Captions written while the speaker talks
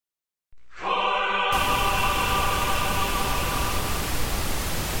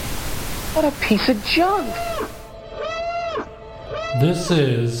What a piece of junk. This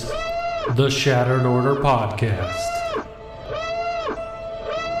is the Shattered Order Podcast.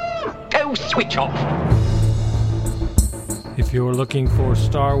 Go switch off. If you're looking for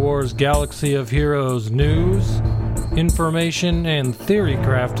Star Wars Galaxy of Heroes news, information, and theory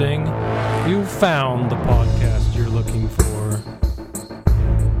crafting, you've found the podcast you're looking for.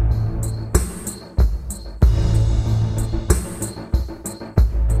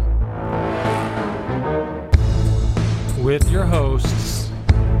 With your hosts,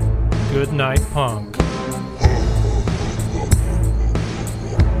 Goodnight Punk and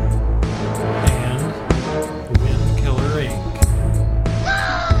Windkiller Inc.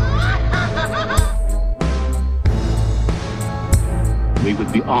 We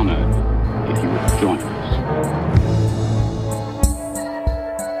would be honored if you would join us.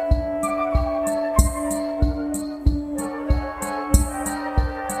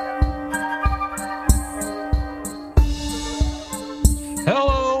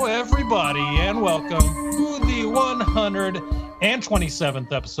 Hello, everybody, and welcome to the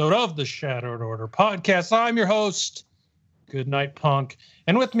 127th episode of the Shattered Order Podcast. I'm your host, Goodnight Punk,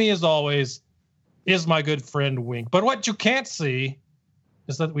 and with me, as always, is my good friend Wink. But what you can't see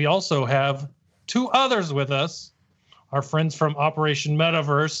is that we also have two others with us, our friends from Operation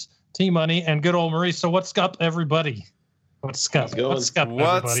Metaverse, T-Money, and good old Maurice. So what's up, everybody? What's up? What's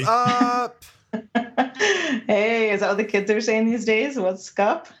Everybody? up? Hey, is that what the kids are saying these days? What's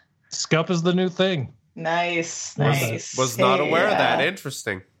Scup? Scup is the new thing. Nice. Was not aware of that. Yeah.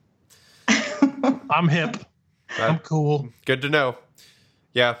 Interesting. I'm hip. I'm cool. Good to know.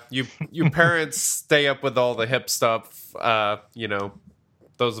 Yeah, you parents stay up with all the hip stuff.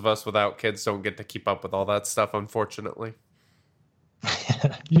 Those of us without kids don't get to keep up with all that stuff, unfortunately.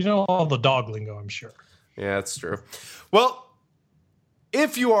 You know all the dog lingo, I'm sure. Yeah, that's true. Well,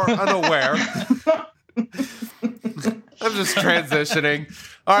 if you are unaware, I'm just transitioning.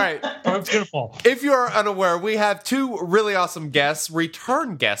 All right. Oh, it's beautiful. If you are unaware, we have two really awesome guests,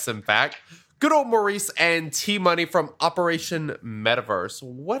 return guests, in fact. Good old Maurice and T-Money from Operation Metaverse.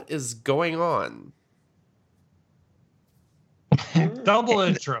 What is going on? Double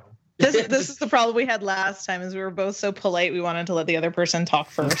intro. This is the problem we had last time, is we were both so polite we wanted to let the other person talk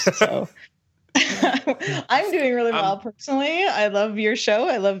first. So I'm doing really well personally. I love your show.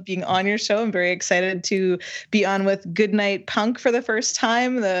 I love being on your show. I'm very excited to be on with Goodnight Punk for the first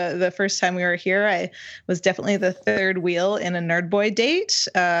time. The first time we were here, I was definitely the third wheel in a Nerd Boy date.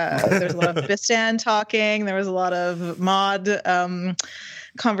 There's a lot of Bistan talking. There was a lot of mod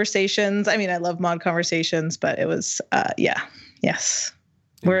conversations. I mean, I love mod conversations, but it was, yes.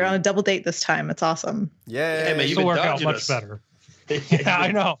 We're on a double date this time. It's awesome. Yeah, This will work out much better. Yeah,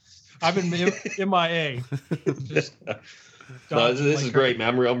 I know. I've been MIA. No, this is great, man.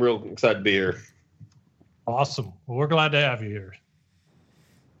 I'm real excited to be here. Awesome. Well, we're glad to have you here.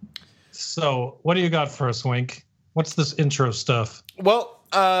 So, what do you got for us, Wink? What's this intro stuff? Well,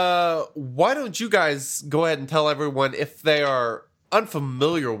 why don't you guys go ahead and tell everyone, if they are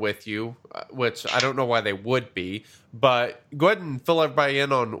unfamiliar with you, which I don't know why they would be, but go ahead and fill everybody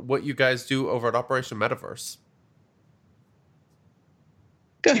in on what you guys do over at Operation Metaverse.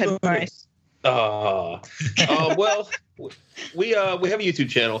 Go ahead, Maurice. Well, we have a YouTube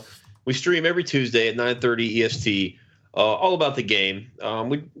channel. We stream every Tuesday at 9:30 EST, all about the game.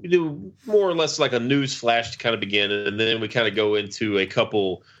 We do more or less like a news flash to kind of begin, and then we kind of go into a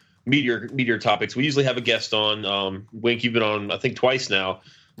couple meteor topics. We usually have a guest on. Wink, you've been on, I think, twice now.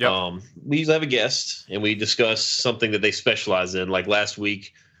 Yep. We usually have a guest, and we discuss something that they specialize in. Like last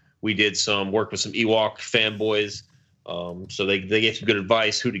week, we did some work with some Ewok fanboys. So they gave some good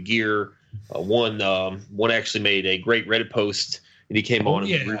advice, who to gear. One actually made a great Reddit post, and he came on.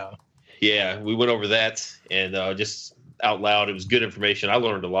 Yeah, we went over that, and just out loud, it was good information. I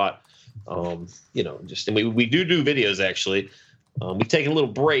learned a lot. And we do videos actually. We've taken a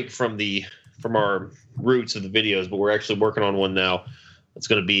little break from our roots of the videos, but we're actually working on one now. It's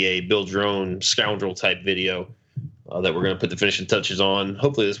going to be a build your own scoundrel type video that we're going to put the finishing touches on,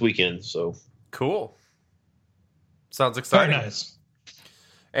 hopefully this weekend. So Cool. Sounds exciting. very nice.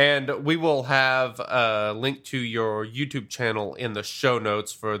 And we will have a link to your YouTube channel in the show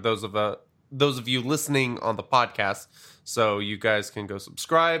notes for those of you listening on the podcast, so you guys can go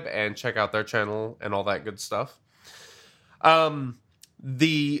subscribe and check out their channel and all that good stuff.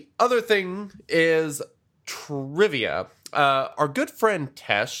 The other thing is trivia. Our good friend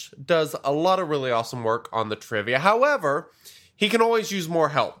Tesh does a lot of really awesome work on the trivia. However, he can always use more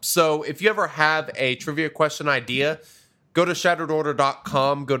help. So if you ever have a trivia question idea, go to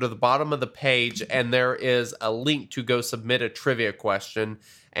shatteredorder.com, go to the bottom of the page, and there is a link to go submit a trivia question.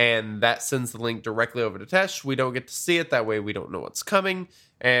 And that sends the link directly over to Tesh. We don't get to see it. That way we don't know what's coming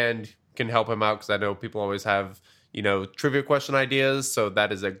and can help him out, because I know people always have, trivia question ideas. So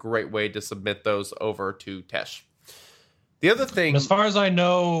that is a great way to submit those over to Tesh. The other thing, as far as I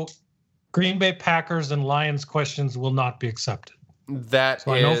know, Green Bay Packers and Lions questions will not be accepted.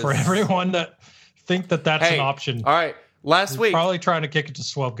 I know for everyone that think that's an option. All right. Last week, probably trying to kick it to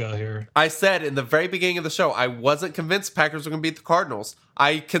Swubga here. I said in the very beginning of the show, I wasn't convinced Packers were going to beat the Cardinals.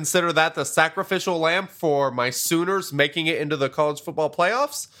 I consider that the sacrificial lamb for my Sooners making it into the college football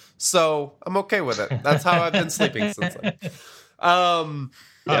playoffs. So I'm okay with it. That's how I've been sleeping since then.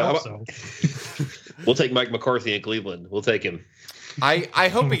 We'll take Mike McCarthy in Cleveland. We'll take him. I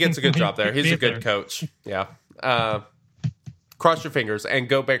hope he gets a good job there. He's a good coach. Yeah. Cross your fingers and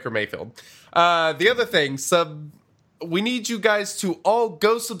go Baker Mayfield. The other thing, we need you guys to all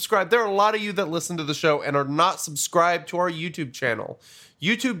go subscribe. There are a lot of you that listen to the show and are not subscribed to our YouTube channel.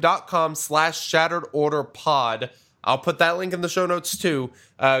 YouTube.com/ShatteredOrderPod. I'll put that link in the show notes too.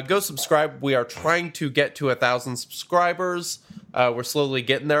 Go subscribe. We are trying to get to 1,000 subscribers. We're slowly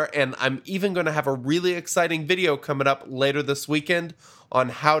getting there. And I'm even going to have a really exciting video coming up later this weekend on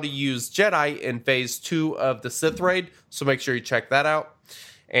how to use Jedi in Phase 2 of the Sith Raid. So make sure you check that out.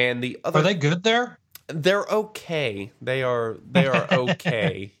 And the other, are they good there? They're okay. They are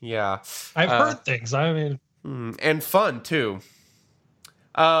okay. Yeah. I've heard things. I mean, and fun too.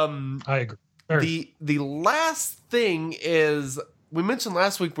 I agree. The last thing is, we mentioned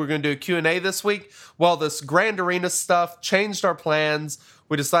last week we're going to do a Q&A this week. Well, this Grand Arena stuff changed our plans.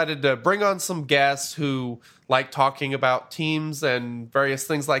 We decided to bring on some guests who like talking about teams and various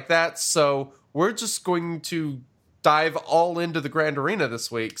things like that. So we're just going to dive all into the Grand Arena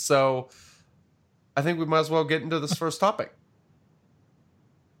this week. So I think we might as well get into this first topic.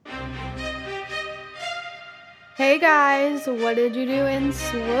 Hey guys, what did you do in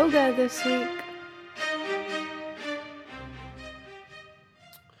SWOGA this week?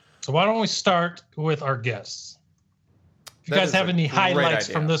 So why don't we start with our guests? If you guys have any highlights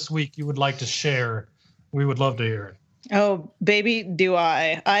from this week you would like to share, we would love to hear it. Oh, baby, do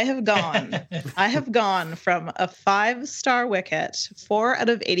I. I have gone from a 5-star wicket, 4 out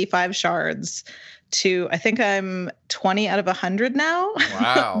of 85 shards, to I think I'm 20 out of 100 now.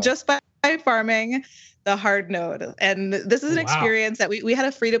 Wow. Just by farming the hard node. And this is an experience that we had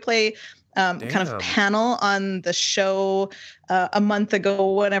a free-to-play kind of panel on the show a month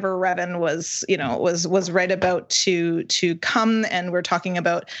ago, whenever Revan was right about to come, and we're talking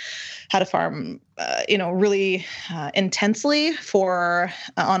about how to farm really intensely for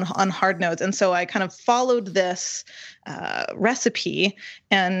on hard nodes. And so I kind of followed this recipe,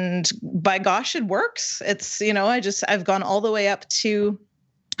 and by gosh, it works. It's I've gone all the way up to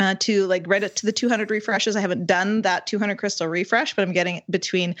like right up to the 200 refreshes. I haven't done that 200 crystal refresh, but I'm getting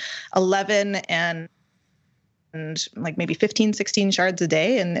between 11 and like maybe 15, 16 shards a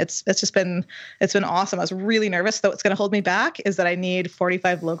day. And it's been awesome. I was really nervous, though. What's going to hold me back is that I need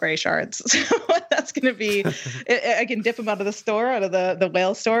 45 low gray shards. So that's going to be, I can dip them out of the store, out of the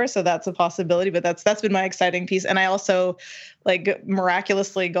whale store. So that's a possibility, but that's been my exciting piece. And I also like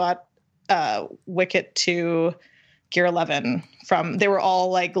miraculously got Wicket to gear 11 they were all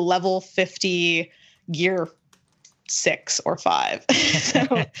like level 50 gear 6 or 5. So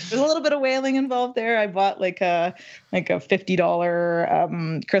there's a little bit of whaling involved there. I bought like a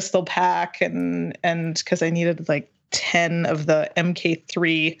 $50 crystal pack and because I needed like 10 of the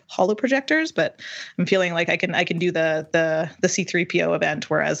MK3 holo projectors, but I'm feeling like I can do the C3PO event,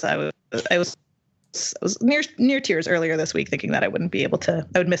 whereas I was near tears earlier this week, thinking that I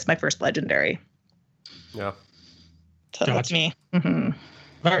would miss my first legendary. Yeah. So that's me. Mm-hmm.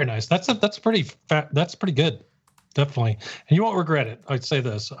 Very nice. That's pretty good. Definitely. And you won't regret it. I'd say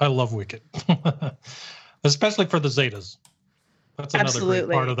this. I love Wicket. Especially for the Zetas. That's another great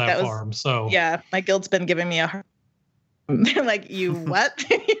part of that farm. So yeah, my guild's been giving me a they're like, you what?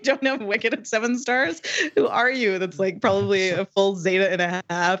 You don't have Wicket at 7 stars? Who are you? That's like probably a full Zeta and a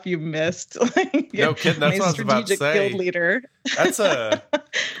half you missed. Like, no kidding. That's what I was about to say. Guild leader. That's the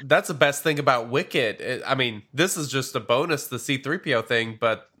best thing about Wicket. I mean, this is just a bonus, the C3PO thing,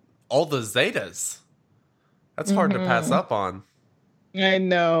 but all the Zetas. That's hard to pass up on. I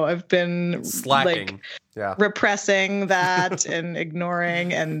know. I've been slacking. Repressing that and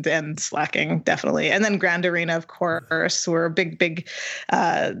ignoring and slacking, definitely. And then Grand Arena, of course, we're big,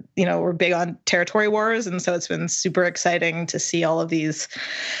 we're big on territory wars. And so it's been super exciting to see all of these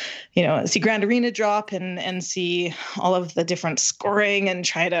see Grand Arena drop and see all of the different scoring and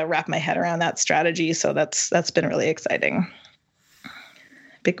try to wrap my head around that strategy. So that's been really exciting.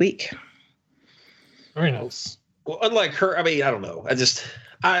 Big week. Very nice. Well, unlike her, I mean, I don't know.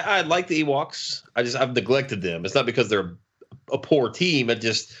 I like the Ewoks. I've neglected them. It's not because they're a poor team.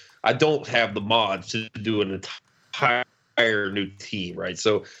 I don't have the mods to do an entire new team, right?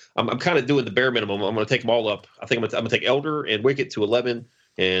 So I'm kind of doing the bare minimum. I'm going to take them all up. I think I'm going to take Elder and Wicket to 11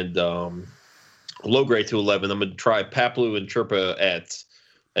 and Logray to 11. I'm going to try Paplu and Chirpa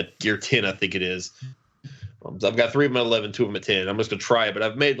at gear 10, I think it is. I've got 3 of them at 11, 2 of them at 10. I'm just going to try it, but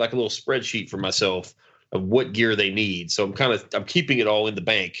I've made like a little spreadsheet for myself of what gear they need. So I'm keeping it all in the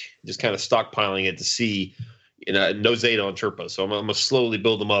bank, just kind of stockpiling it to see, no Zeta on Chirpa. So I'm going to slowly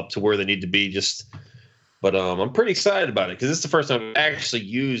build them up to where they need to be. But I'm pretty excited about it because this is the first time I've actually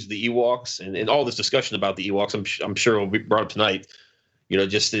used the Ewoks and all this discussion about the Ewoks. I'm sure will be brought up tonight.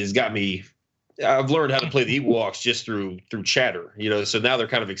 It's got me. I've learned how to play the Ewoks just through chatter. So now they're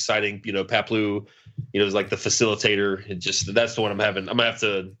kind of exciting. Paplu, is like the facilitator. That's the one I'm having. I'm gonna have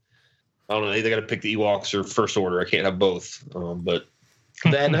to. I don't know. Either got to pick the Ewoks or First Order. I can't have both. But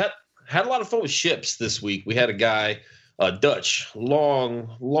then had a lot of fun with ships this week. We had a guy, Dutch, long.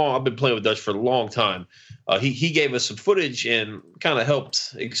 I've been playing with Dutch for a long time. He gave us some footage and kind of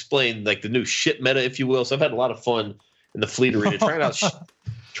helped explain like the new ship meta, if you will. So I've had a lot of fun in the fleet arena trying out ships.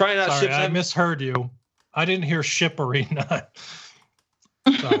 I misheard you. I didn't hear ship arena.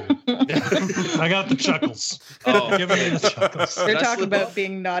 Sorry. I got the chuckles. Oh, giving me the chuckles. We're talking about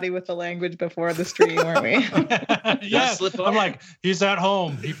being naughty with the language before the stream, weren't we? Yes. I'm like, he's at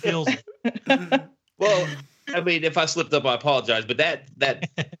home. He feels it. Well, I mean, if I slipped up, I apologize. But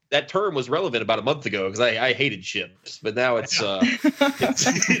that term was relevant about a month ago because I hated ships. But now it's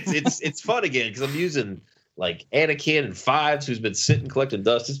fun again because I'm using like Anakin and Fives, who's been sitting collecting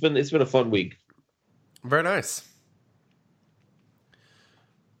dust. It's been a fun week. Very nice.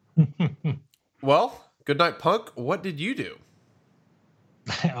 Well, good night, Punk. What did you do?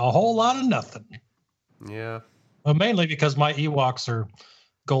 A whole lot of nothing. Yeah. Well, mainly because my Ewoks are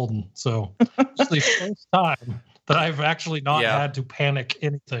golden. So it's the first time that I've actually not had to panic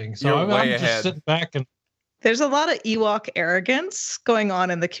anything. So I'm just sitting back and. There's a lot of Ewok arrogance going on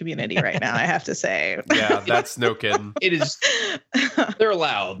in the community right now, I have to say. Yeah, that's no kidding. It is. They're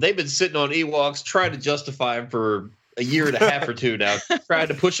allowed. They've been sitting on Ewoks trying to justify them for a year and a half or two now, trying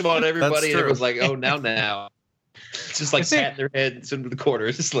to push them on everybody. And it was like, oh, now. It's just like patting their heads into the corner.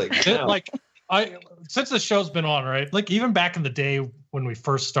 It's just like, since the show's been on, right? Like even back in the day when we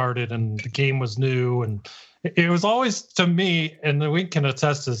first started and the game was new, and it was always, to me, and we can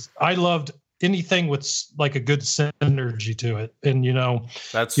attest this, I loved anything with like a good synergy to it. And you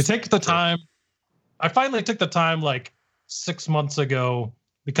take the time. I finally took the time like 6 months ago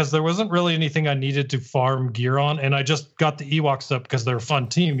because there wasn't really anything I needed to farm gear on, and I just got the Ewoks up because they're a fun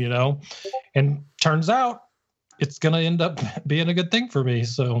team, and turns out it's gonna end up being a good thing for me.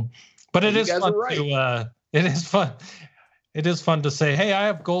 So, but it is fun to it is fun. It is fun to say, hey, I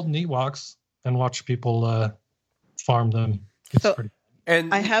have golden Ewoks, and watch people farm them. It's pretty.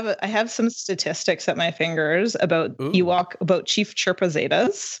 And I have some statistics at my fingers about about Chief Chirpa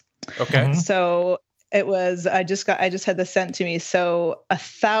Zetas. Okay. Mm-hmm. So it was I just had this sent to me. So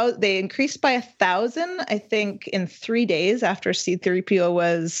they increased by 1,000, I think, in 3 days after C3PO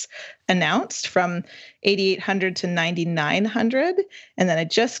was announced, from 8,800 to 9,900. And then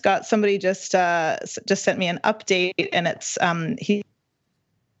somebody just sent me an update, and it's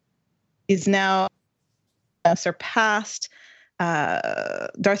he's now surpassed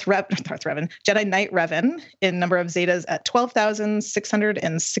Jedi Knight Revan in number of Zetas at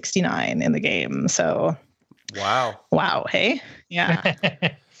 12,669 in the game. So, wow, hey, yeah,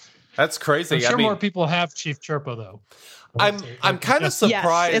 that's crazy. I'm sure more people have Chief Chirpa though. I'm kind of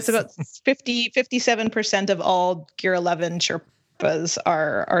surprised. Yes, it's about 57% of all Gear 11 Chirpas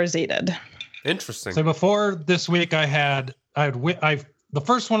are Zeted. Interesting. So before this week, the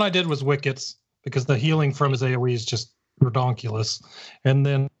first one I did was Wickets because the healing from his AoE is just redonkulous, and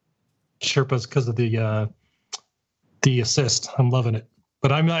then Chirpas because of the assist. I'm loving it,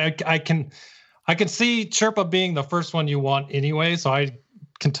 but I can see Chirpa being the first one you want anyway, so I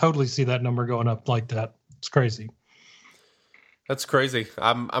can totally see that number going up like that. It's crazy. That's crazy.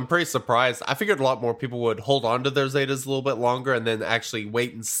 I'm pretty surprised. I figured a lot more people would hold on to their Zetas a little bit longer and then actually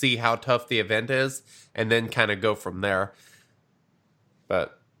wait and see how tough the event is and then kind of go from there.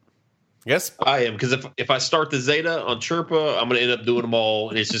 But yes, I am, because if I start the Zeta on Chirpa, I'm going to end up doing them all,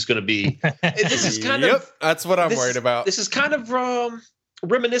 and it's just going to be. This is kind of. That's what I'm worried about. This is kind of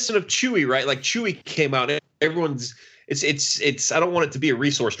reminiscent of Chewie, right? Like Chewie came out, and everyone's it's I don't want it to be a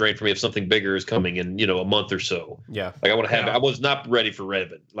resource drain for me if something bigger is coming in, a month or so. Yeah. Like I want to have. I was not ready for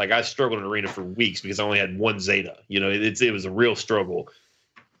Revan. Like I struggled in Arena for weeks because I only had one Zeta. It was a real struggle.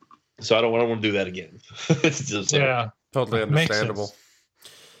 So I don't want to do that again. Totally understandable.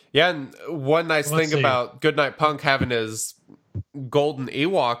 Yeah, and one nice thing about Goodnight Punk having his golden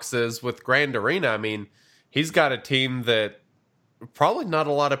Ewoks is with Grand Arena. I mean, he's got a team that probably not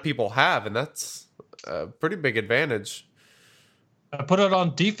a lot of people have, and that's a pretty big advantage. I put it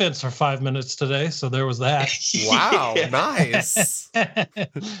on defense for 5 minutes today, so there was that. Wow, nice.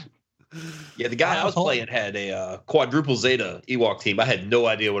 Yeah, the guy I was playing had a quadruple Zeta Ewok team. I had no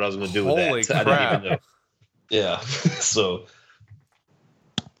idea what I was going to do with that. Holy crap. I didn't even know. Yeah, so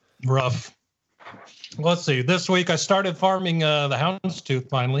rough. Let's see. This week I started farming the Houndstooth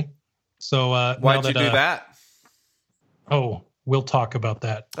finally. So why'd you do that? Oh, we'll talk about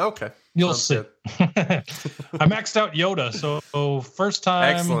that. Okay, you'll see. I maxed out Yoda, so first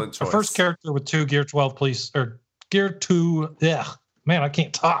time, excellent choice. First character with 2 Gear 12 police or Gear 2. Yeah, man, I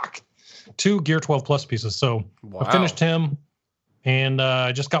can't talk. 2 Gear 12 plus pieces. So wow. I finished him, and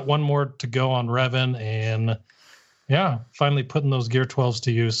I just got one more to go on Revan, and yeah, finally putting those Gear 12s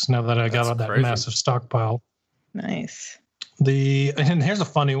to use now that I got on that massive stockpile. Nice. And here's a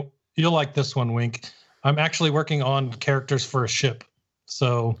funny. You'll like this one, Wink. I'm actually working on characters for a ship.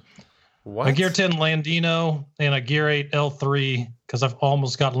 So a Gear 10 Landino and a Gear 8 L3 because I've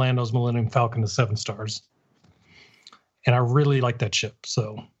almost got Lando's Millennium Falcon to 7 stars. And I really like that ship.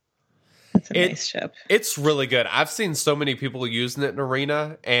 So that's a nice ship. It's really good. I've seen so many people using it in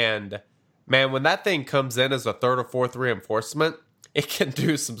Arena, and man, when that thing comes in as a 3rd or 4th reinforcement, it can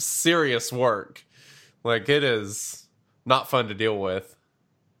do some serious work. Like, it is not fun to deal with.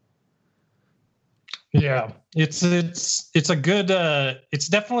 Yeah, it's a good. It's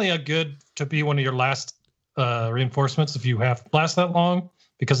definitely a good to be one of your last reinforcements if you have last that long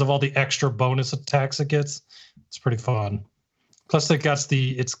because of all the extra bonus attacks it gets. It's pretty fun. Plus, it's got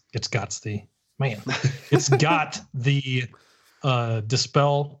the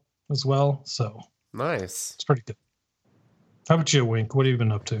dispel as well. So nice. It's pretty good. How about you, Wink? What have you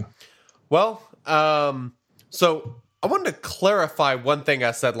been up to? Well, so I wanted to clarify one thing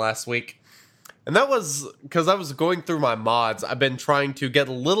I said last week. And that was because I was going through my mods. I've been trying to get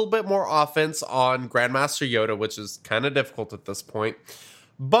a little bit more offense on Grandmaster Yoda, which is kind of difficult at this point.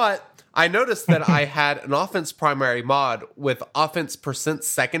 But I noticed that I had an offense primary mod with offense %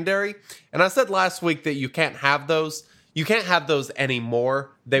 secondary. And I said last week that you can't have those. You can't have those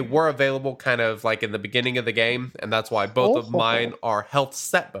anymore. They were available kind of like in the beginning of the game. And that's why both of mine are health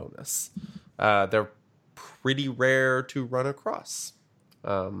set bonus. They're pretty rare to run across.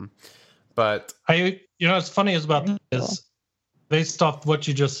 But it's funny about this, based off what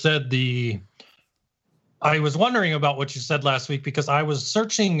you just said, I was wondering about what you said last week because I was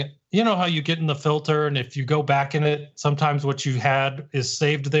searching, how you get in the filter and if you go back in it, sometimes what you had is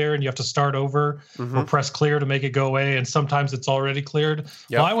saved there and you have to start over or press clear to make it go away. And sometimes it's already cleared.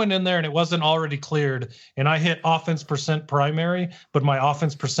 Yep. Well, I went in there and it wasn't already cleared and I hit offense % primary, but my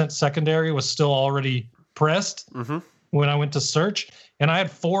offense % secondary was still already pressed when I went to search. And I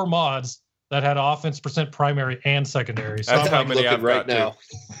had 4 mods that had offense % primary and secondary. So that's how many I've right now.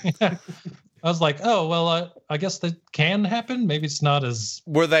 I was like, oh, well, I guess that can happen. Maybe it's not as...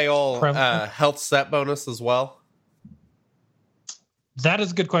 Were they all health set bonus as well? That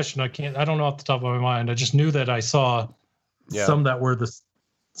is a good question. I don't know off the top of my mind. I just knew that I saw some that were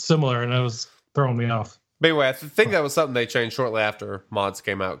similar, and it was throwing me off. But anyway, I think that was something they changed shortly after mods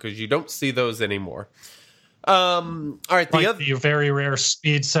came out, because you don't see those anymore. All right, the very rare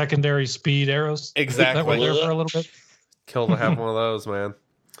speed secondary speed arrows. Exactly. That were there for a little bit. Kill to have one of those, man.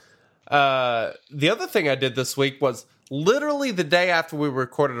 The other thing I did this week was literally the day after we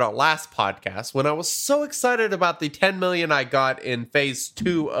recorded our last podcast, when I was so excited about the 10 million I got in phase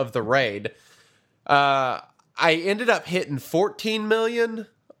 2 of the raid. I ended up hitting 14 million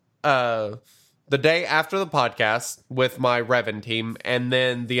the day after the podcast with my Revan team, and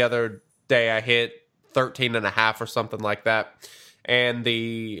then the other day I hit 13.5 or something like that. And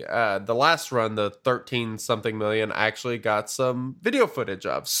the last run, the 13 something million, I actually got some video footage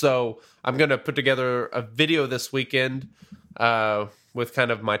of. So I'm going to put together a video this weekend with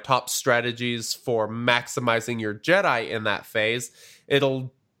kind of my top strategies for maximizing your Jedi in that phase.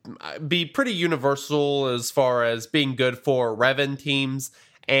 It'll be pretty universal as far as being good for Revan teams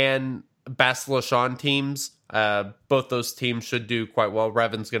and Bastila Shan teams. Both those teams should do quite well.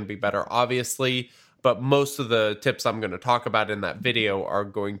 Revan's going to be better, obviously. But most of the tips I'm going to talk about in that video are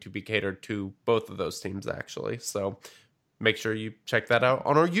going to be catered to both of those teams, actually. So make sure you check that out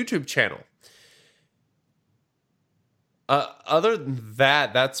on our YouTube channel. Other than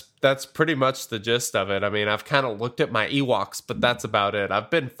that, that's pretty much the gist of it. I mean, I've kind of looked at my Ewoks, but that's about it. I've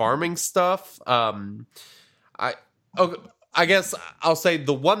been farming stuff. I guess I'll say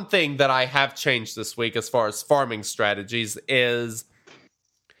the one thing that I have changed this week as far as farming strategies is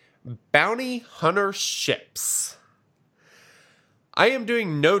bounty hunter ships. I am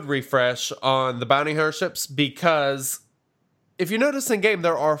doing node refresh on the bounty hunter ships because if you notice in game,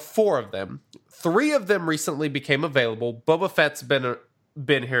 there are 4 of them. 3 of them recently became available. Boba Fett's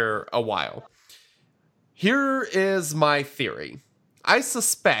been here a while. Here is my theory. I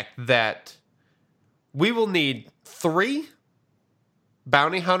suspect that we will need 3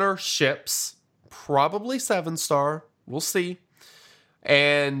 bounty hunter ships, probably 7-star. We'll see.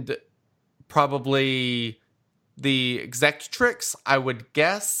 And probably the Executrix, I would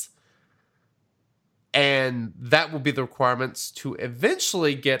guess. And that will be the requirements to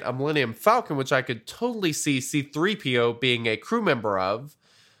eventually get a Millennium Falcon, which I could totally see C-3PO being a crew member of.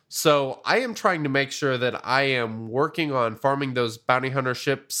 So I am trying to make sure that I am working on farming those bounty hunter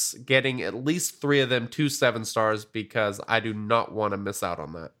ships, getting at least 3 of them to 7 stars, because I do not want to miss out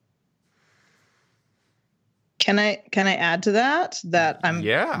on that. Can I add to that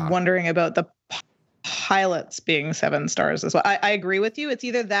I'm wondering about the pilots being 7 stars as well. I agree with you. It's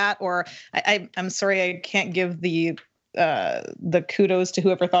either that or I'm sorry, I can't give the kudos to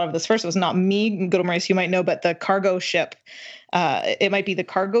whoever thought of this first. It was not me, Good Maurice, you might know, but the cargo ship. It might be the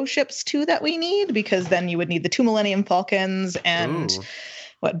cargo ships too that we need, because then you would need the 2 Millennium Falcons and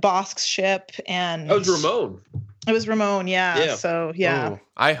Bosk's ship and it was Ramon. It was Ramon, yeah. So yeah. Ooh,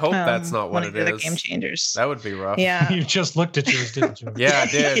 I hope that's not what it is. The game changers. That would be rough. Yeah. You just looked at yours, didn't you? Yeah,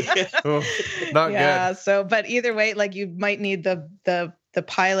 I did. Ooh, not good. Yeah. So, but either way, like you might need the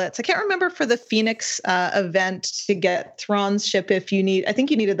pilots. I can't remember for the Phoenix event to get Thrawn's ship. I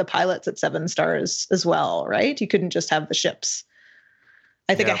think you needed the pilots at 7 stars as well, right? You couldn't just have the ships.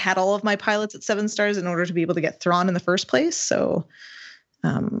 I think I had all of my pilots at 7 stars in order to be able to get Thrawn in the first place. So,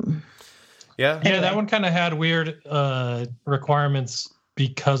 anyway. That one kind of had weird requirements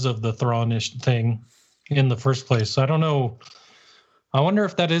because of the Thrawn-ish thing in the first place. So I don't know. I wonder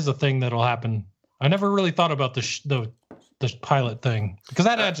if that is a thing that'll happen. I never really thought about the pilot thing, because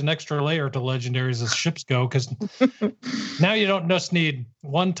that adds an extra layer to legendaries as ships go, because now you don't just need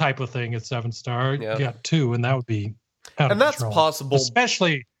one type of thing at 7 star. You got 2, and that would be out of that's control. possible,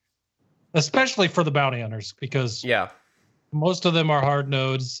 especially for the bounty hunters, because most of them are hard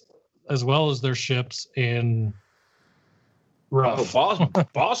nodes as well as their ships, and rough.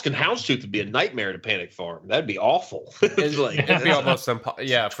 Bosk and Houndstooth would be a nightmare to panic farm. That'd be awful. It'd be almost impossible.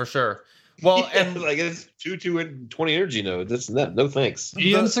 Yeah, for sure. Well, and like it's 2 and 20 energy node. That's no thanks.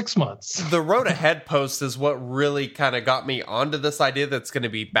 In 6 months. The Road Ahead post is what really kind of got me onto this idea that's going to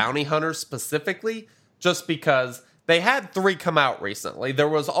be bounty hunters specifically, just because they had 3 come out recently. There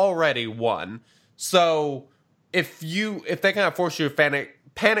was already 1. So if they kind of force you to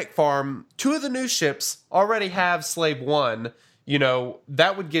panic farm, 2 of the new ships already have Slave 1,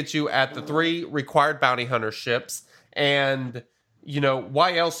 that would get you at the 3 required bounty hunter ships. And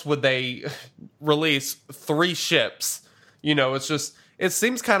why else would they release 3 ships? It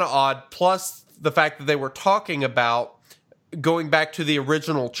seems kind of odd. Plus the fact that they were talking about going back to the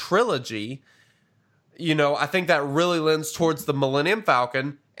original trilogy, I think that really lends towards the Millennium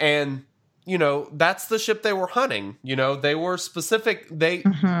Falcon. And, that's the ship they were hunting. They were specific.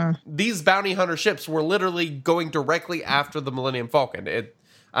 These bounty hunter ships were literally going directly after the Millennium Falcon.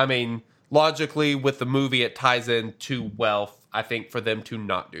 Logically with the movie, it ties in too well, I think, for them to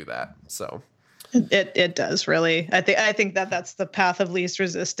not do that. So it does really. I think that's the path of least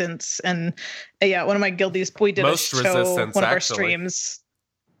resistance. And one of my guildies, we did most a show, one of our streams.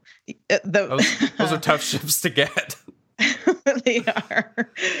 Those are tough ships to get. They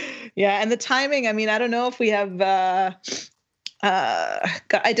are. Yeah, and the timing. I don't know if we have.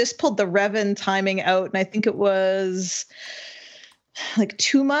 I just pulled the Revan timing out, and I think it was like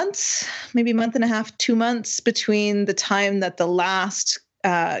 2 months, maybe a month and a half, 2 months between the time that the last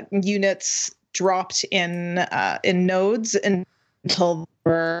units dropped in nodes until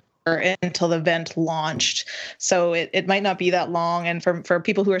the event launched. So it might not be that long. And for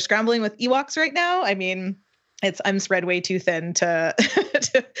people who are scrambling with Ewoks right now, I'm spread way too thin to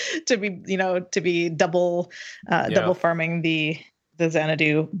be double farming the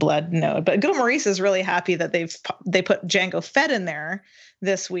Xanadu blood node. But Good Maurice is really happy that they put Jango Fett in there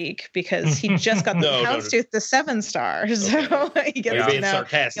this week, because he just got the Houndstooth to 7 stars. Okay. So he gets being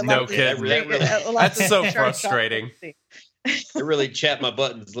sarcastic. No kidding. That's so frustrating. It really chapped my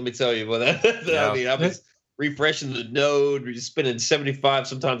buttons. Let me tell you. I was refreshing the node. We're just spending 75,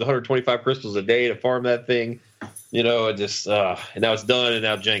 sometimes 125 crystals a day to farm that thing. You know, it just and now it's done, and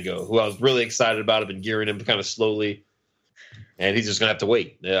now Django, who I was really excited about, I've been gearing him kind of slowly, and he's just gonna have to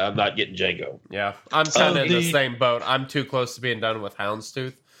wait. I'm not getting Django. Yeah, I'm kind of in the same boat. I'm too close to being done with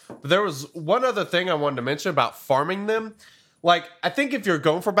Houndstooth. But there was one other thing I wanted to mention about farming them. Like, I think if you're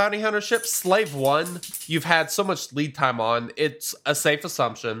going for bounty hunter ships, Slave 1, you've had so much lead time on, it's a safe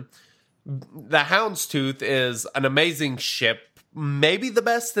assumption. The Houndstooth is an amazing ship, maybe the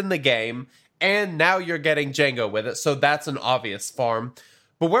best in the game, and now you're getting Django with it, so that's an obvious farm.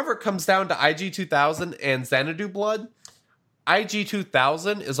 But whenever it comes down to IG-2000 and Xanadu Blood,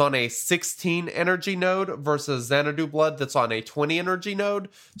 IG-2000 is on a 16 energy node versus Xanadu Blood that's on a 20 energy node.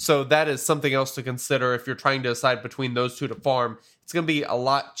 So that is something else to consider if you're trying to decide between those two to farm. It's going to be a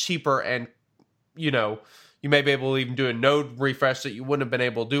lot cheaper, and, you know, you may be able to even do a node refresh that you wouldn't have been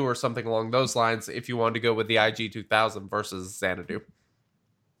able to do or something along those lines if you wanted to go with the IG-2000 versus Xanadu.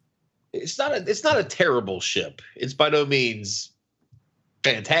 It's not a terrible ship. It's by no means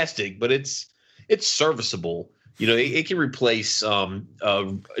fantastic, but it's serviceable. You know, it can replace TIE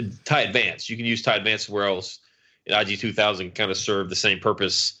Advance. You can use TIE Advance somewhere else. IG-2000 can kind of serve the same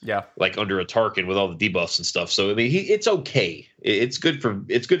purpose, like under a Tarkin with all the debuffs and stuff. So I mean, it's okay. It's good for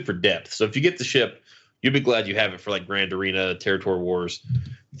depth. So if you get the ship, you'll be glad you have it for like Grand Arena, Territory Wars,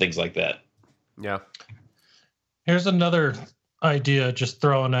 things like that. Yeah. Here's another idea just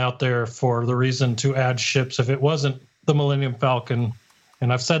thrown out there for the reason to add ships if it wasn't the Millennium Falcon.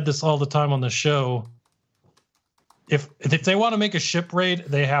 And I've said this all the time on the show. If they want to make a ship raid,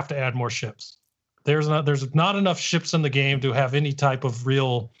 they have to add more ships. There's not enough ships in the game to have any type of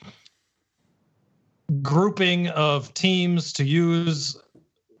real grouping of teams to use.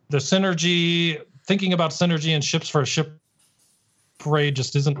 The synergy, thinking about synergy and ships for a ship raid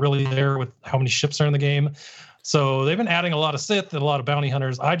just isn't really there with how many ships are in the game. So they've been adding a lot of Sith and a lot of bounty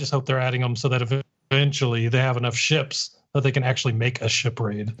hunters. I just hope they're adding them so that eventually they have enough ships that they can actually make a ship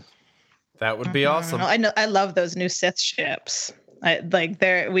raid. That would be awesome. I know. I love those new Sith ships.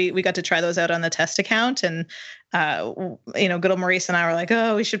 We got to try those out on the test account, and good old Maurice and I were like,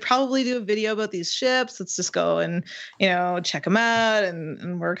 oh, we should probably do a video about these ships. Let's just go and check them out.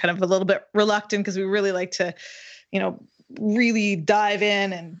 And we're kind of a little bit reluctant because we really like to, really dive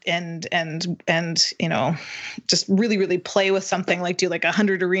in and just really play with something, like do like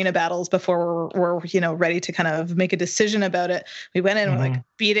 100 arena battles before we're ready to kind of make a decision about it. We went in and we're like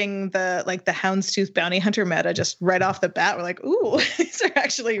beating the Houndstooth bounty hunter meta just right off the bat. We're like, ooh, these are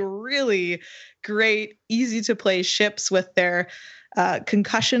actually really great, easy to play ships with their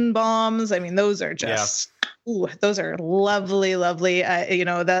concussion bombs. I mean, those are just those are lovely.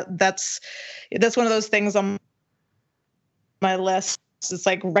 That's one of those things on my list. It's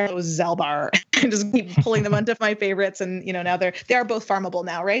like Rose Zelbar. I just keep pulling them onto my favorites, and now they are both farmable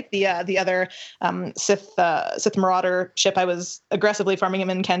now, right? The other Sith Marauder ship, I was aggressively farming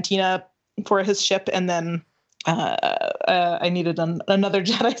him in Cantina for his ship, and then I needed another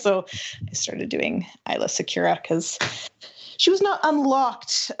Jedi, so I started doing Isla Secura because she was not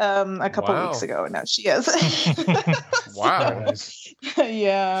unlocked a couple weeks ago, and now she is. Wow.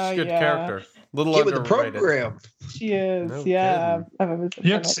 Yeah, good character. Little get with the program. She is, no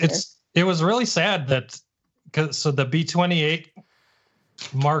It was really sad that the B-28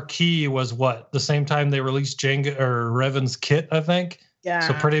 marquee was the same time they released Jango or Revan's kit, I think. Yeah.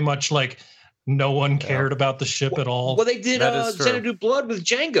 So pretty much like no one cared about the ship at all. Well, they did Xanadu Blood with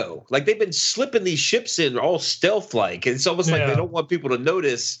Django. Like they've been slipping these ships in all stealth-like. It's almost like they don't want people to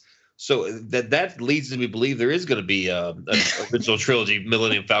notice. So that leads me to believe there is going to be an original trilogy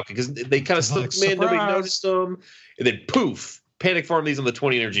Millennium Falcon, because they kind of slipped them in, nobody noticed them, and then poof, panic farm these on the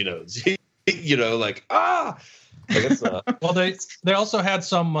 20 energy nodes. Well, they also had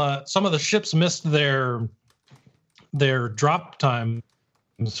some of the ships missed their drop times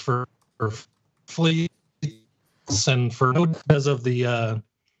for fleets and for because of the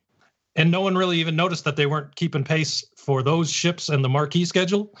and no one really even noticed that they weren't keeping pace for those ships and the marquee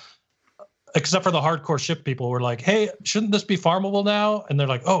schedule. Except for the hardcore ship people were like, hey, shouldn't this be farmable now? And they're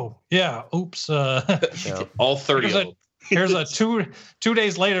like, oh, yeah, oops. All 30 of them. Here's a 2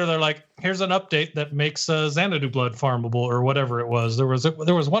 days later, they're like, here's an update that makes Xanadu Blood farmable or whatever it was. There was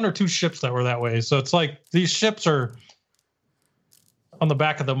 1 or 2 ships that were that way. So it's like these ships are on the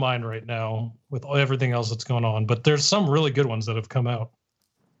back of the mind right now with everything else that's going on. But there's some really good ones that have come out.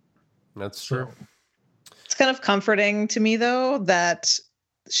 That's true. It's kind of comforting to me, though, that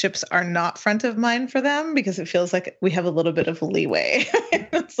ships are not front of mind for them because it feels like we have a little bit of leeway.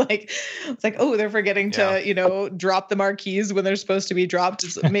 it's like, oh, they're forgetting to, drop the marquees when they're supposed to be dropped.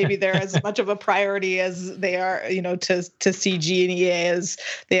 Maybe they're as much of a priority as they are, to CG and EA as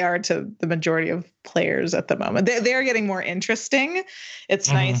they are to the majority of players at the moment. They are getting more interesting.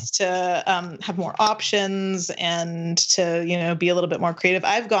 It's nice to have more options and to, be a little bit more creative.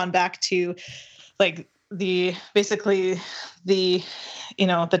 I've gone back to like the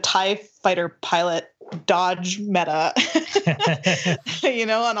TIE fighter pilot dodge meta,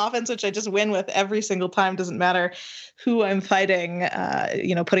 on offense, which I just win with every single time. Doesn't matter who I'm fighting,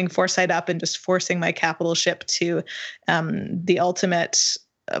 putting foresight up and just forcing my capital ship to the ultimate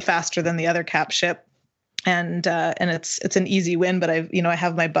faster than the other cap ship. And it's an easy win, but I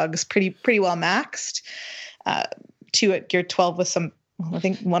have my bugs pretty well maxed, 2 at gear 12 with some, I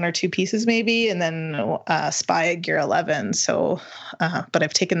think 1 or 2 pieces maybe, and then spy at gear 11. So, but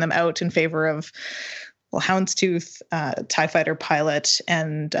I've taken them out in favor of Houndstooth, TIE fighter pilot,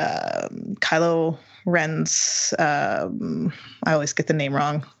 and Kylo Ren's. I always get the name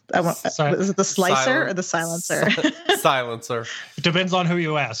wrong. Is it the slicer or the silencer? Silencer. It depends on who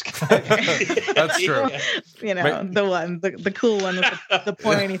you ask. That's true. The one, the cool one with the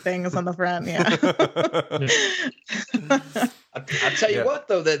pointy things on the front. Yeah. I'll tell you what,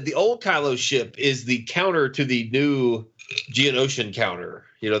 though, that the old Kylo ship is the counter to the new Geonosian counter.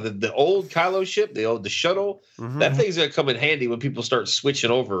 The old Kylo ship, the shuttle, that thing's going to come in handy when people start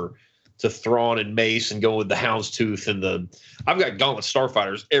switching over to Thrawn and Mace and going with the Houndstooth and I've got Gauntlet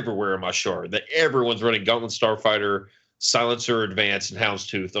Starfighters everywhere in my shard. That everyone's running Gauntlet Starfighter, Silencer Advance, and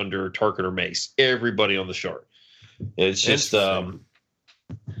Houndstooth under Tarkin or Mace. Everybody on the shard. It's just that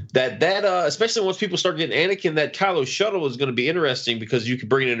especially once people start getting Anakin, that Kylo shuttle is going to be interesting because you can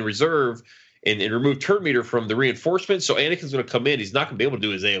bring it in reserve and remove turn meter from the reinforcement. So Anakin's going to come in. He's not going to be able to do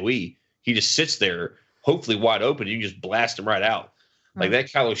his AoE. He just sits there, hopefully wide open. You can just blast him right out. Like that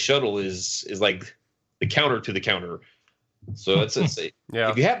Kylo shuttle is like the counter to the counter. So it's if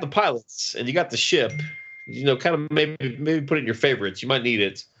you have the pilots and you got the ship, kind of maybe put it in your favorites. You might need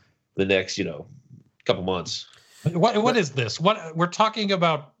it the next, couple months. What is this? What we're talking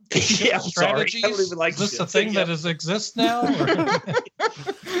about? Strategies? I don't even like is this a thing that exists now?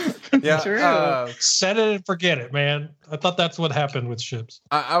 True. Set it and forget it, man. I thought that's what happened with ships.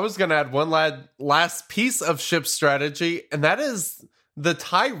 I was going to add one last piece of ship strategy, and that is the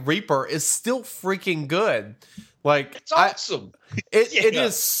TIE Reaper is still freaking good. Like, it's awesome. It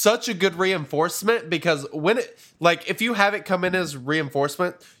is such a good reinforcement because if you have it come in as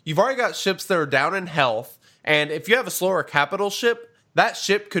reinforcement, you've already got ships that are down in health, and if you have a slower capital ship, that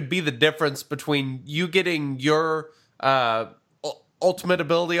ship could be the difference between you getting your ultimate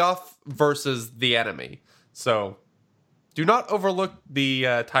ability off versus the enemy. So do not overlook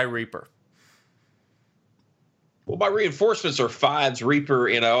the TIE Reaper. Well, my reinforcements are 5s, Reaper,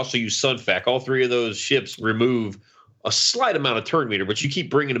 and I also use Sunfac. All 3 of those ships remove a slight amount of turn meter, but you keep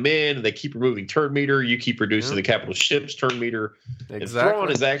bringing them in, and they keep removing turn meter. You keep reducing the capital ship's turn meter. Exactly. And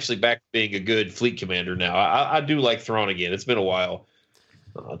Thrawn is actually back to being a good fleet commander now. I do like Thrawn again. It's been a while.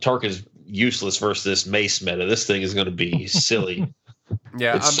 Tarkin's useless versus this Mace meta. This thing is going to be silly.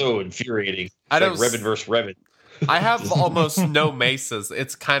 It's so infuriating. It's like Revan versus Revan. I have almost no Maces.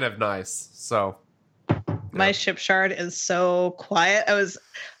 It's kind of nice. So my ship shard is so quiet. I was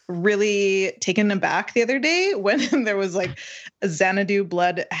really taken aback the other day when there was like a Xanadu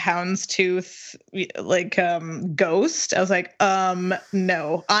blood Houndstooth ghost. I was like,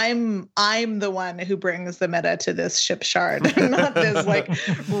 no, I'm the one who brings the meta to this ship shard, not this like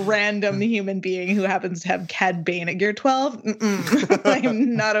random human being who happens to have Cad Bane at gear 12.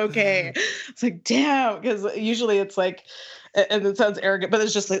 I'm not okay. It's like, damn, because usually it's like, and it sounds arrogant, but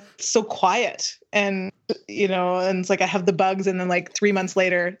it's just like so quiet. And, and it's like I have the bugs, and then like 3 months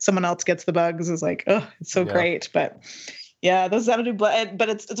later, someone else gets the bugs. It's like, oh, it's so great. But yeah, those Xanadu blood, but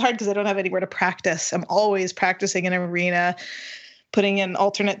it's hard because I don't have anywhere to practice. I'm always practicing in an arena, putting in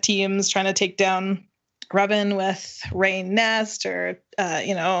alternate teams, trying to take down Revan with Rain Nest or,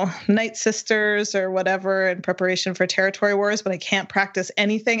 Night Sisters or whatever in preparation for territory wars, but I can't practice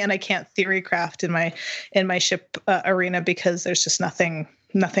anything and I can't theory craft in my ship arena because there's just nothing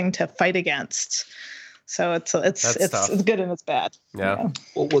to fight against. So it's good and it's bad. Yeah.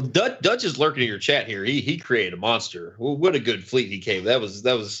 Well, Dutch is lurking in your chat here. He created a monster. Well, what a good fleet he came. That was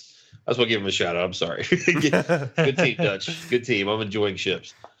I just want to give him a shout out. I'm sorry. Good team, Dutch. Good team. I'm enjoying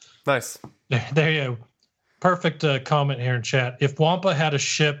ships. Nice. There you go. Perfect comment here in chat. If Wampa had a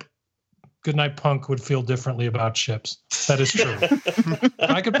ship Goodnight Punk would feel differently about ships. That is true. If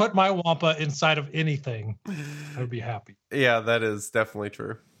I could put my Wampa inside of anything, I would be happy. Yeah, that is definitely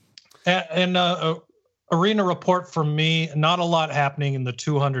true. And arena report from me, not a lot happening in the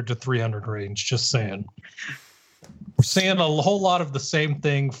 200 to 300 range, just saying. We're seeing a whole lot of the same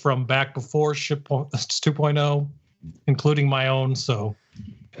thing from back before Ship 2.0, including my own. So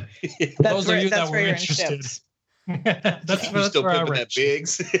those of you that were interested. that's still where I pimping read. that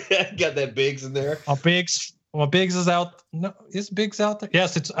Biggs. Got that Biggs in there. Biggs is out. No, is Biggs out there?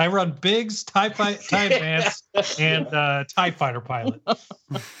 Yes, I run Biggs, TIE Advance, and TIE Fighter Pilot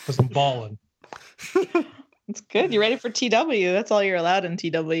because I'm balling. It's good. You're ready for TW. That's all you're allowed in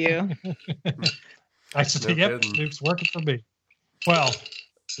TW. I said, No yep, kidding. it's working for me. Well,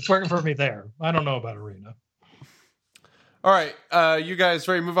 it's working for me there. I don't know about arena. All right, you guys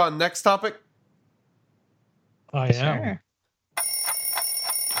ready to move on? Next topic? I am.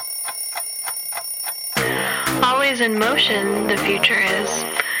 Sure. Always in motion, the future is.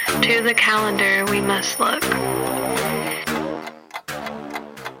 To the calendar we must look.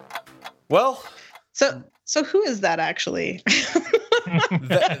 Well, So who is that actually?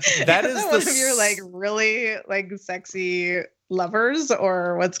 that is one of your like really like sexy lovers,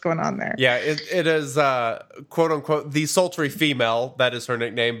 or what's going on there? Yeah, it is quote unquote the sultry female. That is her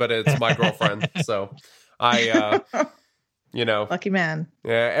nickname, but it's my girlfriend. So I Lucky man.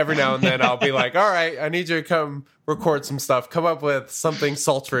 yeah, every now and then I'll be like, all right, I need you to come record some stuff, come up with something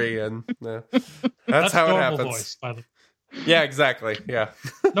sultry, and that's how it normal happens. Voice, by the Yeah, exactly. Yeah.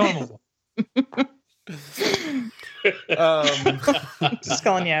 normal. Just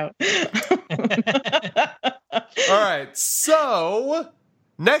calling you out. All right. So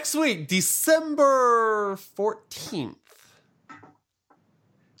next week, December 14th,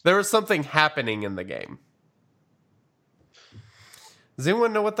 there is something happening in the game. Does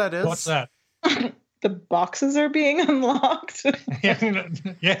anyone know what that is? What's that? The boxes are being unlocked.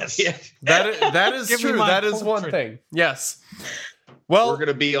 Yes. Yeah. That is Give me true. my That is one portrait. thing. Yes. Well, We're going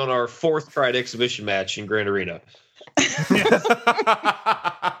to be on our 4th Pride exhibition match in Grand Arena. For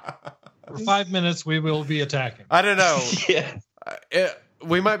 5 minutes, we will be attacking. I don't know. Yeah.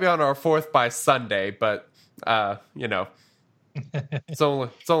 We might be on our 4th by Sunday, but it's only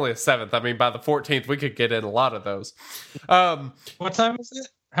a 7th. I mean, by the 14th, we could get in a lot of those. What time is it?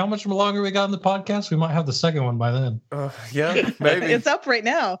 How much longer we got on the podcast? We might have the second one by then. Yeah, maybe. It's up right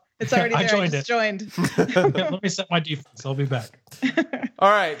now. It's already I there. joined just joined. Let me set my defense. I'll be back. All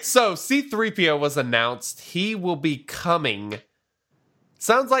right, so C-3PO was announced. He will be coming.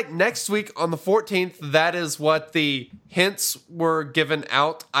 Sounds like next week on the 14th. That is what the hints were given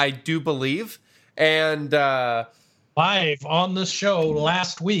out, I do believe. And Live on the show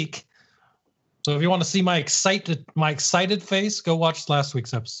last week. So if you want to see my excited face, go watch last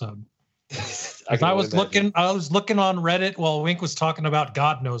week's episode. I was looking on Reddit while Wink was talking about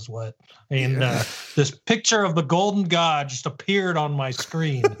God knows what, and this picture of the golden god just appeared on my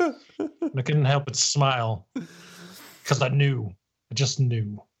screen, and I couldn't help but smile because I just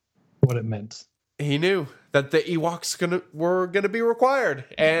knew what it meant. he knew that the Ewoks were gonna be required,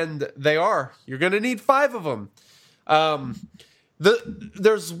 and they are. You're gonna need 5 of them.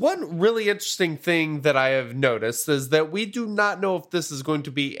 There's one really interesting thing that I have noticed is that we do not know if this is going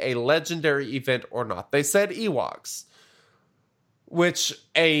to be a legendary event or not. They said Ewoks, which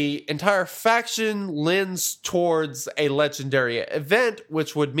a entire faction lends towards a legendary event,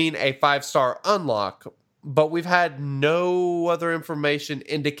 which would mean a 5-star unlock. But we've had no other information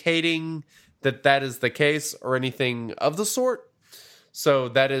indicating that that is the case or anything of the sort. So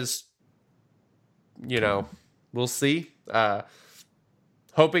that is, we'll see.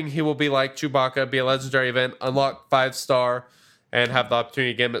 Hoping he will be like Chewbacca, be a legendary event, unlock 5-star, and have the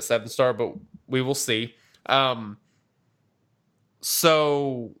opportunity to get him at 7-star, but we will see.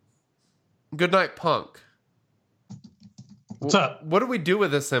 So, Goodnight Punk. What's up? What do we do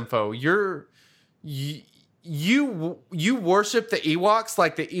with this info? You worship the Ewoks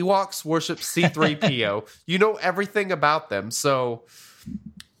like the Ewoks worship C-3PO. You know everything about them, so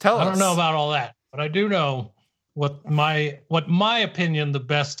tell us. I don't know about all that, but I do know what my opinion the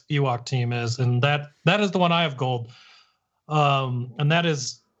best Ewok team is, and that is the one I have gold. And that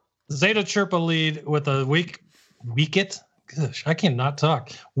is Zeta Chirpa lead with a Wicket. Gosh, I cannot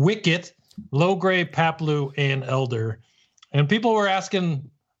talk. Wicket, Logray, Paplu, and Elder. And people were asking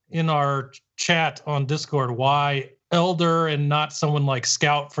in our chat on Discord why Elder and not someone like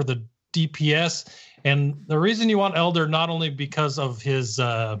Scout for the DPS. And the reason you want Elder not only because of his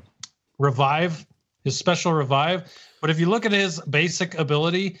revive, his special revive, but if you look at his basic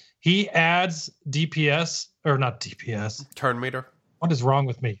ability, he adds DPS, or not DPS. Turn meter. What is wrong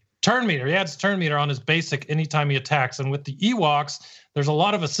with me? turn meter. He adds turn meter on his basic anytime he attacks. And with the Ewoks, there's a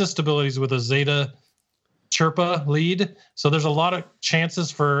lot of assist abilities with a Zeta Chirpa lead. So there's a lot of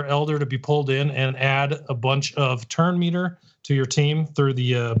chances for Elder to be pulled in and add a bunch of turn meter to your team through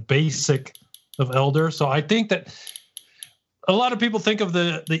the basic of Elder. So I think that a lot of people think of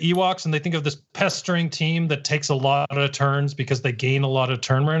the Ewoks and they think of this pestering team that takes a lot of turns because they gain a lot of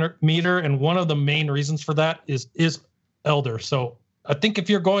turn meter. And one of the main reasons for that is Elder. So I think if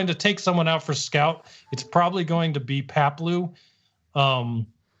you're going to take someone out for Scout, it's probably going to be Paplu.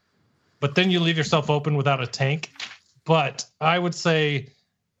 But then you leave yourself open without a tank. But I would say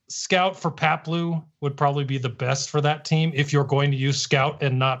Scout for Paplu would probably be the best for that team if you're going to use Scout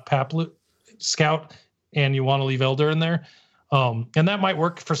and not Paplu. Scout and you want to leave Elder in there. And that might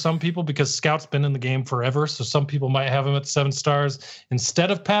work for some people because Scout's been in the game forever. So some people might have him at 7 stars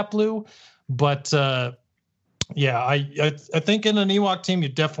instead of Paplu. But yeah, I think in an Ewok team, you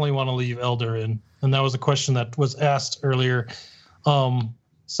definitely want to leave Elder in. And that was a question that was asked earlier.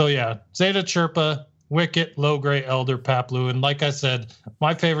 So yeah, Zeta Chirpa, Wicket, Logray, Elder, Paplu. And like I said,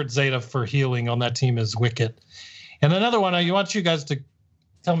 my favorite Zeta for healing on that team is Wicket. And another one, I want you guys to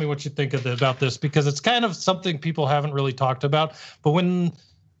tell me what you think about this, because it's kind of something people haven't really talked about. But when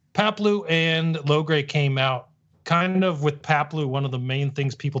Paplu and Logray came out, kind of with Paplu, one of the main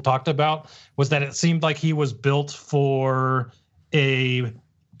things people talked about was that it seemed like he was built for a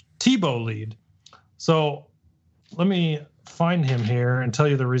T-bow lead. So let me find him here and tell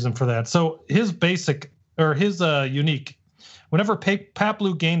you the reason for that. So his basic, or his unique, whenever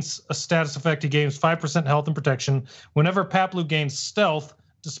Paplu gains a status effect, he gains 5% health and protection. Whenever Paplu gains stealth,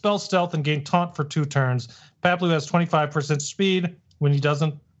 dispel stealth and gain taunt for 2 turns. Paplu has 25% speed when he does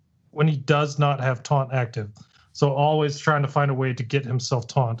not have taunt active. So always trying to find a way to get himself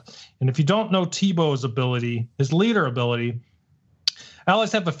taunt. And if you don't know T-bow's ability, his leader ability,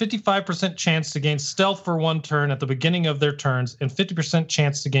 allies have a 55% chance to gain stealth for 1 turn at the beginning of their turns and 50%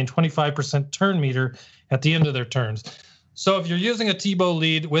 chance to gain 25% turn meter at the end of their turns. So if you're using a T-bow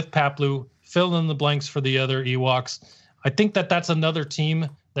lead with Paplu, fill in the blanks for the other Ewoks. I think that that's another team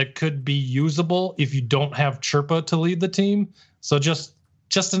that could be usable if you don't have Chirpa to lead the team. So just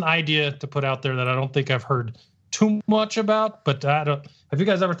an idea to put out there that I don't think I've heard too much about, but have you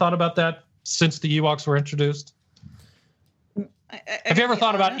guys ever thought about that since the Ewoks were introduced? Have you ever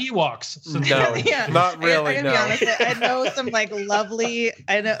thought about Ewoks? No, Yeah. not really. I No. be honest, I know some I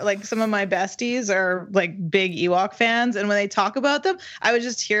know like some of my besties are like big Ewok fans, and when they talk about them, I would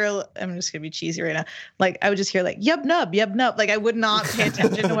just hear, I'm just gonna be cheesy right now, like I would just hear like yub nub. Like I would not pay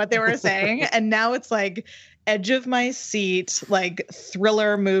attention to what they were saying, and now it's like edge of my seat, like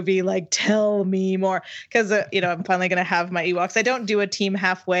thriller movie, like tell me more, because I'm finally gonna have my Ewoks. I don't do a team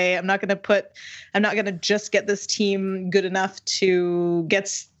halfway. I'm not gonna just get this team good enough to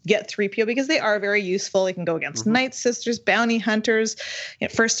get 3PO, because they are very useful. They can go against Night Sisters, bounty hunters,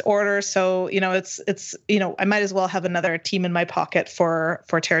 First Order. So it's I might as well have another team in my pocket for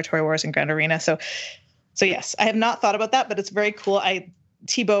Territory Wars and Grand Arena. So yes, I have not thought about that, but it's very cool.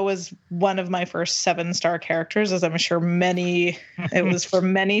 T-bow was one of my first 7-star characters, as I'm sure it was for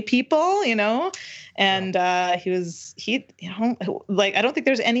many people, and I don't think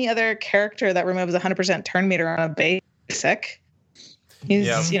there's any other character that removes 100% turn meter on a basic.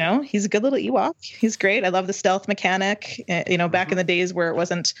 He's a good little Ewok. He's great. I love the stealth mechanic. Back in the days where it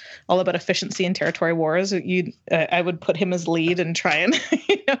wasn't all about efficiency in Territory Wars, I would put him as lead and try and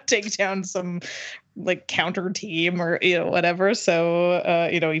take down some like counter team or whatever. So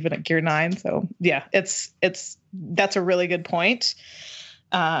even at Gear 9. So yeah, that's a really good point.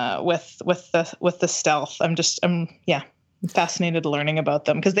 With the stealth, I'm fascinated learning about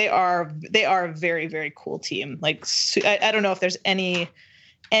them, because they are a very, very cool team. Like I don't know if there's any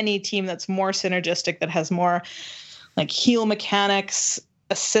team that's more synergistic, that has more like heal mechanics,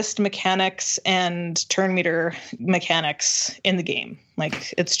 assist mechanics, and turn meter mechanics in the game.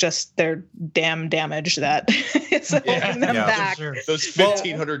 Like it's just their damn damage that is holding them back. Sure. Those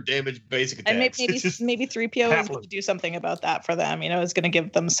 1,500 damage basic attacks. And maybe 3PO is going to do something about that for them. Is going to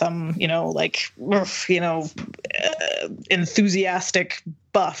give them some, enthusiastic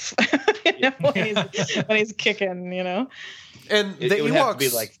buff when he's kicking. And it would have to be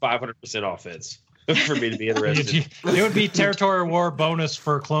like 500% offense for me to be interested. It would be Territory War bonus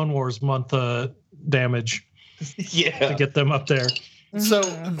for Clone Wars month damage. Yeah, to get them up there. So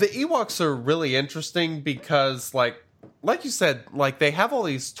the Ewoks are really interesting because, like you said, like they have all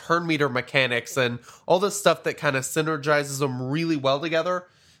these turn meter mechanics and all this stuff that kind of synergizes them really well together.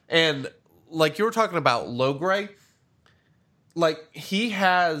 And like you were talking about Logray, like he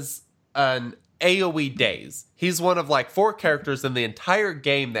has an AoE days. He's one of like 4 characters in the entire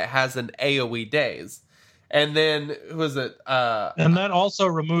game that has an AoE days. And then who is it? And that also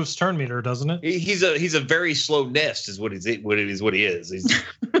removes turn meter, doesn't it? He's a very slow nest, is what he is. He's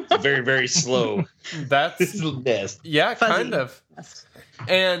very, very slow. That's nest. Yeah, Fuzzy. kind of.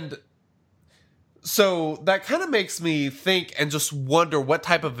 And so that kind of makes me think and just wonder what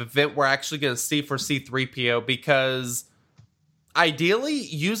type of event we're actually going to see for C-3PO, because ideally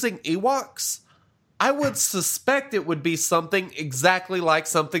using Ewoks, I would suspect it would be something exactly like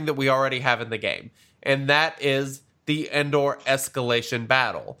something that we already have in the game. And that is the Endor escalation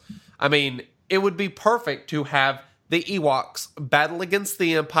battle. I mean, it would be perfect to have the Ewoks battle against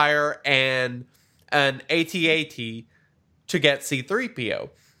the Empire and an AT-AT to get C-3PO.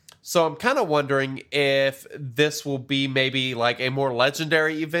 So I'm kind of wondering if this will be maybe like a more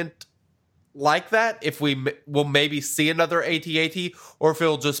legendary event like that, if we will maybe see another AT-AT, or if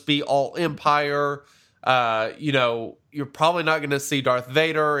it'll just be all Empire. You're probably not going to see Darth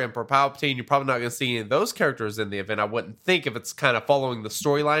Vader, Emperor Palpatine. You're probably not going to see any of those characters in the event. I wouldn't think, if it's kind of following the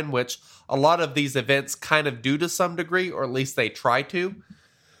storyline, which a lot of these events kind of do to some degree, or at least they try to.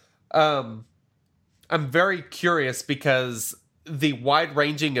 I'm very curious because the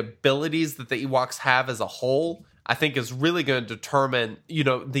wide-ranging abilities that the Ewoks have as a whole, I think, is really going to determine,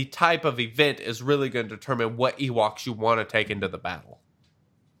 the type of event is really going to determine what Ewoks you want to take into the battle.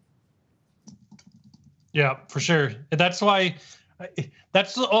 Yeah, for sure. That's why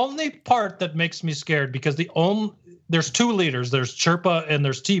that's the only part that makes me scared, because there's 2 leaders. There's Chirpa and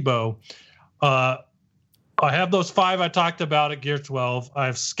there's Tebow. I have those 5 I talked about at Gear 12. I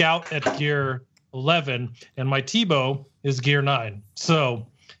have Scout at Gear 11, and my Tebow is Gear 9. So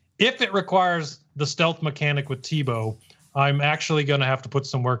if it requires the stealth mechanic with Tebow, I'm actually going to have to put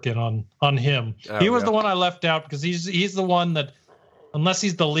some work in on him. He was the one I left out because he's the one that, unless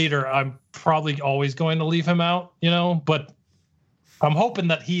he's the leader, I'm probably always going to leave him out, but I'm hoping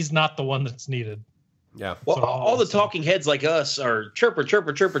that he's not the one that's needed. Yeah. Well, So all the talking heads like us are chirpa, chirpa,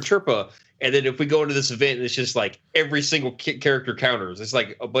 chirpa, chirpa. And then if we go into this event, it's just like every single character counters. It's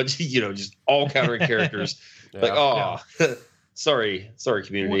like a bunch of, just all countering characters. Sorry,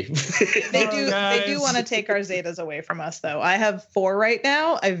 community. They do want to take our Zetas away from us, though. I have 4 right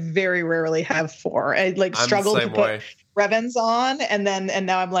now. I very rarely have 4. I struggle to put Revens on, and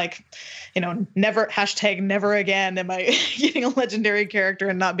now I'm like, never again am I getting a legendary character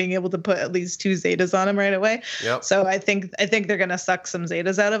and not being able to put at least 2 Zetas on him right away. Yep. So I think they're gonna suck some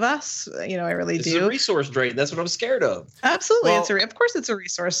Zetas out of us. I really do. It's a resource drain. That's what I'm scared of. Absolutely, of course it's a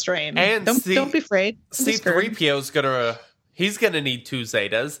resource drain. And don't be afraid. C-3PO's he's gonna need 2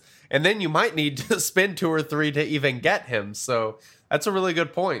 Zetas, and then you might need to spend 2 or 3 to even get him. So that's a really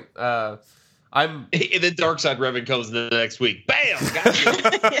good point. And then Darkside Revan comes the next week. Bam! Got you.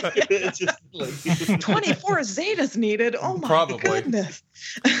 It's just like 24 Zetas needed. Oh my goodness.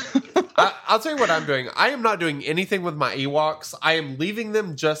 I'll tell you what I'm doing. I am not doing anything with my Ewoks. I am leaving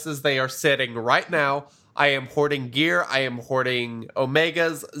them just as they are sitting right now. I am hoarding gear. I am hoarding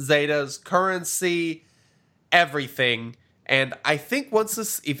Omegas, Zetas, currency, everything. And I think once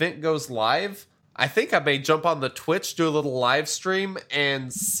this event goes live, I think I may jump on the Twitch, do a little live stream,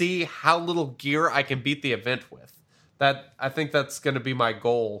 and see how little gear I can beat the event with. I think that's going to be my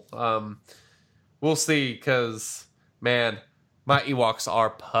goal. We'll see, because, man, my Ewoks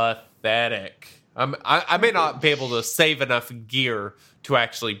are pathetic. I may not be able to save enough gear to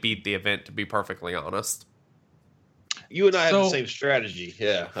actually beat the event, to be perfectly honest. You and I have the same strategy.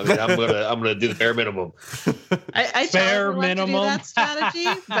 Yeah, I mean, I'm gonna do the bare minimum. I bare minimum. To do that strategy,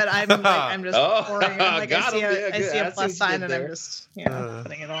 but I'm just pouring. I see a plus sign, and I'm just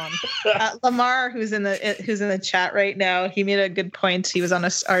putting it on. Lamar, who's in the chat right now, he made a good point. He was on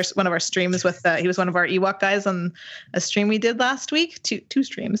one of our streams with. He was one of our Ewok guys on a stream we did last week, two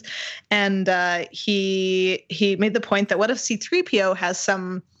streams, and he made the point that what if C-3PO has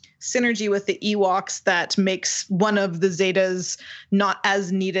some synergy with the Ewoks that makes one of the Zetas not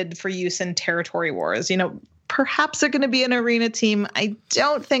as needed for use in territory wars. Perhaps they're going to be an arena team. I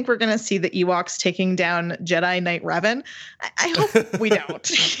don't think we're going to see the Ewoks taking down Jedi Knight Revan. I hope we don't.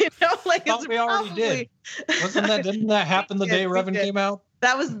 It's we already did. Didn't that happen the day Revan came out?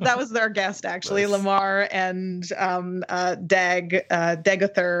 That was our guest, actually. Nice. Lamar and Dagathur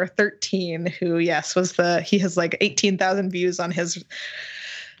 13, who he has like 18,000 views on his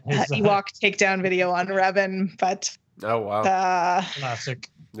Ewok takedown video on Revan, but oh wow, classic.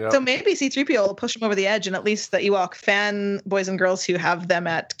 Yep. So maybe C-3PO will push him over the edge, and at least the Ewok fan boys and girls who have them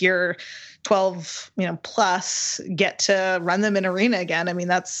at Gear 12, plus, get to run them in arena again. I mean,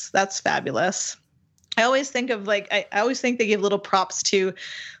 that's fabulous. I always think of like I always think they give little props to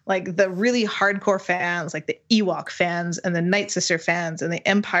like the really hardcore fans, like the Ewok fans and the Night Sister fans and the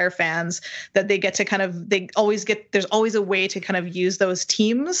Empire fans, that they get to kind of there's always a way to kind of use those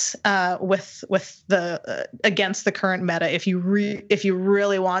teams with the against the current meta if you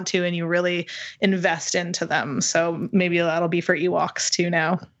really want to and you really invest into them. So maybe that'll be for Ewoks too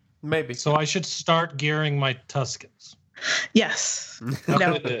now. Maybe. So I should start gearing my Tuskens. Yes.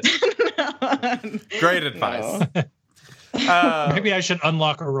 No. Great advice. Maybe I should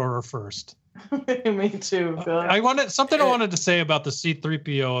unlock Aurora first. Me too. I wanted to say about the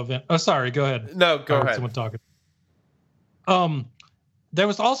C-3PO event. Oh, sorry. Go ahead. No, go ahead. Someone talking. There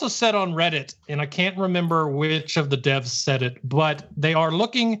was also said on Reddit, and I can't remember which of the devs said it, but they are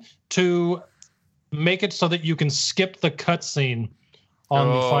looking to make it so that you can skip the cutscene on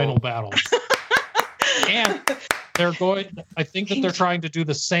the final battle. And I think that they're trying to do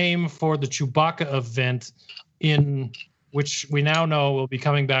the same for the Chewbacca event, in which we now know will be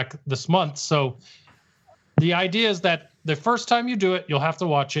coming back this month. So the idea is that the first time you do it, you'll have to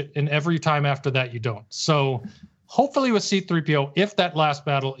watch it, and every time after that, you don't. So hopefully with C-3PO, if that last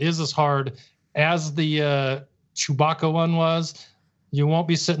battle is as hard as the Chewbacca one was, you won't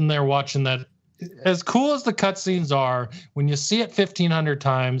be sitting there watching that. As cool as the cutscenes are, when you see it 1,500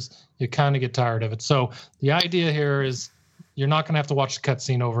 times, you kind of get tired of it. So the idea here is you're not going to have to watch the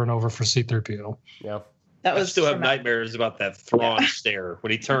cutscene over and over for C-3PO. Yeah. I still have nightmares about that Thrawn stare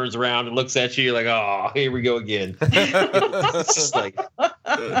when he turns around and looks at you. You're like, oh, here we go again. It's just like,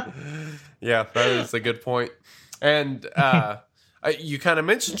 yeah, that is a good point. And you kind of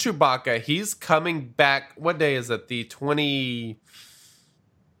mentioned Chewbacca. He's coming back. What day is it? The 26th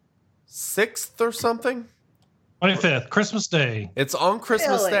or something? 25th, Christmas Day. It's on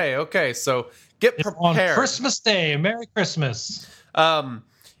Christmas Day. Okay, so get prepared. On Christmas Day. Merry Christmas.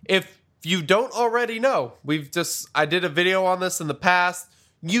 If you don't already know, I did a video on this in the past.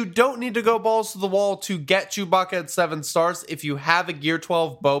 You don't need to go balls to the wall to get Chewbacca at 7 stars. If you have a Gear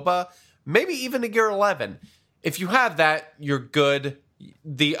 12 Boba, maybe even a Gear 11. If you have that, you're good.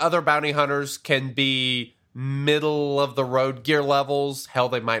 The other bounty hunters can be middle of the road gear levels. Hell,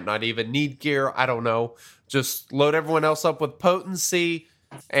 they might not even need gear. I don't know. Just load everyone else up with potency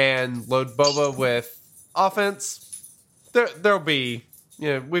and load Boba with offense. There'll be,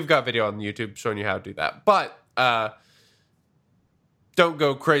 we've got video on YouTube showing you how to do that. But don't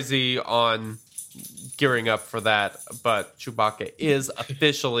go crazy on gearing up for that. But Chewbacca is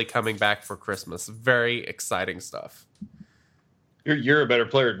officially coming back for Christmas. Very exciting stuff. You're a better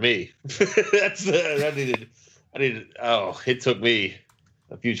player than me. I needed. Oh, it took me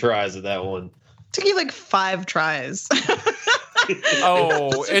a few tries at that one. Took you like 5 tries.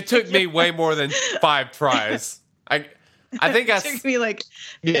 Oh, it took me way more than 5 tries. I think it took me like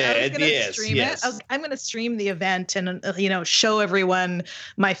I was gonna stream it. I'm going to stream the event and show everyone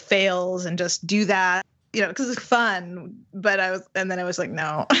my fails and just do that. Because it's fun, but I was like,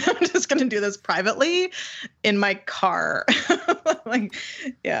 no, I'm just going to do this privately in my car.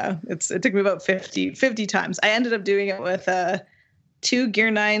 It took me about 50 times. I ended up doing it with 2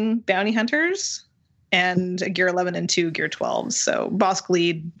 Gear 9 bounty hunters and a Gear 11 and 2 Gear 12s. So Bosk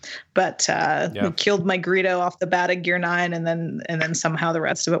lead, but we killed my Greedo off the bat at Gear 9, and then somehow the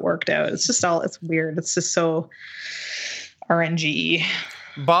rest of it worked out. It's weird. It's just so RNG.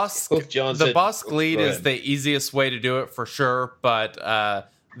 The Bosk lead is the easiest way to do it for sure, but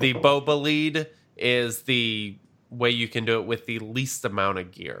the Boba lead is the way you can do it with the least amount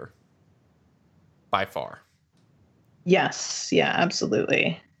of gear by far. Yes, yeah,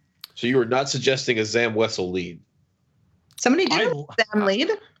 absolutely. So you were not suggesting a Zam Wessel lead? Somebody do Zam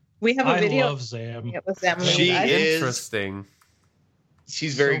lead. We have a video. I love Zam. With Zam lead. She is interesting.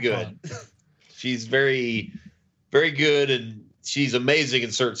 She's very good. She's very, very good, and she's amazing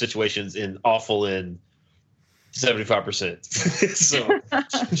in certain situations and awful in 75%. So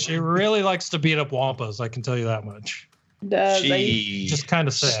she really likes to beat up Wampas, I can tell you that much. Just kind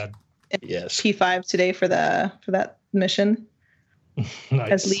of sad. Yes. P5 today for that mission.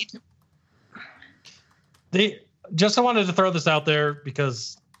 Nice. As lead. I wanted to throw this out there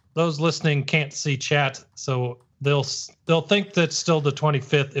because those listening can't see chat, so they'll think that's still the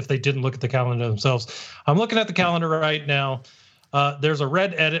 25th if they didn't look at the calendar themselves. I'm looking at the calendar right now. There's a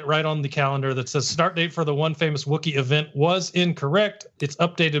red edit right on the calendar that says start date for the One Famous Wookiee event was incorrect. It's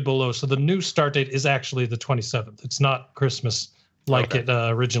updated below. So the new start date is actually the 27th. It's not Christmas like it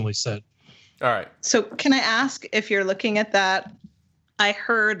originally said. All right. So can I ask if you're looking at that? I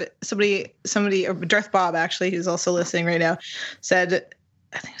heard somebody, Darth Bob actually, who's also listening right now, said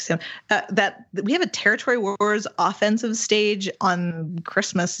I think so. That we have a Territory Wars offensive stage on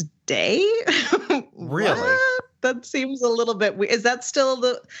Christmas Day. Really? What? That seems a little bit weird. Is that still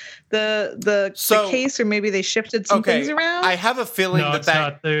the case, or maybe they shifted some things around? I have a feeling No, it's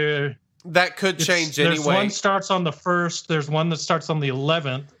not there. that could change There's anyway. one starts on the 1st. There's one that starts on the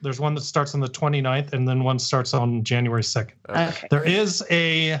 11th. There's one that starts on the 29th, and then one starts on January 2nd. Okay. There is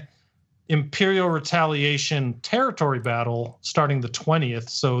a Imperial Retaliation territory battle starting the 20th.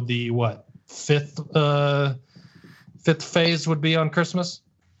 So the fifth phase would be on Christmas.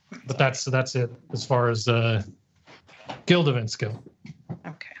 But that's it as far as guild events go.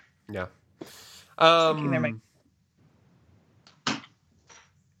 Okay. Yeah. Never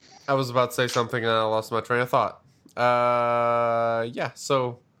I was about to say something and I lost my train of thought. Yeah.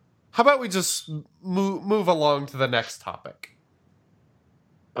 So, how about we just move along to the next topic?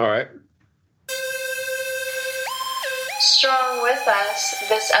 All right. Strong with us,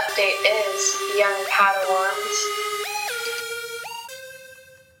 this update is Young Padawans.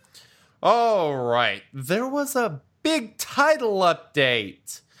 All right. There was a big title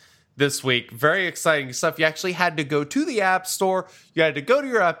update this week. Very exciting stuff. You actually had to go to the App Store. You had to go to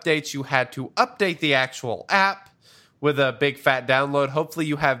your updates. You had to update the actual app with a big fat download. Hopefully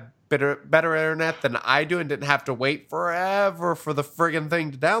you have better internet than I do and didn't have to wait forever for the friggin'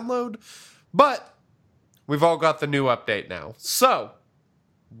 thing to download. But we've all got the new update now. So,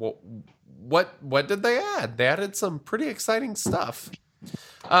 what did they add? They added some pretty exciting stuff.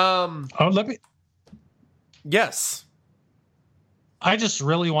 Yes. I just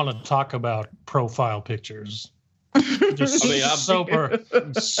really want to talk about profile pictures. Just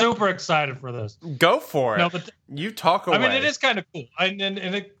I'm super excited for this. Go for it. No, but you talk away. I mean, it is kind of cool, and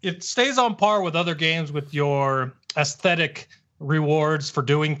it stays on par with other games with your aesthetic rewards for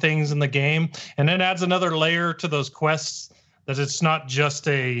doing things in the game, and then adds another layer to those quests that it's not just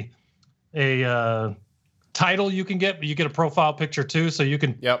a title you can get, but you get a profile picture too, so you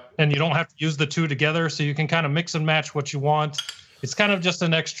can. Yep. And you don't have to use the two together, so you can kind of mix and match what you want. It's kind of just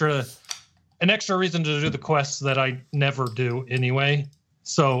an extra reason to do the quests that I never do anyway.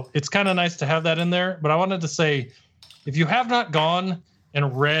 So it's kind of nice to have that in there. But I wanted to say, if you have not gone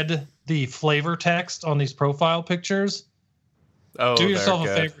and read the flavor text on these profile pictures, do yourself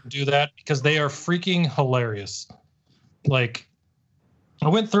a favor and do that, because they are freaking hilarious. Like, I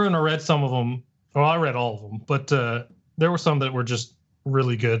went through and I read some of them. Well, I read all of them, but there were some that were just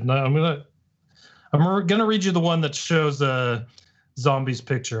really good. And I'm gonna read you the one that shows Zombie's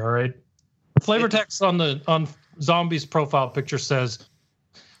picture. All right. Flavor text on Zombie's profile picture says,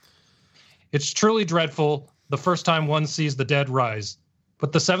 "It's truly dreadful the first time one sees the dead rise,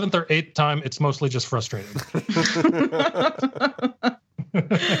 but the 7th or 8th time, it's mostly just frustrating."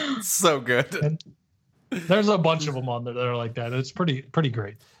 So good. And there's a bunch of them on there that are like that. It's pretty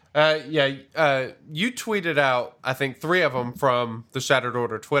great. You tweeted out, I think, 3 of them from the Shattered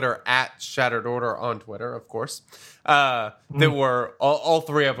Order Twitter, at Shattered Order on Twitter, of course. They were all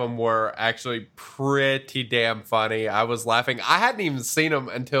 3 of them were actually pretty damn funny. I was laughing. I hadn't even seen them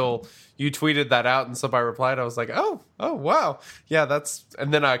until you tweeted that out, and somebody replied. I was like, oh, wow, yeah, that's.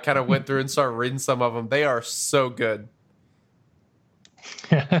 And then I kind of went through and started reading some of them. They are so good.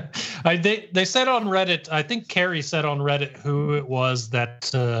 They said on Reddit, I think Carrie said on Reddit who it was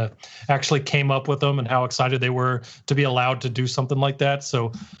that actually came up with them and how excited they were to be allowed to do something like that.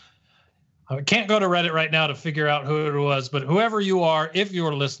 So I can't go to Reddit right now to figure out who it was, but whoever you are, if you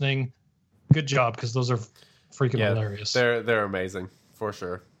are listening, good job, because those are freaking hilarious. They're amazing for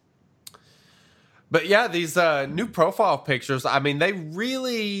sure. But yeah, these new profile pictures, I mean, they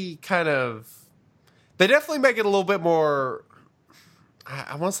really they definitely make it a little bit more,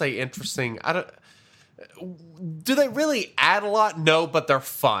 I want to say interesting. Do they really add a lot? No, but they're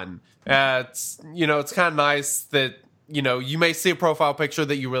fun. It's kind of nice that, you may see a profile picture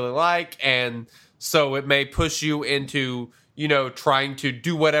that you really like, and so it may push you into, trying to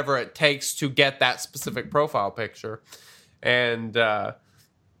do whatever it takes to get that specific profile picture. And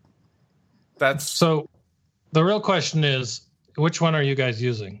that's... So the real question is, which one are you guys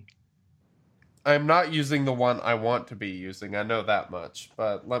using? I'm not using the one I want to be using. I know that much.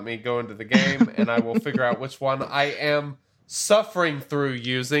 But let me go into the game and I will figure out which one I am suffering through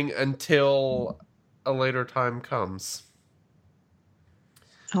using until a later time comes.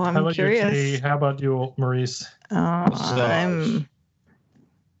 Oh, I'm curious. How about you, Maurice? I'm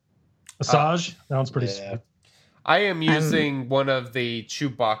Asajj? That one's pretty sweet. I am using one of the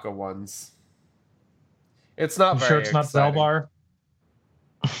Chewbacca ones. It's not very sure it's exciting. not Zalbar?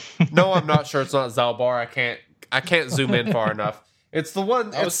 No, I'm not sure it's not Zalbar. I can't zoom in far enough. It's the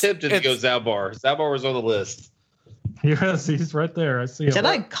one. I was tempted to go Zalbar. Zalbar was on the list. Yes, he's right there. I see him.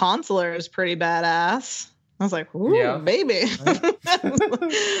 Jedi Consular is pretty badass. I was like, ooh, Yeah. baby.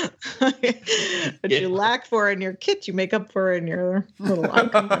 What you lack for in your kit, you make up for in your little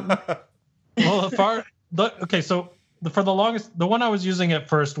icon. Well, for the longest, the one I was using at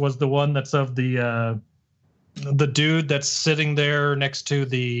first was the one that's of the dude that's sitting there next to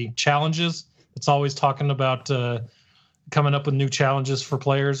the challenges. It's always talking about coming up with new challenges for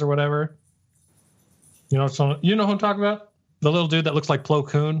players or whatever. You know who I'm talking about? The little dude that looks like Plo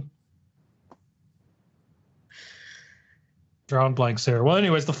Koon. Drawing blanks here. Well,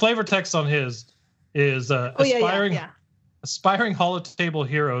 anyways, the flavor text on his is aspiring holotable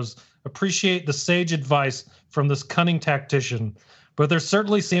heroes appreciate the sage advice from this cunning tactician, but there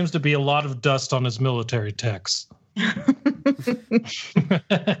certainly seems to be a lot of dust on his military texts. I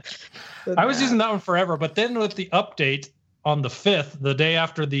was using that one forever, but then with the update on the 5th, the day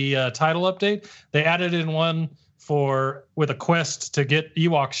after the title update, they added in one with a quest to get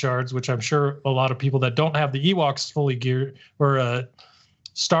Ewok shards, which I'm sure a lot of people that don't have the Ewoks fully geared or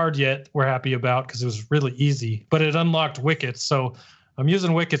starred yet were happy about because it was really easy. But it unlocked Wicket's, so I'm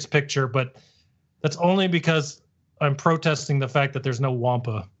using Wicket's picture, but that's only because I'm protesting the fact that there's no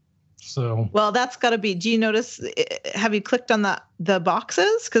Wampa. So well, that's got to be. Do you notice? Have you clicked on the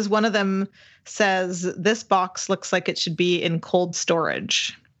boxes? Because one of them says this box looks like it should be in cold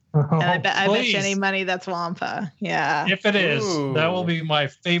storage. And I bet you any money that's Wampa. Yeah. If it is, that will be my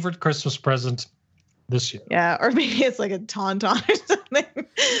favorite Christmas present this year. Yeah, or maybe it's like a tauntaun or something.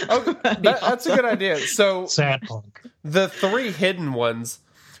 Okay, that's a good idea. So Sad Punk. The 3 hidden ones,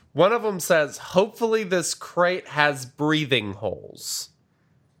 one of them says, hopefully this crate has breathing holes.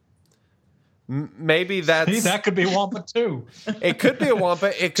 Maybe that could be Wampa too. It could be a Wampa.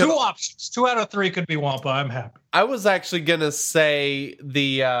 It could, 2 options. 2 out of 3 could be Wampa. I'm happy. I was actually gonna say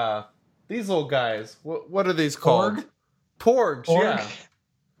these little guys. What are these called? Porgs. Yeah.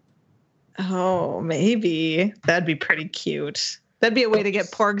 Oh, maybe that'd be pretty cute. That'd be a way to get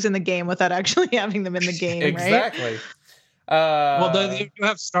porgs in the game without actually having them in the game, exactly. Right? Well, they do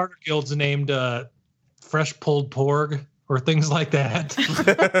have starter guilds named Fresh Pulled Porg or things like that.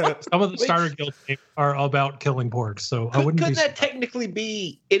 Some of the starter guilds are about killing porgs, so I wouldn't. Couldn't that technically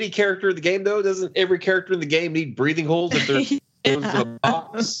be any character in the game, though? Doesn't every character in the game need breathing holes if they're in the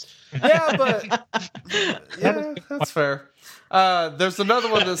box? Yeah, but that's fair. There's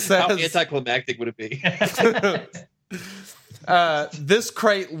another one that says, how anticlimactic would it be? This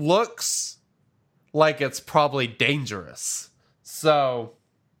crate looks like it's probably dangerous. So,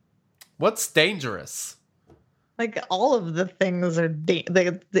 what's dangerous? Like all of the things are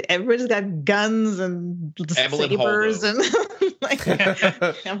everybody's got guns and sabers and like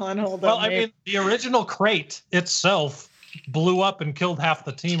Evelyn Holdo. Well, I mean, the original crate itself blew up and killed half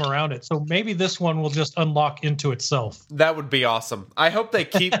the team around it. So maybe this one will just unlock into itself. That would be awesome. I hope they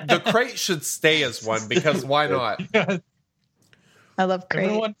keep the crate should stay as one because why not? I love crate.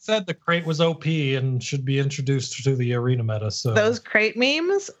 Everyone said the crate was OP and should be introduced to the arena meta. So those crate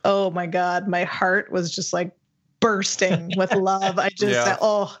memes, oh my god, my heart was just like bursting with love. I just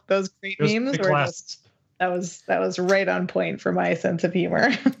those crate memes were just that was right on point for my sense of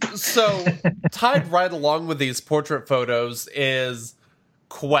humor. So tied right along with these portrait photos is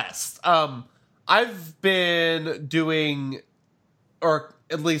quests. I've been doing, or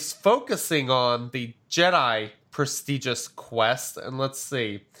at least focusing on the Jedi prestigious quest, and let's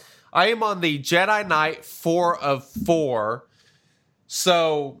see. I am on the Jedi Knight 4 of 4.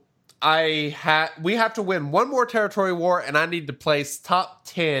 So we have to win 1 more territory war, and I need to place top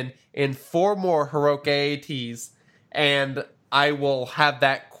 10 in 4 more heroic AATs, and I will have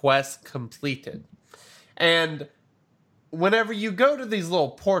that quest completed. And whenever you go to these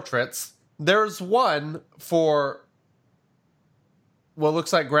little portraits, there's one for what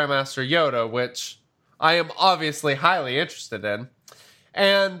looks like Grandmaster Yoda, which I am obviously highly interested in.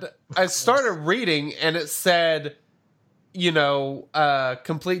 And I started reading, and it said,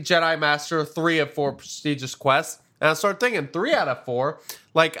 complete Jedi Master 3 of 4 prestigious quests. And I started thinking 3 out of 4,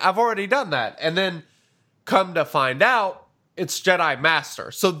 like I've already done that. And then come to find out, it's Jedi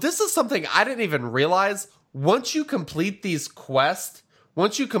Master. So this is something I didn't even realize. Once you complete these quests,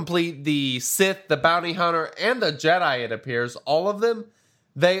 once you complete the Sith, the Bounty Hunter, and the Jedi, it appears, all of them,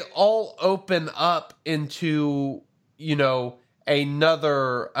 they all open up into,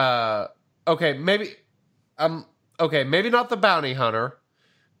 another, maybe not the Bounty Hunter,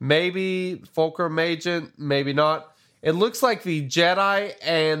 maybe Fulcrum Agent, maybe not. It looks like the Jedi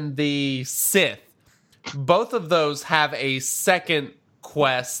and the Sith, both of those have a second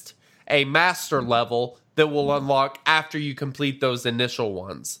quest, a master level, that will unlock after you complete those initial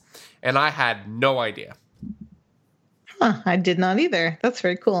ones. And I had no idea. Huh, I did not either. That's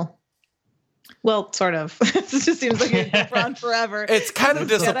very cool. Well, sort of. It just seems like you've been on forever. It's kind of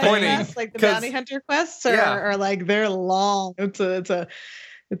disappointing. Quests, like the bounty hunter quests are like they're long. It's a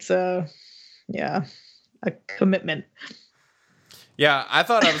commitment. Yeah, I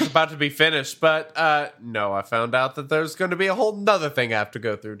thought I was about to be finished, but no, I found out that there's going to be a whole nother thing I have to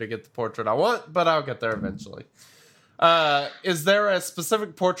go through to get the portrait I want, but I'll get there eventually. Is there a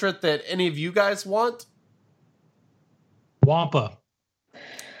specific portrait that any of you guys want? Wampa.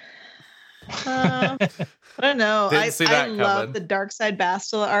 I don't know. I love coming. the Dark Side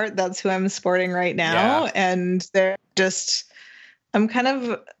Bastila art. That's who I'm sporting right now. Yeah. And they're just, I'm kind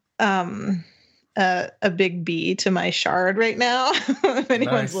of a big B to my shard right now. If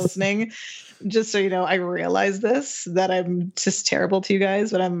anyone's Nice. listening, just so you know, I realize this, that I'm just terrible to you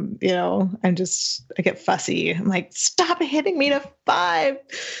guys, but I get fussy. I'm like, stop hitting me to 10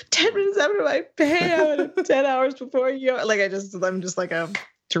 minutes after my payout, 10 hours before you. Like, I'm just like a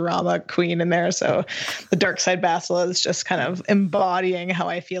drama queen in there. So the Dark Side Bastila is just kind of embodying how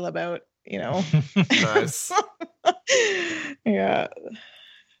I feel about, Nice. Yeah.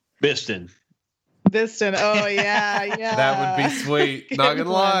 Biston. Oh yeah. That would be sweet. Not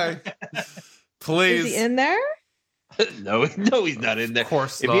gonna lie. Please. Is he in there? No, he's not in there. Of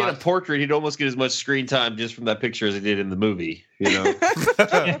course If not. he had a portrait, he'd almost get as much screen time just from that picture as he did in the movie.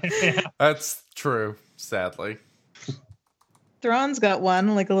 That's true, sadly. Thrawn's got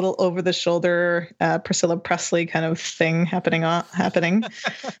one, like a little over the shoulder Priscilla Presley kind of thing happening.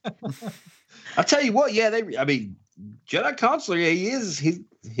 I'll tell you what, Jedi Consular, he's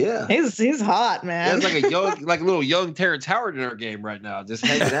hot, man. He has like a little young Terrence Howard in our game right now, just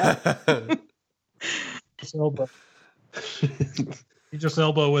hanging out. Just elbow. You just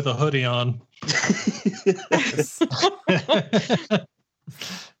elbow with a hoodie on.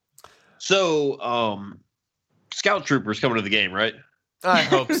 So, Scout Troopers coming to the game, right? I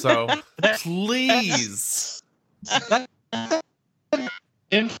hope so. Please.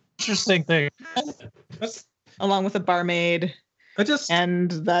 Interesting thing. Along with a barmaid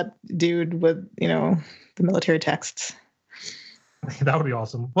and that dude with, the military texts. That would be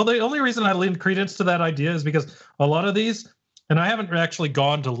awesome. Well, the only reason I leaned credence to that idea is because a lot of these, and I haven't actually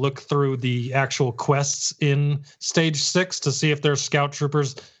gone to look through the actual quests in Stage 6 to see if there's Scout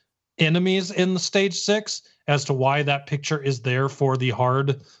Troopers enemies in the Stage 6 as to why that picture is there for the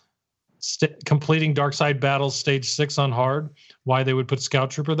hard completing Darkside Battles Stage 6 on hard, why they would put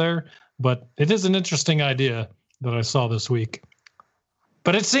Scout Trooper there. But it is an interesting idea that I saw this week.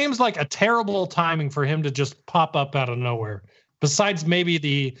 But it seems like a terrible timing for him to just pop up out of nowhere. Besides maybe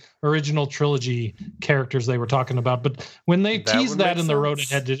the original trilogy characters they were talking about. But when they teased that in the road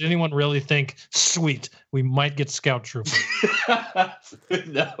ahead, did anyone really think, sweet, we might get Scout Trooper?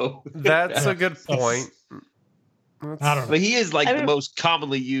 No. That's a good point. I don't know. But he is like the most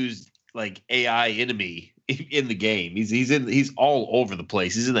commonly used like AI enemy in the game. He's all over the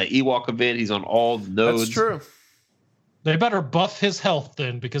place. He's in that Ewok event. He's on all the nodes. That's true. They better buff his health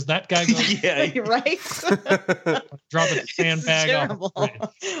then, because that guy goes right. drop a sandbag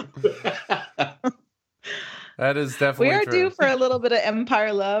off. That is definitely we are true. due for a little bit of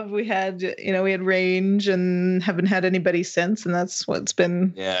Empire love. We had range and haven't had anybody since, and that's what's been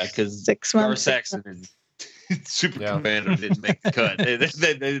because 6 months. Gar Saxon and Super Commander didn't make the cut. They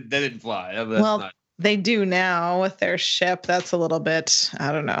didn't fly. They do now with their ship. That's a little bit,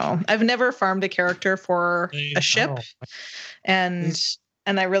 I don't know. I've never farmed a character for a ship, and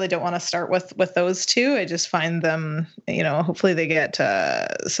I really don't want to start with those two. I just find them, hopefully they get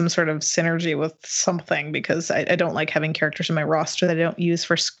some sort of synergy with something, because I don't like having characters in my roster that I don't use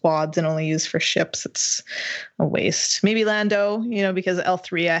for squads and only use for ships. It's a waste. Maybe Lando, because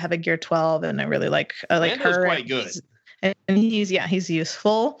L3 I have a gear 12 and I really like Lando's her. quite good. And he's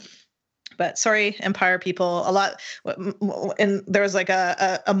useful. But sorry, Empire people, a lot. And there was like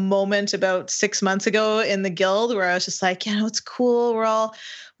a moment about 6 months ago in the guild where I was just like, it's cool. We're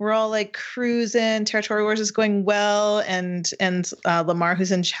all like cruising. Territory Wars is going well. And Lamar,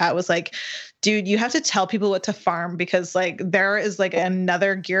 who's in chat, was like, dude, you have to tell people what to farm, because like there is like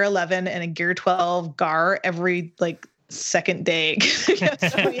another gear 11 and a gear 12 Gar every like second day.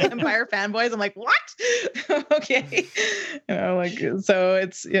 So many Empire fanboys. I'm like, what? Okay. So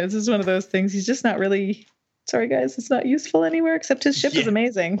it's just one of those things. He's just not really, sorry guys, it's not useful anywhere except his ship is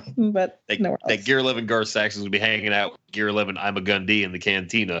amazing, but nowhere else. That Gear 11 Gar Saxons would be hanging out with Gear 11 I'm a Gundy in the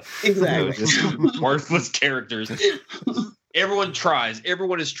cantina. Exactly. Just worthless characters. Everyone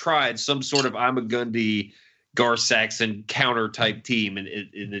has tried some sort of I'm a Gundy Gar Saxon counter type team, and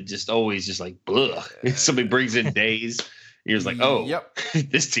it just always just like, ugh. Somebody brings in Days, you're just like, oh, yep.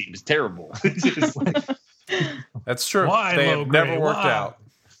 This team is terrible. That's true. Why, they have Low never Grade? worked Why? out.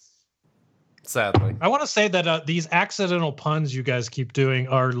 Sadly. I want to say that these accidental puns you guys keep doing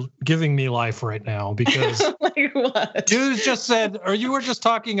are giving me life right now because Like what? you just said, or you were just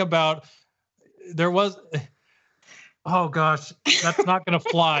talking about there was. Oh gosh, that's not going to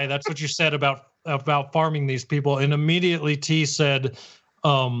fly. That's what you said about farming these people, and immediately T said,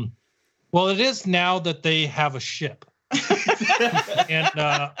 "Well, it is now that they have a ship." And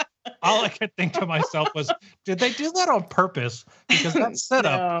all I could think to myself was, did they do that on purpose? Because that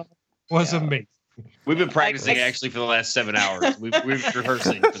setup was amazing. We've been practicing actually for the last 7 hours. We've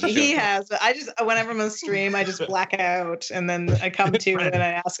rehearsing for the show. He has, but I just whenever I'm on stream, I just black out, and then I come to and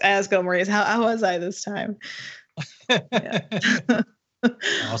I ask El Maurice, how was I this time?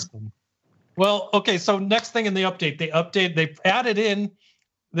 Awesome. Well, okay. So next thing in the update, they added in.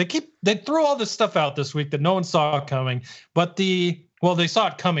 They threw all this stuff out this week that no one saw coming, but they saw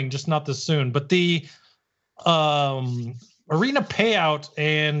it coming, just not this soon. But the arena payout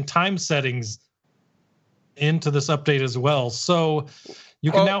and time settings into this update as well. So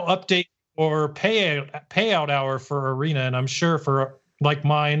you can now update or payout hour for arena, and I'm sure for like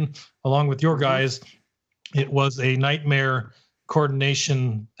mine, along with your guys, it was a nightmare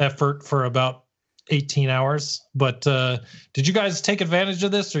coordination effort for about 18 hours. But did you guys take advantage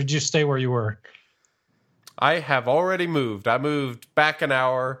of this, or did you stay where you were? I have already moved. I moved back an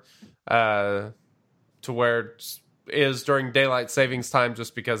hour to where it is during daylight savings time,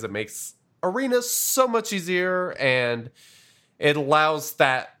 just because it makes arena so much easier, and it allows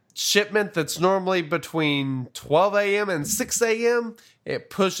that shipment that's normally between 12 a.m. and 6 a.m. It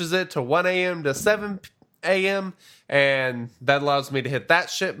pushes it to 1 a.m. to 7 a.m. and that allows me to hit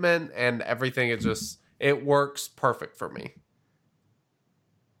that shipment, and everything. It works perfect for me.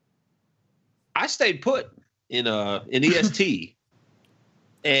 I stayed put in EST,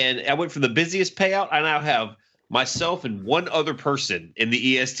 and I went for the busiest payout. I now have myself and one other person in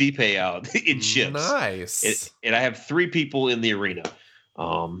the EST payout in ships. Nice. And I have 3 people in the arena.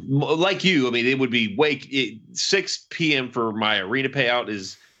 Like you, I mean, it would be 6 p.m. for my arena payout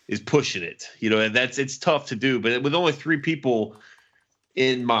is pushing it, and it's tough to do. But with only 3 people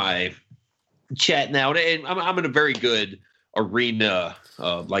in my chat now, and I'm in a very good arena,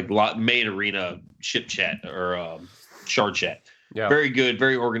 main arena ship chat or shard chat. Yeah. Very good,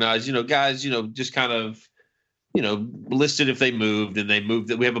 very organized. Guys, just kind of, listed if they moved, and they moved.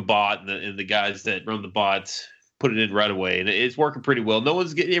 That we have a bot, and the guys that run the bots put it in right away, and it's working pretty well.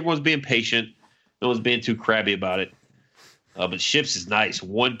 Everyone's being patient. No one's being too crabby about it. But ships is nice.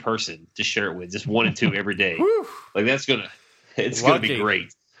 One person to share it with, just 1 and 2 every day. Like it's gonna be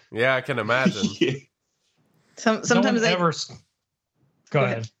great. Yeah, I can imagine. Yeah. Sometimes Go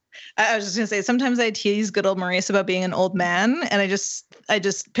ahead. I was just gonna say, sometimes I tease good old Maurice about being an old man, and I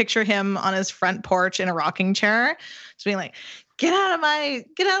just picture him on his front porch in a rocking chair, just being like, "Get out of my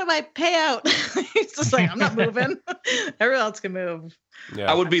payout." He's just like, "I'm not moving. Everyone else can move." Yeah.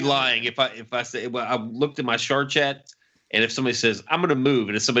 I would be lying if I say, well, I looked at my shard chat, and if somebody says I'm going to move,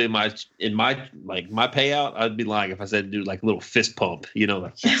 and it's somebody in my payout, I'd be lying if I said do like a little fist pump,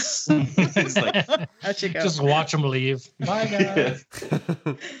 like yes. It's like, Out you go. Just watch them leave. Bye, guys.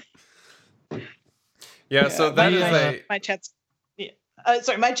 Yeah, so that is my chat's.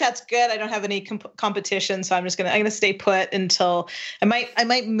 My chat's good. I don't have any competition, so I'm gonna stay put until I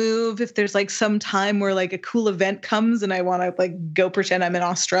might move if there's like some time where like a cool event comes and I want to like go pretend I'm in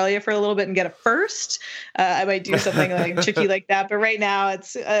Australia for a little bit and get a first. I might do something like tricky like that. But right now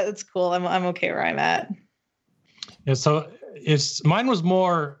it's cool. I'm okay where I'm at. Yeah. So mine was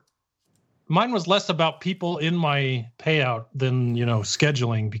less about people in my payout than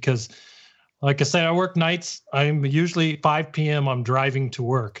scheduling, because like I said, I work nights. I'm usually 5 p.m. I'm driving to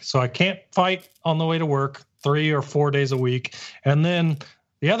work. So I can't fight on the way to work 3 or 4 days a week. And then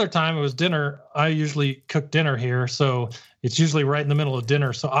the other time it was dinner. I usually cook dinner here. So it's usually right in the middle of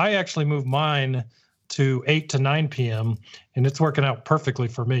dinner. So I actually moved mine to 8 to 9 p.m. and it's working out perfectly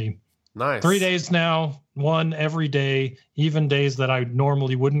for me. Nice. 3 days now, 1 every day, even days that I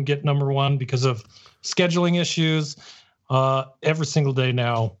normally wouldn't get number 1 because of scheduling issues. Every single day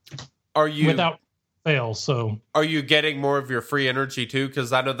now. Are you without fail? So are you getting more of your free energy too?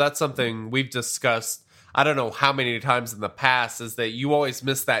 Because I know that's something we've discussed. I don't know how many times in the past, is that you always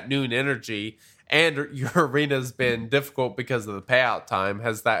miss that noon energy, and your arena's been difficult because of the payout time.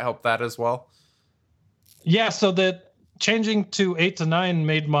 Has that helped that as well? Yeah. So that changing to 8 to 9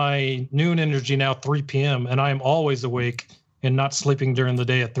 made my noon energy now 3 p.m. and I'm always awake and not sleeping during the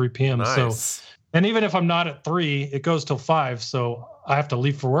day at 3 p.m. Nice. So, and even if I'm not at 3, it goes till 5. So I have to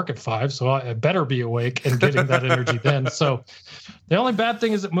leave for work at 5, so I better be awake and getting that energy then. So the only bad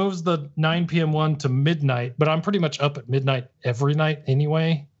thing is it moves the 9 p.m. one to midnight, but I'm pretty much up at midnight every night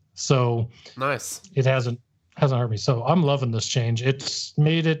anyway. So nice. It hasn't hurt me. So I'm loving this change. It's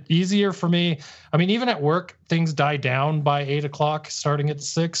made it easier for me. I mean, even at work, things die down by 8 o'clock, starting at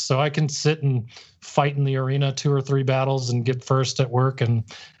 6. So I can sit and fight in the arena 2 or 3 battles and get first at work. And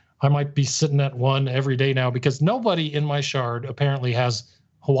I might be sitting at 1 every day now because nobody in my shard apparently has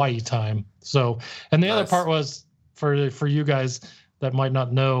Hawaii time. So, and the other part was for you guys that might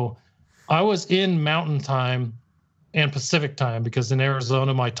not know, I was in Mountain Time and Pacific Time because in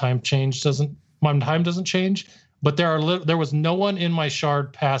Arizona my time doesn't change. But there was no one in my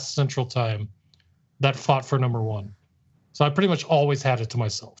shard past Central Time that fought for number 1. So I pretty much always had it to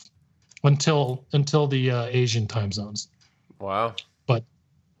myself until the Asian time zones. Wow. But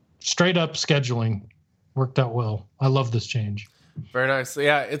straight up scheduling worked out well. I love this change. Very nice.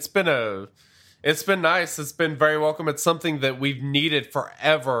 Yeah, it's been nice. It's been very welcome. It's something that we've needed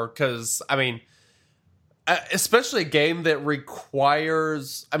forever because, I mean, especially a game that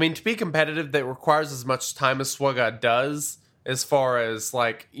requires, I mean, to be competitive, that requires as much time as SWGOH does, as far as,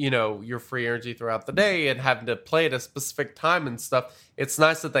 like, you know, your free energy throughout the day and having to play at a specific time and stuff. It's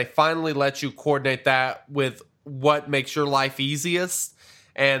nice that they finally let you coordinate that with what makes your life easiest.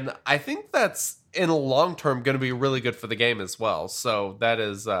 And I think that's, in the long term, going to be really good for the game as well. So that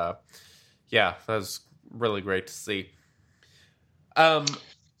is, that's really great to see. So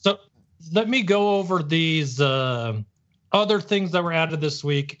let me go over these other things that were added this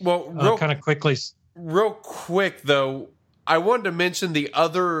week. Well, kind of quickly. Real quick, though, I wanted to mention the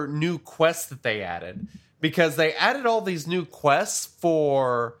other new quests that they added, because they added all these new quests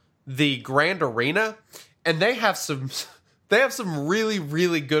for the Grand Arena, and they have some really,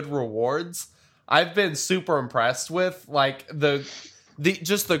 really good rewards. I've been super impressed with, like, the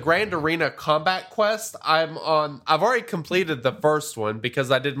Grand Arena combat quest. I've already completed the first one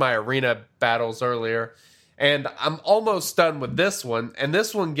because I did my arena battles earlier, and I'm almost done with this one. And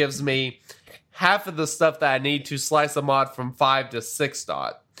this one gives me half of the stuff that I need to slice a mod from 5 to 6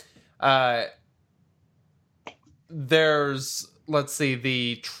 dot. Let's see,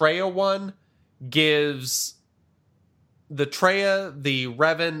 the Treya one gives the Treya, the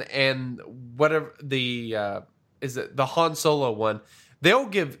Revan, and whatever the Han Solo one, they'll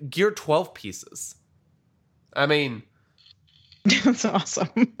give Gear 12 pieces. I mean, that's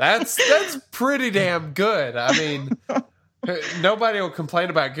awesome. That's pretty damn good. I mean, nobody will complain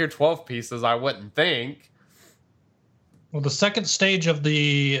about Gear 12 pieces, I wouldn't think. Well, the second stage of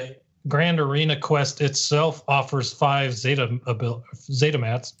the Grand Arena quest itself offers 5 Zeta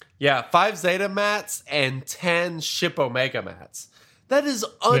mats. Yeah, 5 Zeta mats and 10 Ship Omega mats. That is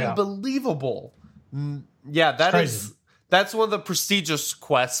unbelievable. Yeah, that's one of the prestigious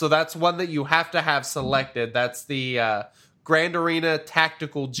quests. So that's one that you have to have selected. That's the Grand Arena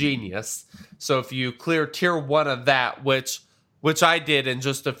Tactical Genius. So if you clear tier 1 of that, which I did in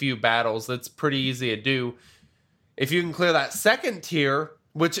just a few battles, it's pretty easy to do. If you can clear that second tier,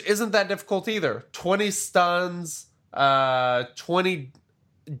 which isn't that difficult either, 20 stuns, 20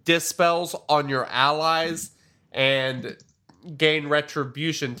 dispels on your allies, and gain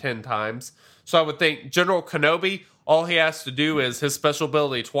retribution 10 times. So I would think General Kenobi, all he has to do is his special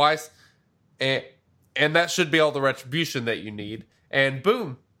ability twice, and that should be all the retribution that you need. And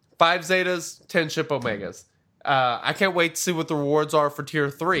boom, 5 Zetas, 10 Ship Omegas. I can't wait to see what the rewards are for tier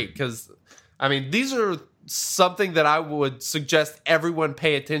 3, because, I mean, these are something that I would suggest everyone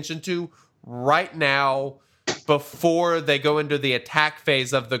pay attention to right now before they go into the attack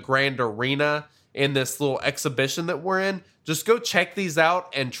phase of the Grand Arena in this little exhibition that we're in. Just go check these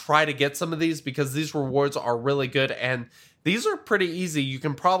out and try to get some of these, because these rewards are really good, and these are pretty easy. You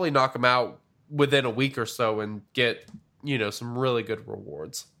can probably knock them out within a week or so and get, some really good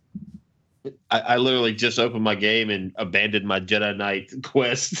rewards. I literally just opened my game and abandoned my Jedi Knight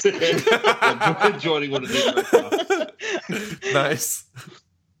quest. Joining one of these right now. Nice.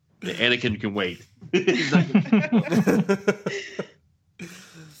 Anakin can wait.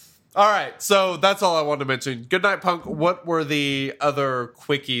 All right, so that's all I wanted to mention. Good night, Punk. What were the other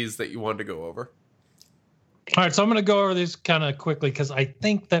quickies that you wanted to go over? All right, so I'm going to go over these kind of quickly because I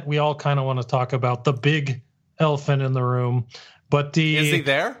think that we all kind of want to talk about the big elephant in the room. But is he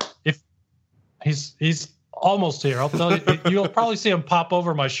there? If he's almost here, I'll tell you. You'll probably see him pop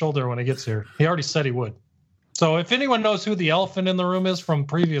over my shoulder when he gets here. He already said he would. So if anyone knows who the elephant in the room is from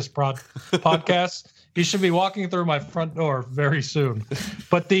previous podcasts, he should be walking through my front door very soon.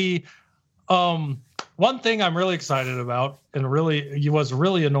 But the one one thing I'm really excited about, and really was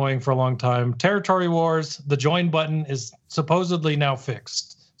really annoying for a long time, Territory Wars, the join button is supposedly now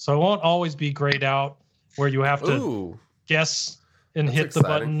fixed. So it won't always be grayed out where you have to guess and That's hit exciting. the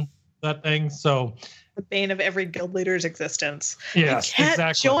button, that thing. So The bane of every guild leader's existence. yes, You can't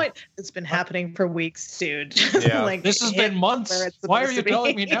exactly. join. It's been happening for weeks, dude. Yeah. Like, This has hit been months. where it's Why are supposed you to be.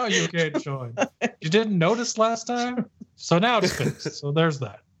 telling me now you can't join? You didn't notice last time? So now it's fixed. So there's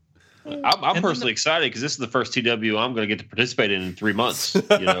that. I'm And personally excited because this is the first TW I'm going to get to participate in 3 months.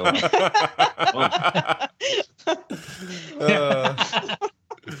 You know,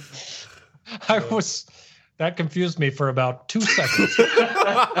 That confused me for about 2 seconds.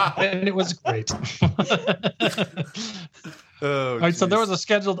 And it was great. Oh, All right, so there geez. was a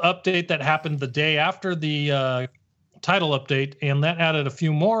scheduled update that happened the day after the title update, and that added a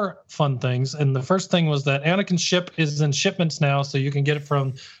few more fun things. And the first thing was that Anakin's ship is in shipments now, so you can get it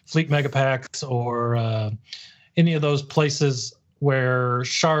from Fleet Megapacks or any of those places where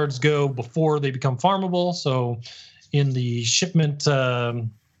shards go before they become farmable. So in the shipment,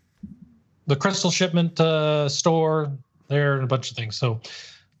 the crystal shipment store there, and a bunch of things. So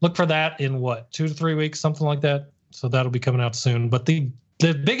look for that in 2 to 3 weeks, something like that. So that'll be coming out soon. But the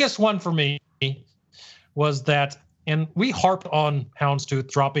biggest one for me was that, and we harped on Houndstooth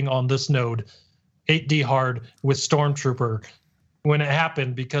dropping on this node 8D hard with Stormtrooper when it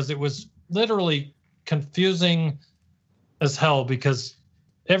happened, because it was literally confusing as hell, because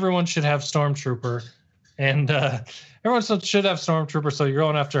everyone should have Stormtrooper, and everyone should have Stormtrooper, so you're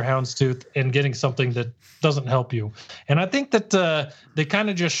going after Houndstooth and getting something that doesn't help you. And I think that they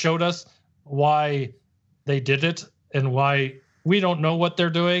kind of just showed us why they did it and why we don't know what they're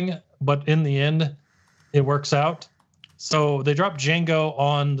doing, but in the end, it works out. So they dropped Django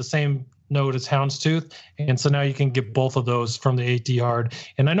on the same node as Houndstooth, and so now you can get both of those from the 8D hard.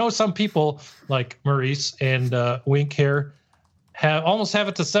 And I know some people like Maurice and Wink here almost have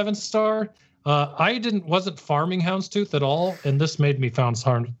it to 7-star. I wasn't farming Houndstooth at all, and this made me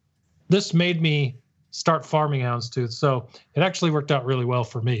start farming Houndstooth. So it actually worked out really well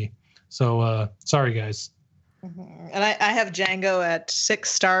for me. So sorry, guys. And I have Django at 6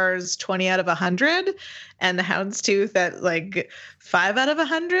 stars, 20 out of 100, and the Houndstooth at like 5 out of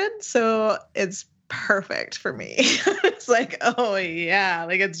 100. So it's perfect for me. It's like, oh yeah,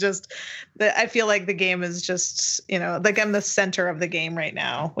 like it's just, I feel like the game is just, like I'm the center of the game right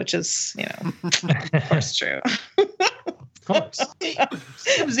now, which is, of course true. Of course.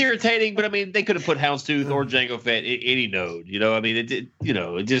 it was irritating, but I mean, they could have put Houndstooth or Django Fett in any node. I mean,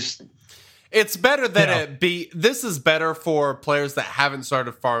 it just. It's better than this is better for players that haven't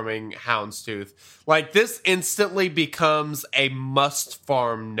started farming Houndstooth. Like, this instantly becomes a must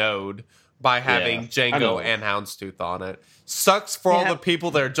farm node by having Django and Houndstooth on it. Sucks for all the people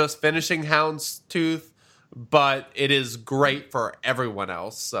that are just finishing Houndstooth, but it is great for everyone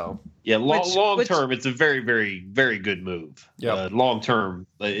else. So yeah, long term, it's a very, very, very good move. Yeah, long term,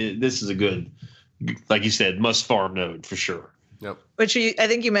 this is a good, like you said, must farm node for sure. Yep. Which I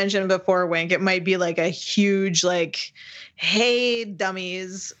think you mentioned before, Wink. It might be like a huge, like, hey,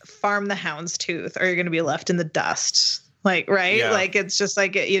 dummies, farm the Houndstooth, or you're going to be left in the dust. Like, right? Yeah. Like, it's just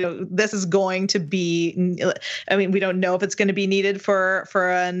like, this is going to be, I mean, we don't know if it's going to be needed for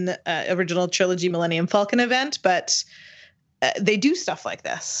an original trilogy Millennium Falcon event, but they do stuff like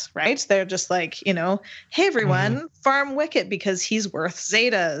this, right? They're just like, hey, everyone, farm Wicket because he's worth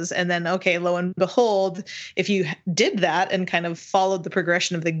Zetas. And then, okay, lo and behold, if you did that and kind of followed the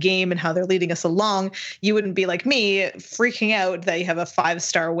progression of the game and how they're leading us along, you wouldn't be like me freaking out that you have a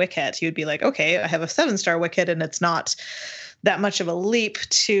 5-star Wicket. You'd be like, okay, I have a 7-star Wicket, and it's not that much of a leap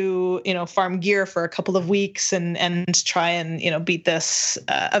to, farm gear for a couple of weeks and try and, beat this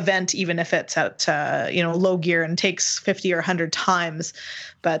event, even if it's at, low gear and takes 50 or 100 times.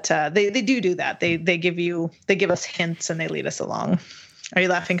 But they do that. They give us hints and they lead us along. Are you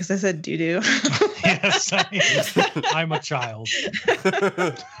laughing because I said doo-doo? Yes, I'm a child.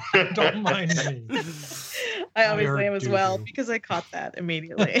 Don't mind me. I obviously am as well doo-doo. because I caught that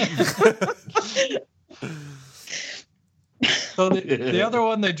immediately. So the other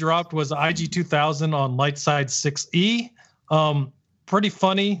one they dropped was IG-2000 on Lightside 6E. Pretty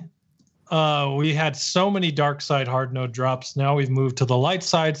funny. We had so many dark side hard node drops. Now we've moved to the light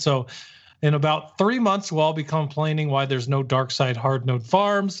side. So in about 3 months, we'll all be complaining why there's no dark side hard node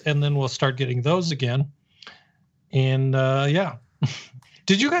farms, and then we'll start getting those again. And yeah.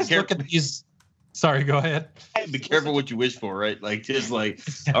 Did you guys look at these? Sorry, go ahead. Be careful what you wish for, right? Like, just like,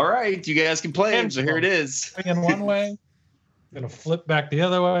 all right, you guys can play them, so here it is. In one way, gonna flip back the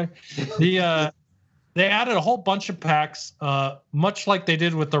other way. they added a whole bunch of packs, much like they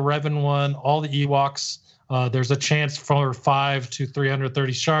did with the Revan one. All the Ewoks. There's a chance for 5 to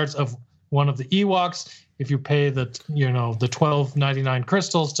 330 shards of one of the Ewoks if you pay the $12.99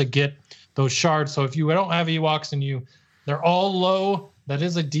 crystals to get those shards. So if you don't have Ewoks and they're all low, that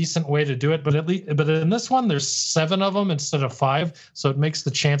is a decent way to do it. But in this one, there's 7 of them instead of 5, so it makes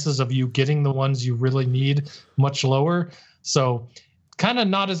the chances of you getting the ones you really need much lower. So kind of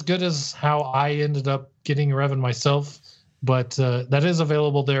not as good as how I ended up getting Revan myself, but that is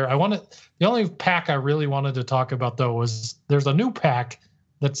available there. The only pack I really wanted to talk about though was there's a new pack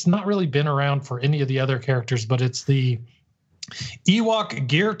that's not really been around for any of the other characters, but it's the Ewok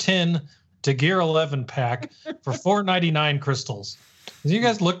Gear 10 to Gear 11 pack for 499 crystals. Have you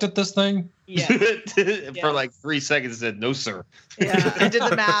guys looked at this thing? Yeah. For like 3 seconds, said no, sir. Yeah, I did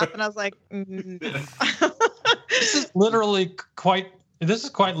the math and I was like, This is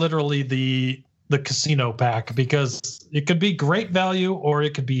quite literally the casino pack, because it could be great value or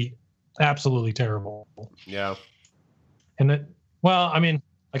it could be absolutely terrible. Yeah. And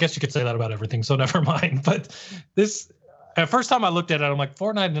I guess you could say that about everything, so never mind. But this, at first time I looked at it, I'm like,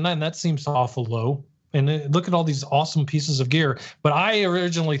 $4.99, that seems awful low. And look at all these awesome pieces of gear. But I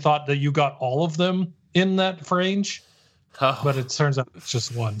originally thought that you got all of them in that range. Oh. But it turns out it's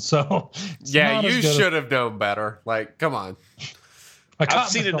just one. So yeah, you should have known better. Like, come on.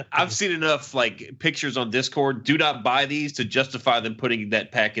 I've seen enough like pictures on Discord. Do not buy these to justify them putting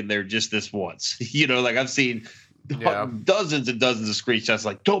that pack in there just this once. Like I've seen dozens and dozens of screenshots.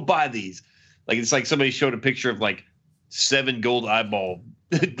 Like, don't buy these. Like it's like somebody showed a picture of like 7 gold eyeball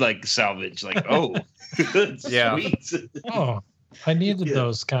like salvage. Like, oh, yeah. Sweet. Oh, I needed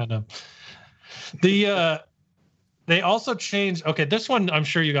those kind of. They also changed. Okay, this one I'm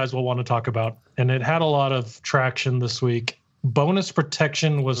sure you guys will want to talk about, and it had a lot of traction this week. Bonus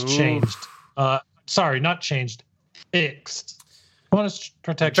protection was changed. Sorry, not changed. Fixed. Bonus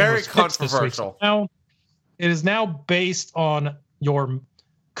protection very was fixed controversial. Now it is now based on your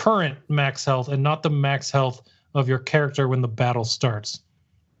current max health and not the max health of your character when the battle starts.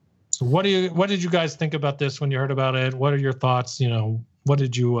 So what did you guys think about this when you heard about it? What are your thoughts? What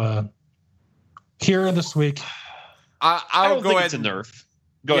did you hear this week? I'll go ahead. It's a nerf.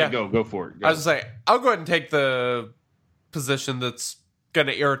 Go ahead, go for it. Go. I was gonna say, I'll go ahead and take the position that's going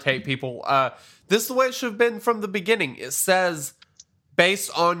to irritate people. This is the way it should have been from the beginning. It says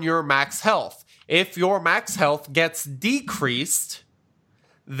based on your max health. If your max health gets decreased,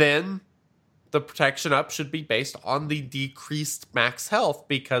 then the protection up should be based on the decreased max health,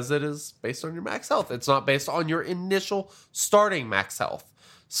 because it is based on your max health. It's not based on your initial starting max health.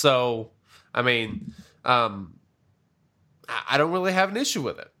 So, I don't really have an issue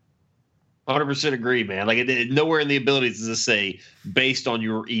with it. 100% agree, man. Like nowhere in the abilities does it say based on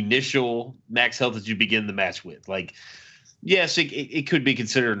your initial max health that you begin the match with. Like, yes, it could be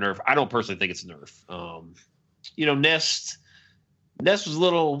considered a nerf. I don't personally think it's a nerf. Nest was a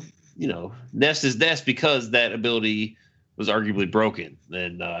little, Nest is Nest because that ability was arguably broken,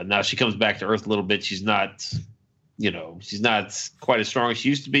 and now she comes back to Earth a little bit. She's not quite as strong as she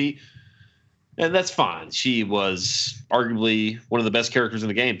used to be. And that's fine. She was arguably one of the best characters in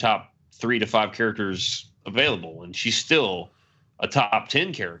the game, top 3 to 5 characters available, and she's still a top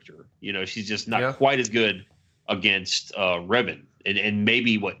 10 character. She's just not quite as good against Revan and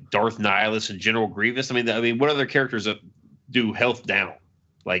maybe Darth Nihilus and General Grievous. I mean, what other characters do health down,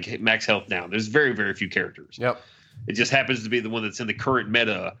 like max health down? There's very, very few characters. Yep. It just happens to be the one that's in the current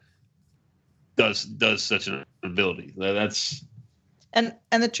meta does such an ability. That's. And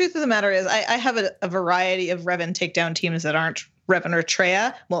the truth of the matter is, I have a variety of Revan takedown teams that aren't Revan or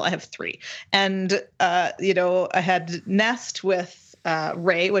Traya. Well, I have 3. And, I had Nest with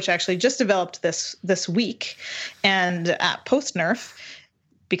Rey, which actually just developed this week, and post-nerf,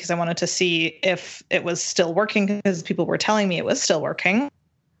 because I wanted to see if it was still working, because people were telling me it was still working.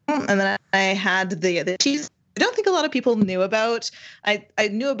 And then I had the cheese. I don't think a lot of people knew about. I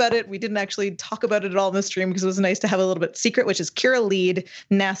knew about it. We didn't actually talk about it at all in the stream because it was nice to have a little bit secret, which is Kira Lead,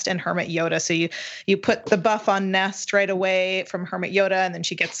 Nest, and Hermit Yoda. So you put the buff on Nest right away from Hermit Yoda, and then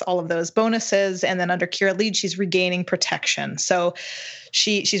she gets all of those bonuses. And then under Kira Lead, she's regaining protection. So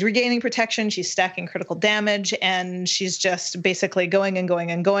she's regaining protection. She's stacking critical damage, and she's just basically going and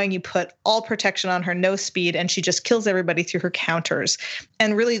going and going. You put all protection on her, no speed, and she just kills everybody through her counters.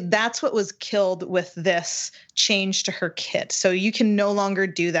 And really, that's what was killed with this change to her kit. So you can no longer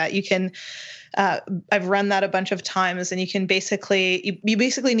do that. You can I've run that a bunch of times, and you can basically you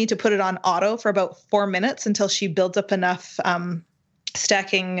basically need to put it on auto for about 4 minutes until she builds up enough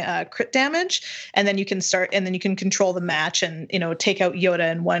stacking crit damage, and then you can control the match and, take out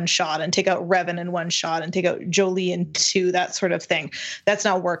Yoda in one shot and take out Revan in one shot and take out Jolee in two, that sort of thing. That's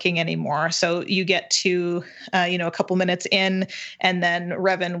not working anymore. So you get to, a couple minutes in, and then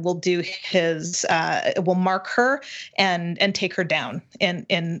Revan will do will mark her and take her down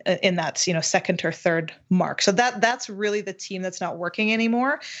in that, second or third mark. So that's really the team that's not working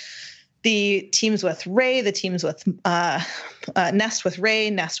anymore. The teams with Rey, the teams with Nest with Rey,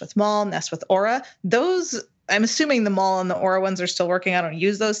 Nest with Maul, Nest with Aura, those, I'm assuming the Maul and the Aura ones are still working. I don't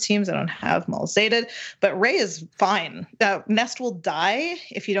use those teams. I don't have Maul Zated, but Rey is fine. Nest will die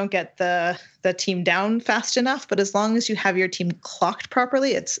if you don't get the team down fast enough, but as long as you have your team clocked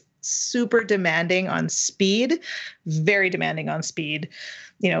properly, it's super demanding on speed, very demanding on speed.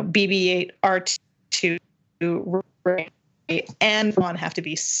 BB-8, R2, Rey, and Vaughn have to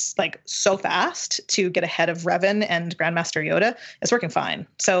be so fast to get ahead of Revan and Grandmaster Yoda. It's working fine.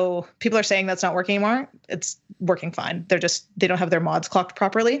 So people are saying that's not working anymore. It's working fine. They don't have their mods clocked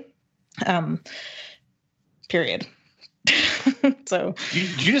properly. Period. So you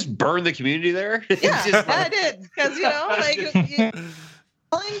just burn the community there? Yeah, I did, because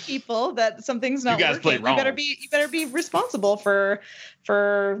telling people that something's not working, you better be responsible for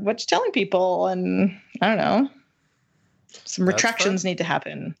what you're telling people, and I don't know. Some retractions need to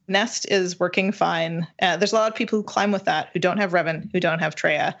happen. Nest is working fine. There's a lot of people who climb with that, who don't have Revan, who don't have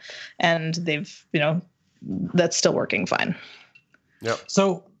Traya, and they've, that's still working fine. Yep.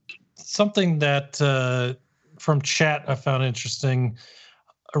 So something that from chat I found interesting.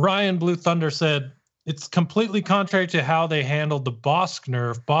 Ryan Blue Thunder said, it's completely contrary to how they handled the Bosk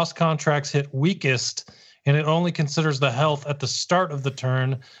nerf. Bosk contracts hit weakest, and it only considers the health at the start of the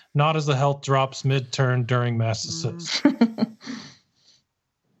turn, not as the health drops mid-turn during mass assist.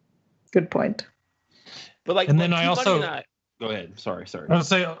 Good point. But and then I also go ahead. Sorry. I was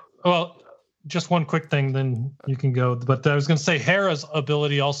say, well, just one quick thing, then you can go. But I was going to say Hera's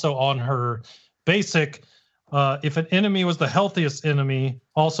ability also on her basic. If an enemy was the healthiest enemy,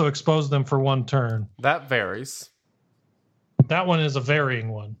 also expose them for one turn. That varies. That one is a varying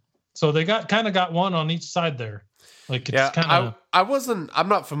one. So they got one on each side there. Like it's kind of. I'm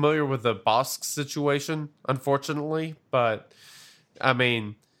not familiar with the Bosk situation, unfortunately, but I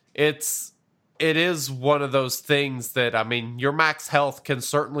mean, it is one of those things that, I mean, your max health can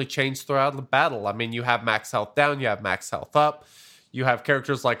certainly change throughout the battle. I mean, you have max health down, you have max health up. You have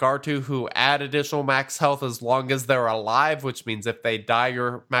characters like R2 who add additional max health as long as they're alive, which means if they die,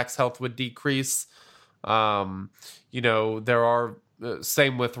 your max health would decrease. There are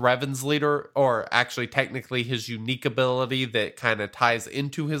same with Revan's leader, or actually technically his unique ability that kind of ties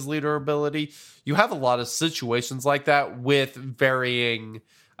into his leader ability. You have a lot of situations like that with varying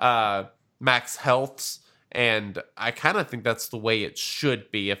max healths, and I kind of think that's the way it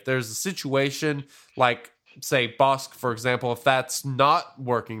should be. If there's a situation like, say, Bosk, for example, if that's not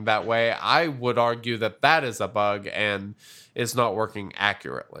working that way, I would argue that is a bug and is not working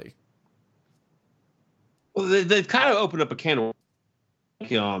accurately. Well, they've kind of opened up a can of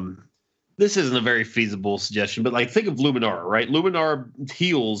this isn't a very feasible suggestion, but think of Luminara, right? Luminara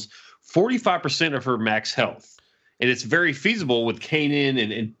heals 45% of her max health. And it's very feasible with Kanan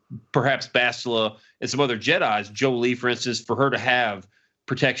and perhaps Bastila and some other Jedis, Jolee, for instance, for her to have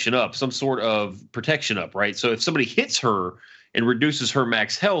protection up, some sort of protection up, right? So if somebody hits her and reduces her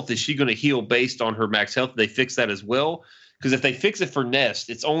max health, is she going to heal based on her max health? They fix that as well? Because if they fix it for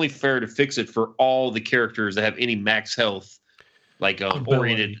Nest, it's only fair to fix it for all the characters that have any max health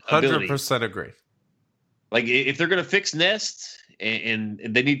oriented ability. 100% agree. If they're going to fix Nest, and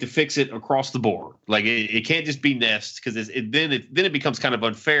they need to fix it across the board. It can't just be Nest, because then it becomes kind of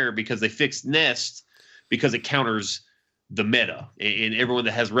unfair because they fixed Nest because it counters the meta, and everyone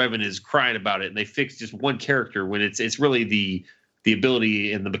that has Revan is crying about it, and they fix just one character when it's really the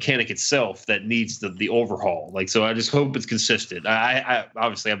ability and the mechanic itself that needs the overhaul. So I just hope it's consistent. I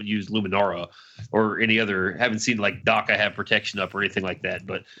obviously haven't used Luminara or any other, haven't seen Daka have protection up or anything like that,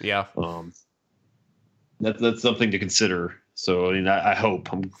 but yeah, that's something to consider. So I mean, I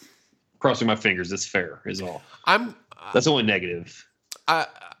hope, I'm crossing my fingers, it's fair is all. That's the only negative.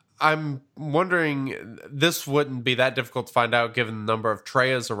 I'm wondering, this wouldn't be that difficult to find out given the number of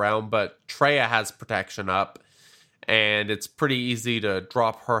Treyas around, but Traya has protection up, and it's pretty easy to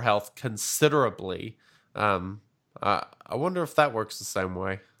drop her health considerably. I wonder if that works the same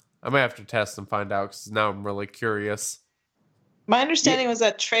way. I may have to test and find out, because now I'm really curious. My understanding was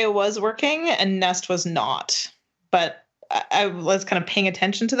that Traya was working and Nest was not, but I was kind of paying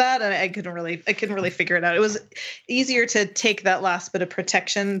attention to that, and I couldn't really figure it out. It was easier to take that last bit of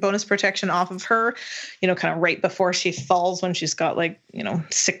bonus protection off of her, kind of right before she falls when she's got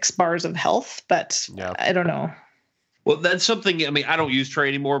 6 bars of health. But yeah. I don't know. Well, that's something. I mean, I don't use Trey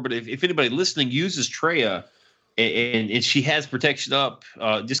anymore, but if anybody listening uses Treya and she has protection up,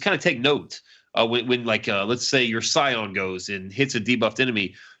 just kind of take note. When let's say your Scion goes and hits a debuffed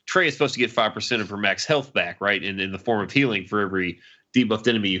enemy, Trey is supposed to get 5% of her max health back, right? In the form of healing for every debuffed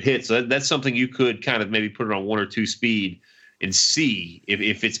enemy you hit. So that's something you could kind of maybe put it on 1 or 2 speed and see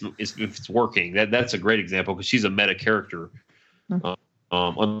if it's working. That's a great example because she's a meta character,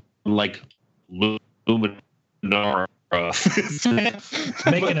 unlike Luminara.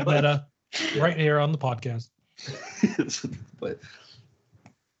 Making it meta right here on the podcast. But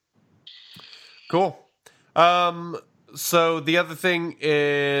cool. So the other thing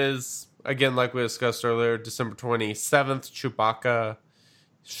is, again, like we discussed earlier, December 27th, Chewbacca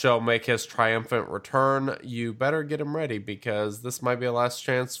shall make his triumphant return. You better get him ready because this might be a last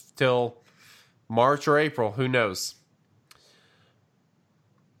chance till March or April. Who knows?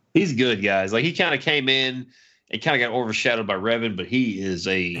 He's good, guys. He kind of came in and kind of got overshadowed by Revan, but he's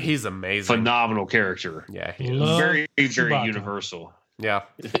amazing, phenomenal character. Yeah, he is very, very universal. Yeah,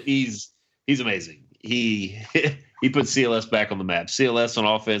 he's amazing. He put CLS back on the map. CLS on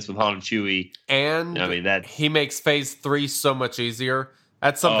offense with Han and Chewie, and I mean that he makes Phase 3 so much easier.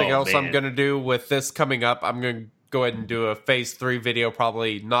 That's something else I'm going to do with this coming up. I'm going to go ahead and do a Phase 3 video,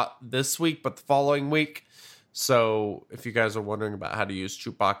 probably not this week, but the following week. So if you guys are wondering about how to use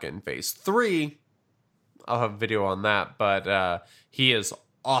Chewbacca in Phase 3, I'll have a video on that. But he is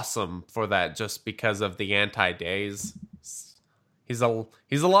awesome for that just because of the anti-daze. He's a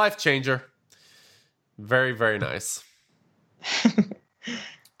life changer. Very, very nice.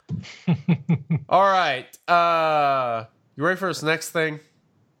 All right. You ready for this next thing?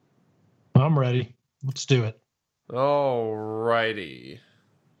 I'm ready. Let's do it. All righty.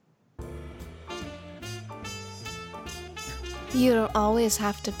 You don't always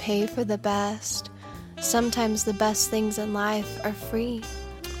have to pay for the best. Sometimes the best things in life are free.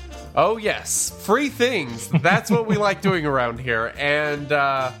 Oh, yes. Free things. That's what we like doing around here. And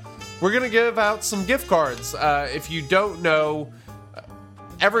we're going to give out some gift cards. If you don't know,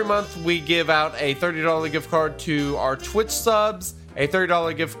 every month we give out a $30 gift card to our Twitch subs, a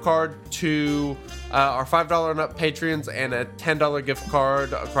 $30 gift card to our $5 and up patrons, and a $10 gift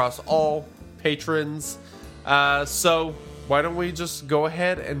card across all patrons. So why don't we just go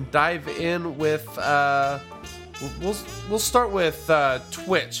ahead and dive in with... We'll start with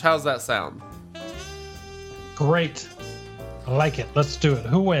Twitch. How's that sound? Great. I like it. Let's do it.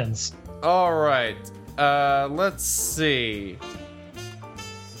 Who wins? All right. Let's see.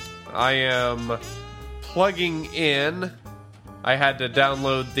 I am plugging in. I had to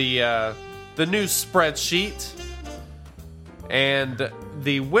download the new spreadsheet. And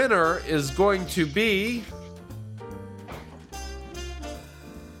the winner is going to be...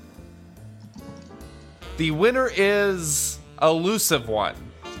 The winner is Elusive One.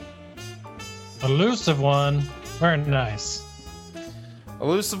 Elusive One. Very nice.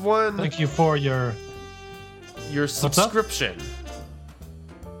 Elusive One. Thank you for your subscription.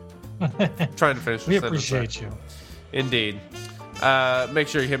 Trying to finish. We appreciate you. Indeed. Make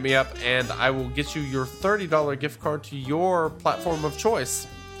sure you hit me up, and I will get you your $30 gift card to your platform of choice.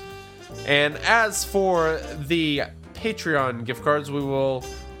 And as for the Patreon gift cards, we'll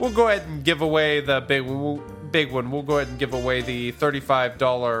go ahead and give away the big one. We'll go ahead and give away the $35.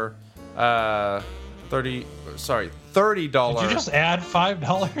 $30. Did you just add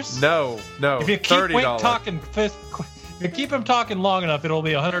 $5? No. If you keep if you keep him talking long enough, it'll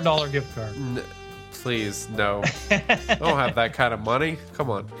be a $100 gift card. Please, no. I don't have that kind of money. Come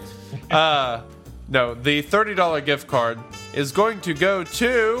on. No, the $30 gift card is going to go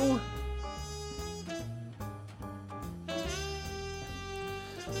to...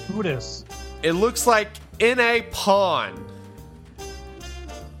 Who dis? It looks like In a Pawn.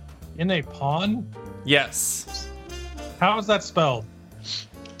 In a Pawn? Yes. How is that spelled?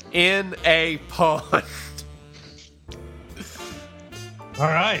 In a Pawn. All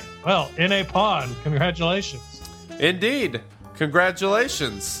right. Well, In a Pawn. Congratulations. Indeed.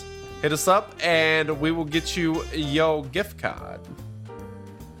 Congratulations. Hit us up and we will get you your gift card.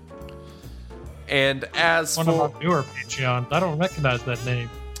 And as one for of our newer Patreon, I don't recognize that name.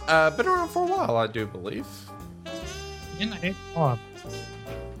 Been around for a while, I do believe. In a Pawn.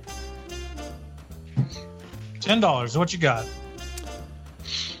 $10. What you got?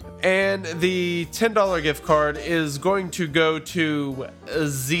 And the $10 gift card is going to go to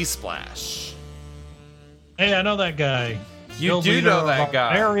Z-Splash. Hey, I know that guy. You Guild do leader know of that our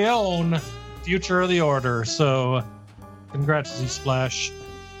guy. very own Future of the Order. So, congrats, Z-Splash.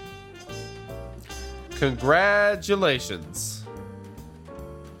 Congratulations.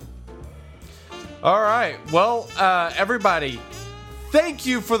 All right. Well, everybody, thank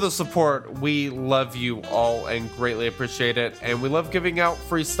you for the support. We love you all and greatly appreciate it. And we love giving out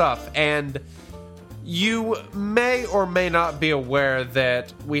free stuff. And you may or may not be aware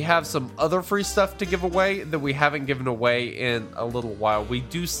that we have some other free stuff to give away that we haven't given away in a little while. We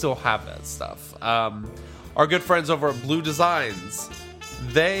do still have that stuff. Our good friends over at Blue Designs,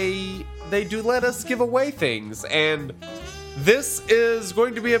 they do let us give away things, and this is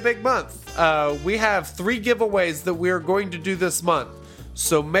going to be a big month. We have 3 giveaways that we are going to do this month,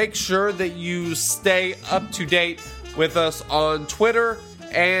 so make sure that you stay up to date with us on Twitter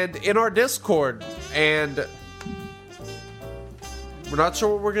and in our Discord. And we're not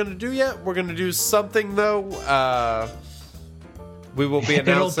sure what we're going to do yet. We're going to do something, though. We will be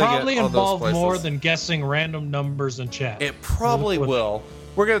announcing It'll probably it on involve those places. more than guessing random numbers in chat. It probably will.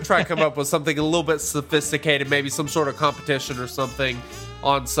 We're going to try to come up with something a little bit sophisticated, maybe some sort of competition or something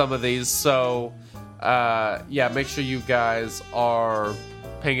on some of these. So, yeah, make sure you guys are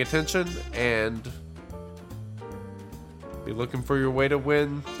paying attention and be looking for your way to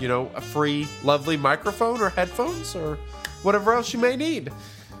win, you know, a free, lovely microphone or headphones or whatever else you may need.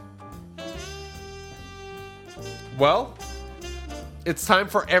 Well, it's time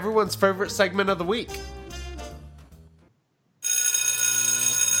for everyone's favorite segment of the week.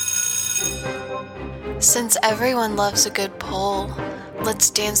 Since everyone loves a good poll, let's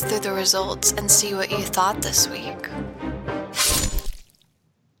dance through the results and see what you thought this week.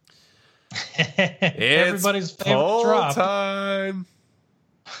 Everybody's favorite poll drop. time.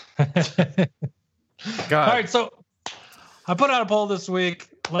 All right, so I put out a poll this week,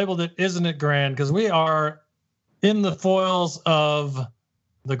 labeled it "Isn't It Grand?" because we are in the foils of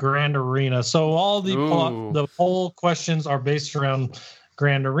the Grand Arena. So all the poll questions are based around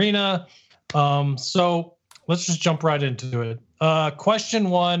Grand Arena. So let's just jump right into it. Question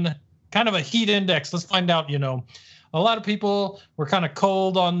 1, kind of a heat index. Let's find out, you know, a lot of people were kind of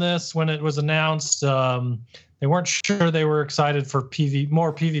cold on this when it was announced. They weren't sure they were excited for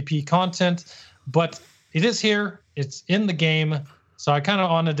more PvP content, but it is here. It's in the game. So I kind of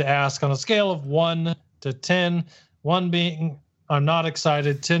wanted to ask on a scale of 1 to 10, 1 being I'm not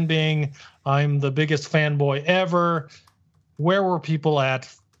excited, 10 being I'm the biggest fanboy ever. Where were people at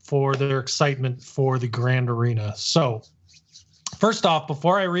for their excitement for the Grand Arena? So first off,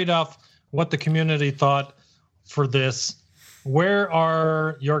 before I read off what the community thought for this, where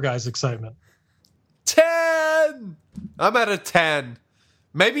are your guys' excitement? 10. I'm at a 10,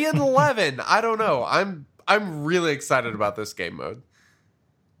 maybe an 11. I don't know. I'm really excited about this game mode.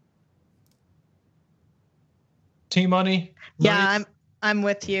 T-Money? Yeah, I'm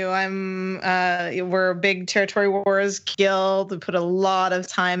with you. We're a big Territory Wars guild. We put a lot of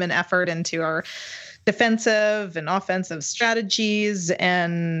time and effort into our defensive and offensive strategies,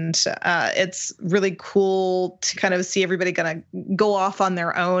 and it's really cool to kind of see everybody kind of go off on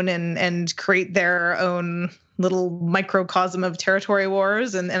their own and create their own little microcosm of Territory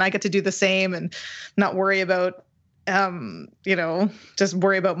Wars, and I get to do the same and not worry about just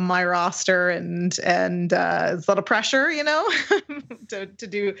worry about my roster and it's a lot of pressure, you know, to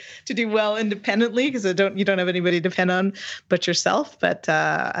do well independently because you don't have anybody to depend on but yourself. But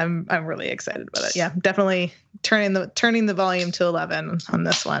I'm really excited about it. Yeah, definitely turning the volume to 11 on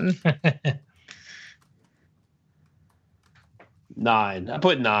this one. 9. I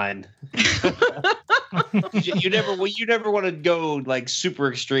put 9. you never want to go like super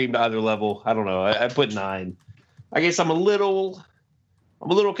extreme to either level. I don't know. I put 9. I guess I'm a little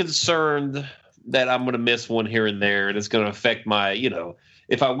concerned that I'm going to miss one here and there, and it's going to affect my,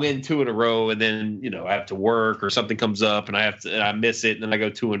 if I win 2 in a row and then, I have to work or something comes up and I miss it and then I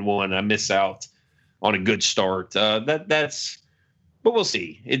go 2-1 and I miss out on a good start. But we'll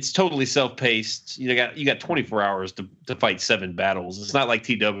see. It's totally self-paced. You got 24 hours to fight 7 battles. It's not like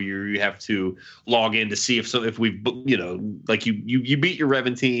TW where you have to log in to see if we, like you beat your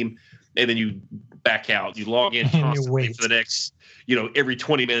Revan team and then you back out. You log in constantly for the next, every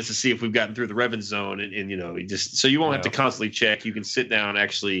 20 minutes to see if we've gotten through the Revan zone, and you just so you won't have to constantly check. You can sit down and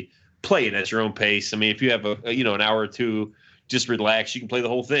actually play it at your own pace. I mean, if you have an hour or two, just relax. You can play the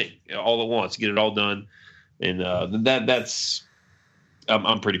whole thing all at once, get it all done, and that's.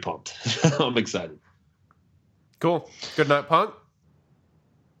 I'm pretty pumped. I'm excited. Cool. Good night, Punk.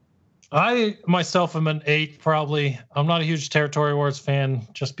 I myself am an 8 probably. I'm not a huge Territory Wars fan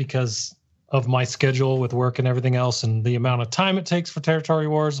just because of my schedule with work and everything else and the amount of time it takes for Territory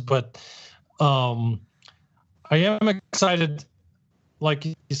Wars. But I am excited, like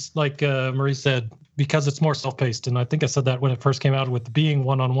Marie said, because it's more self-paced. And I think I said that when it first came out with being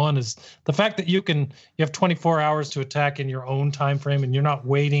one-on-one, is the fact that you have 24 hours to attack in your own time frame, and you're not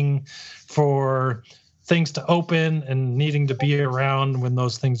waiting for things to open and needing to be around when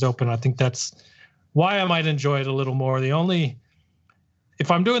those things open. I think that's why I might enjoy it a little more. If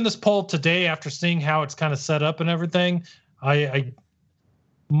I'm doing this poll today after seeing how it's kind of set up and everything,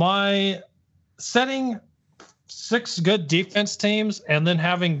 my setting 6 good defense teams and then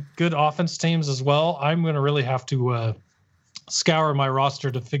having good offense teams as well, I'm going to really have to scour my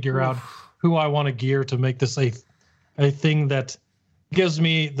roster to figure out who I want to gear to make this a thing that gives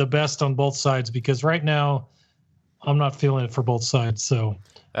me the best on both sides, because right now I'm not feeling it for both sides. So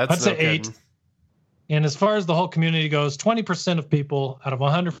I'd say 8. And as far as the whole community goes, 20% of people out of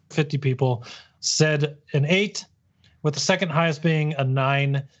 150 people said an 8, with the second highest being a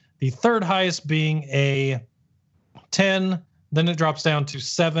 9, the third highest being a 10, then it drops down to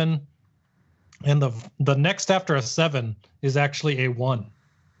 7, and the next after a 7 is actually a 1.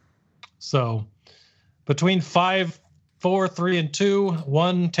 So between 5, 4, 3, and 2,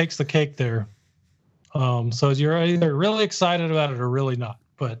 1 takes the cake there. So you're either really excited about it or really not.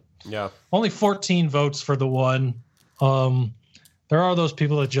 But yeah, only 14 votes for the 1. There are those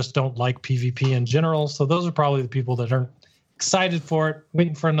people that just don't like PvP in general, so those are probably the people that aren't excited for it,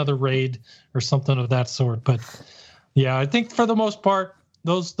 waiting for another raid or something of that sort. But yeah, I think for the most part,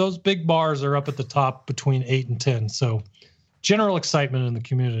 those big bars are up at the top between 8 and 10. So general excitement in the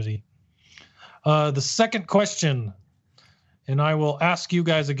community. The second question, and I will ask you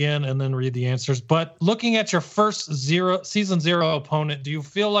guys again and then read the answers. But looking at your first season 0 opponent, do you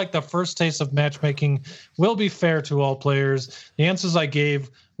feel like the first taste of matchmaking will be fair to all players? The answers I gave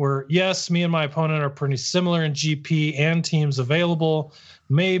were yes, me and my opponent are pretty similar in GP and teams available.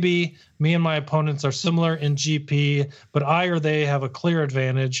 Maybe me and my opponents are similar in GP, but I or they have a clear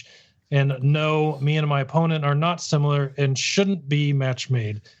advantage. And no, me and my opponent are not similar and shouldn't be match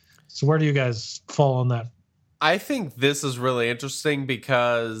made. So where do you guys fall on that? I think this is really interesting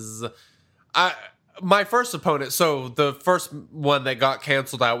because my first opponent, so the first one that got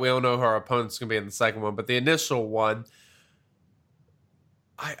canceled out, we don't know who our opponent's going to be in the second one, but the initial one,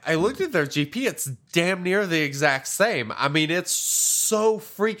 I looked at their GP, it's damn near the exact same. I mean, it's so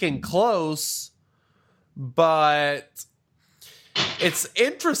freaking close, but it's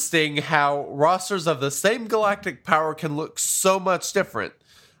interesting how rosters of the same galactic power can look so much different.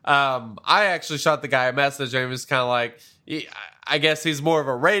 I actually shot the guy a message and he was kind of like, I guess he's more of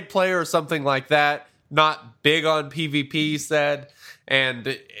a raid player or something like that. Not big on PvP, he said.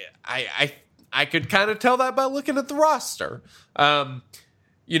 And I could kind of tell that by looking at the roster.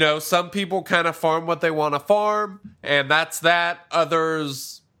 You know, some people kind of farm what they want to farm, and that's that.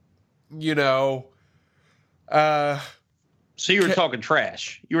 Others, you know, so you were talking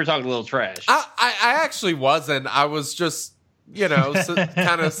trash. You were talking a little trash. I actually wasn't. I was just, you know,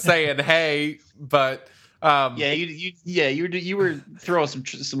 kind of saying, hey, but you were throwing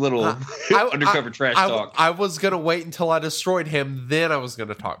some little undercover trash talk. I was gonna wait until I destroyed him, then I was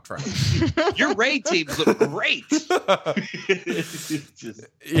gonna talk trash. Your raid teams look great.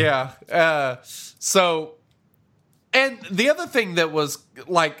 Yeah. So, and the other thing that was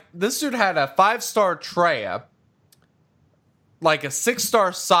like, this dude had a 5-star Treya, like a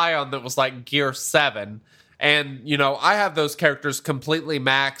 6-star Scion that was like gear 7. And, you know, I have those characters completely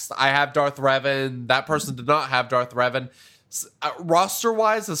maxed. I have Darth Revan. That person did not have Darth Revan.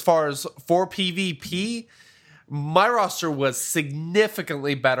 Roster-wise, as far as for PvP, my roster was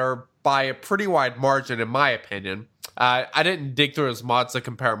significantly better by a pretty wide margin, in my opinion. I didn't dig through his mods to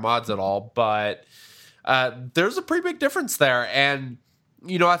compare mods at all, but there's a pretty big difference there. And,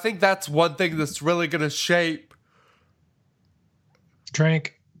 you know, I think that's one thing that's really going to shape...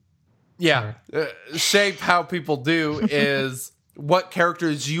 shape how people do is what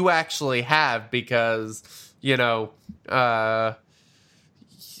characters you actually have, because,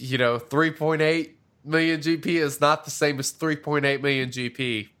 3.8 million GP is not the same as 3.8 million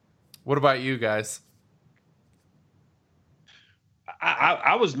GP. What about you guys?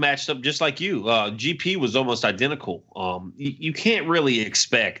 I was matched up just like you. GP was almost identical. You can't really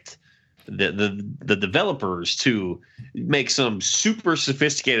expect the developers to make some super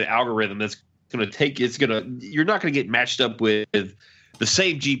sophisticated algorithm that's going to take you're not going to get matched up with the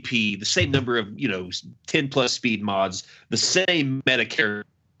same GP, the same number of 10 plus speed mods, the same meta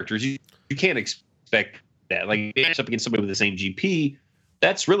characters. You can't expect that. Like, match up against somebody with the same GP,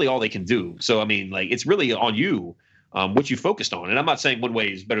 that's really all they can do. So I mean, like, it's really on you what you focused on. And I'm not saying one way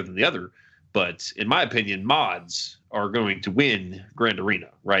is better than the other, but in my opinion, mods are going to win Grand Arena,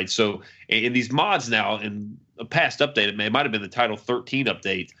 right? So in these mods now, and a past update. It might have been the Title 13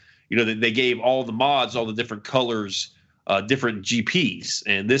 update. You know, they gave all the mods, all the different colors, different GPs.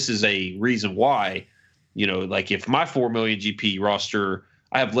 And this is a reason why, you know, like if my 4 million GP roster,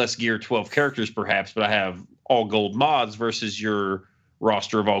 I have less gear 12 characters perhaps, but I have all gold mods versus your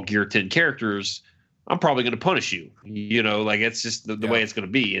roster of all gear 10 characters, I'm probably going to punish you. You know, like it's just the way it's going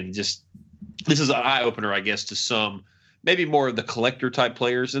to be. And just this is an eye opener, I guess, to some maybe more of the collector type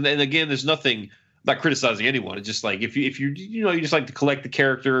players. And then again, there's nothing about criticizing anyone. It's just like if you you just like to collect the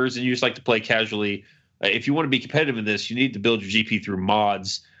characters and you just like to play casually. If you want to be competitive in this, you need to build your GP through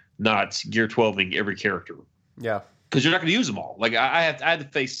mods, not gear 12ing every character. Yeah, because you're not going to use them all. Like I had to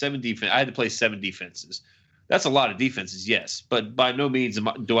face 7 defense. I had to play 7 defenses. That's a lot of defenses, yes, but by no means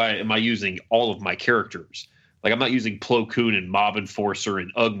am I using all of my characters. Like I'm not using Plo Koon and Mob Enforcer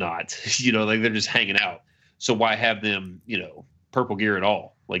and Ugnaught. You know, like they're just hanging out. So why have them, you know, purple gear at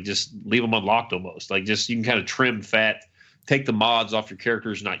all? Like just leave them unlocked almost. Like just you can kind of trim fat, take the mods off your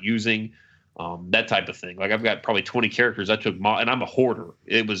characters not using, that type of thing. Like I've got probably 20 characters I took and I'm a hoarder.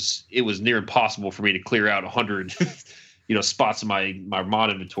 It was near impossible for me to clear out 100, you know, spots in my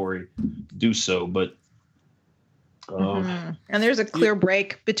mod inventory to do so. But and there's a clear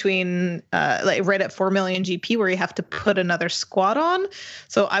break between like right at 4 million GP where you have to put another squad on.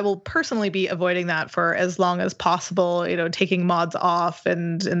 So I will personally be avoiding that for as long as possible, you know, taking mods off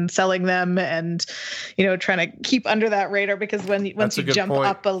and selling them and, you know, trying to keep under that radar, because once you jump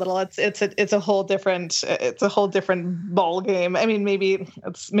up a little, it's a whole different ball game. I mean, maybe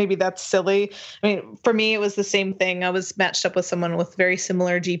that's silly. I mean, for me, it was the same thing. I was matched up with someone with very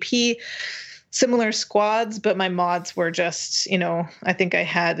similar GP, similar squads, but my mods were just, you know, I think I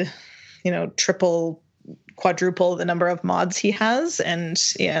had, you know, triple, quadruple the number of mods he has. And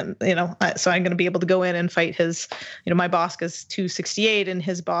yeah, you know, so I'm going to be able to go in and fight his, you know, my Bosk is 268 and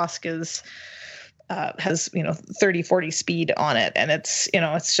his Bosk is, has, you know, 30-40 speed on it. And it's, you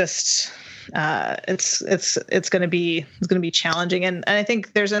know, it's just, it's going to be challenging. And I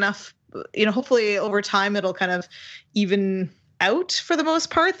think there's enough, you know, hopefully over time it'll kind of even out for the most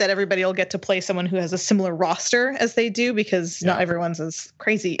part, that everybody will get to play someone who has a similar roster as they do, because not everyone's as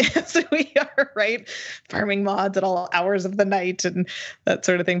crazy as we are, right? Farming mods at all hours of the night and that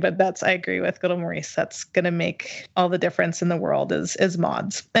sort of thing. But I agree with Little Maurice. That's going to make all the difference in the world is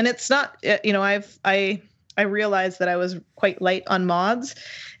mods. And it's not, you know, I realized that I was quite light on mods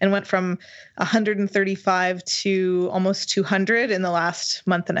and went from 135 to almost 200 in the last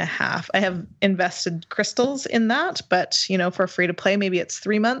month and a half. I have invested crystals in that, but, you know, for free to play, maybe it's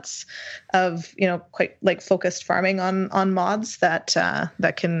 3 months of, you know, quite like focused farming on mods that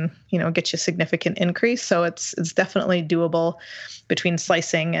can, you know, get you a significant increase. So it's definitely doable between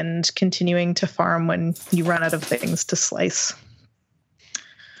slicing and continuing to farm when you run out of things to slice.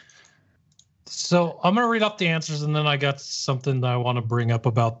 So I'm going to read up the answers, and then I got something that I want to bring up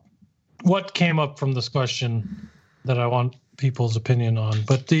about what came up from this question that I want people's opinion on.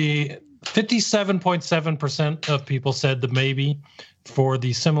 But the 57.7% of people said the maybe for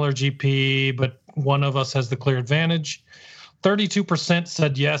the similar GP, but one of us has the clear advantage. 32%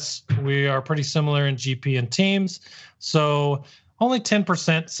 said yes, we are pretty similar in GP and teams. So only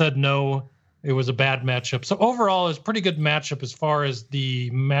 10% said no, it was a bad matchup. So overall, it's a pretty good matchup as far as the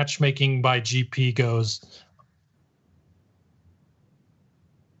matchmaking by GP goes.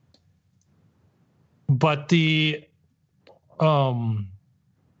 But the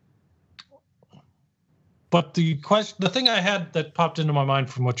question, the thing I had that popped into my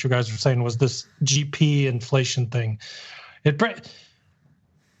mind from what you guys were saying was this GP inflation thing. They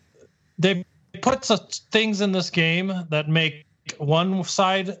put things in this game that make one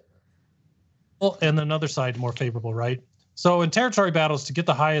side and another side more favorable, right? So in territory battles, to get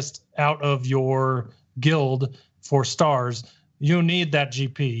the highest out of your guild for stars, you need that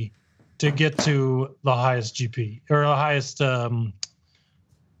GP to get to the highest GP or the highest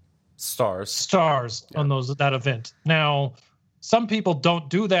stars on that event. Now, some people don't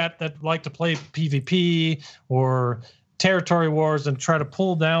do that like to play PvP or territory wars and try to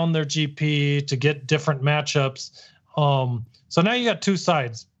pull down their GP to get different matchups. So now you got two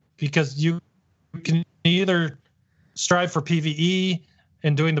sides, because you can either strive for PvE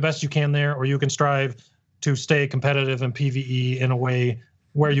and doing the best you can there, or you can strive to stay competitive in PvE in a way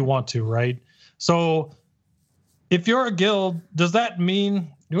where you want to, right? So if you're a guild, does that mean,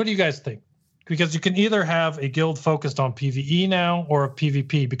 what do you guys think? Because you can either have a guild focused on PvE now or a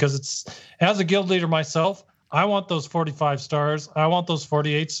PvP, because it's, as a guild leader myself, I want those 45 stars. I want those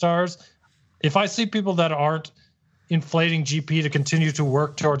 48 stars. If I see people that aren't inflating GP to continue to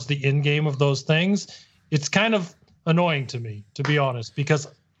work towards the end game of those things, it's kind of annoying to me, to be honest, because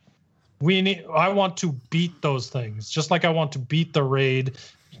I want to beat those things, just like I want to beat the raid,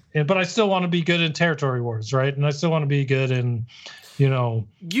 but I still want to be good in territory wars, right? And I still want to be good in, you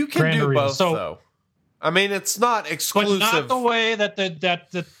can Grand do Arena. both, though. I mean, it's not exclusive, but not the way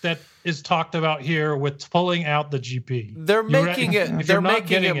that is talked about here with pulling out the GP. They're making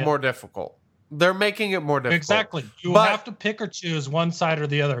it more difficult. They're making it more difficult. Exactly. You have to pick or choose one side or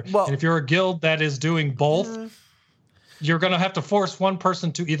the other. Well, and if you're a guild that is doing both, you're going to have to force one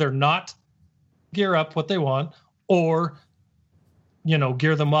person to either not gear up what they want or,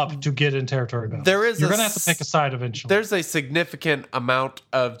 gear them up to get in territory battles. You're going to have to pick a side eventually. There's a significant amount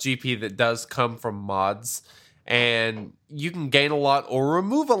of GP that does come from mods, and you can gain a lot or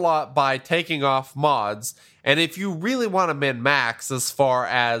remove a lot by taking off mods. And if you really want to min-max as far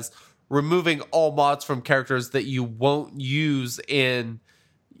as removing all mods from characters that you won't use in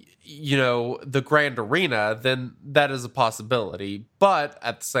the Grand Arena, then that is a possibility. But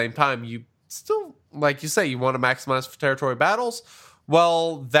at the same time, you still, like you say, you want to maximize for territory battles.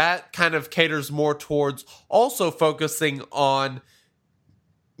 Well, that kind of caters more towards also focusing on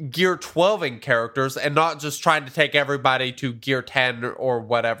gear 12ing characters and not just trying to take everybody to gear 10 or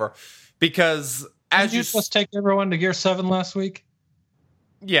whatever. Because as you supposed to take everyone to gear 7 last week?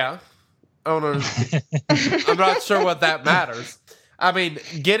 Yeah. Oh no. I'm not sure what that matters. I mean,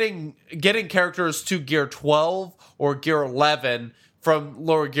 getting characters to gear 12 or gear 11 from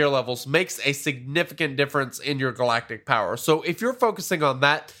lower gear levels makes a significant difference in your galactic power. So if you're focusing on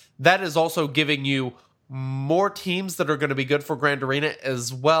that, that is also giving you more teams that are going to be good for Grand Arena,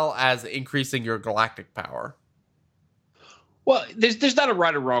 as well as increasing your galactic power. Well, there's not a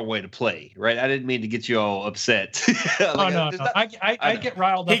right or wrong way to play, right? I didn't mean to get you all upset. No. I get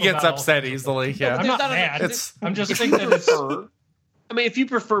riled up. He gets upset easily. Yeah, I'm not mad. I'm just thinking that it's. I mean, if you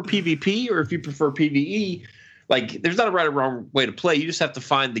prefer PvP or if you prefer PvE, like there's not a right or wrong way to play. You just have to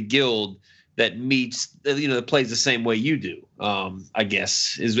find the guild that meets, that plays the same way you do. I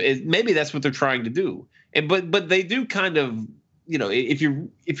guess maybe that's what they're trying to do. And but they do kind of, if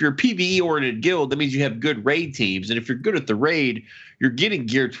you're a PvE oriented guild, that means you have good raid teams. And if you're good at the raid, you're getting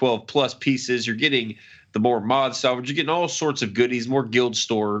gear 12 plus pieces. You're getting the more mod salvage. You're getting all sorts of goodies, more guild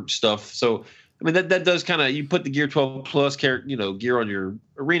store stuff. So I mean that does kind of, you put the gear 12 plus gear on your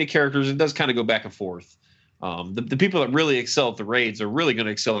arena characters. It does kind of go back and forth. The people that really excel at the raids are really going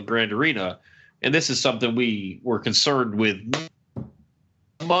to excel at Grand Arena, and this is something we were concerned with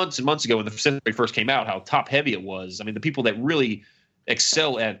months and months ago when the Sith raid first came out, how top heavy it was. I mean, the people that really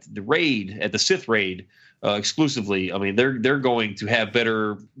excel at the raid, at the Sith raid exclusively, I mean, they're going to have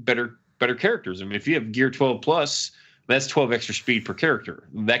better characters. I mean, if you have gear 12 plus, that's 12 extra speed per character.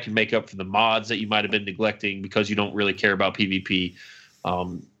 That can make up for the mods that you might have been neglecting because you don't really care about PvP.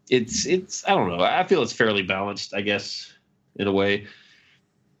 It's I don't know. I feel it's fairly balanced, I guess, in a way.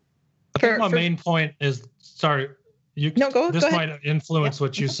 I think my main point is, sorry, go this ahead. might influence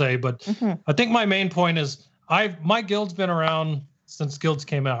what you say, but I think my main point is my guild's been around since guilds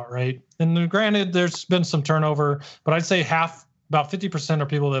came out, right? And granted, there's been some turnover, but I'd say about 50% are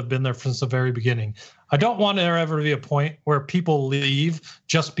people that have been there since the very beginning. I don't want there ever to be a point where people leave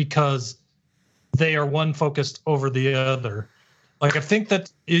just because they are one focused over the other. Like, I think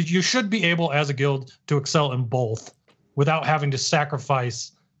that you should be able, as a guild, to excel in both without having to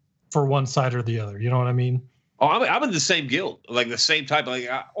sacrifice for one side or the other. You know what I mean? Oh, I'm in the same guild, like the same type. Like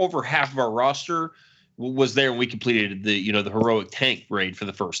over half of our roster was there when we completed the heroic tank raid for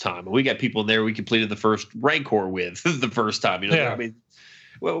the first time. And we got people in there we completed the first Rancor with the first time. Yeah. I mean,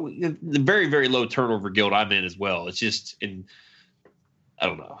 well, the very, very low turnover guild I'm in as well. It's just I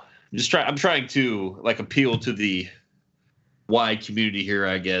don't know. I'm trying to like appeal to the wide community here,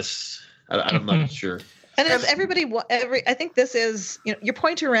 I guess. I'm not sure. And as I think this is, your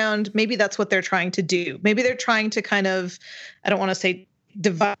point around maybe that's what they're trying to do. Maybe they're trying to kind of, I don't want to say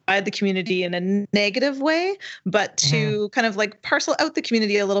divide the community in a negative way, but to kind of like parcel out the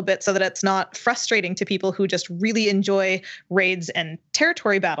community a little bit so that it's not frustrating to people who just really enjoy raids and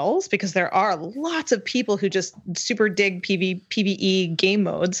territory battles, because there are lots of people who just super dig PvE game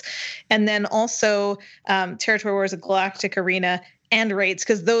modes. And then also Territory Wars, Galactic Arena, and raids,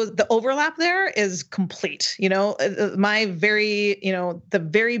 because the overlap there is complete. My the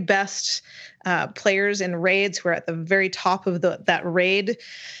very best players in raids who are at the very top of that raid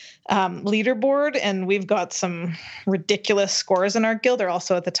leaderboard, and we've got some ridiculous scores in our guild. They're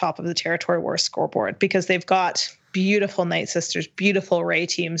also at the top of the Territory War scoreboard because they've got beautiful Night Sisters, beautiful Ray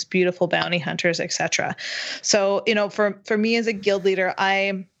teams, beautiful bounty hunters, etc. So for me as a guild leader,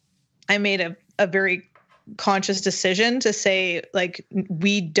 I made a very conscious decision to say, like,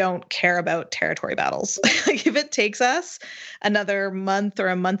 we don't care about territory battles. Like, if it takes us another month or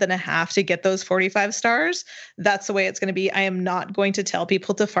a month and a half to get those 45 stars, that's the way it's going to be. I am not going to tell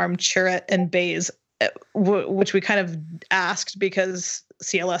people to farm Chirrut and Baze, which we kind of asked because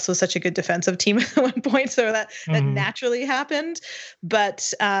CLS was such a good defensive team at one point, so that naturally happened.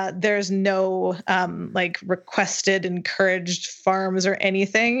 But there's no like requested, encouraged farms or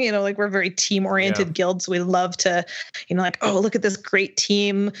anything. You know, like, we're very team-oriented guilds. So we love to, you know, like, oh, look at this great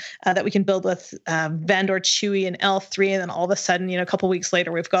team that we can build with Vandor, Chewy, and L3, and then all of a sudden, you know, a couple weeks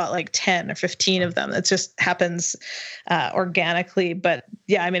later, we've got like 10 or 15 of them. It just happens organically. But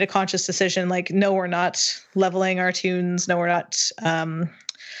yeah, I made a conscious decision. Like, no, we're not leveling our tunes. No, we're not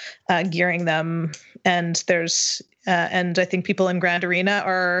gearing them. And there's and I think people in Grand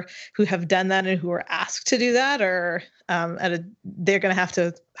Arena who have done that and who are asked to do that are they're going to have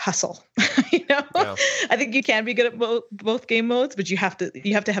to hustle. You know, I think you can be good at both game modes, but you have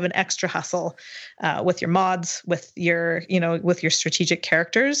to have an extra hustle with your mods, with your strategic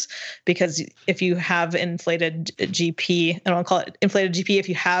characters, because if you have inflated GP, I don't want to call it inflated GP, if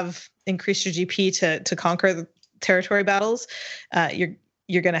you have increased your GP to conquer the territory battles,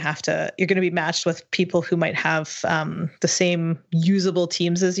 you're going to be matched with people who might have the same usable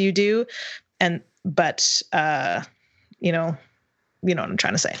teams as you do. But you know what I'm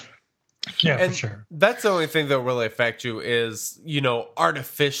trying to say. Yeah, and for sure. That's the only thing that will really affect you is, you know,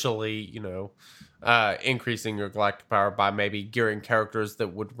 artificially, increasing your galactic power by maybe gearing characters that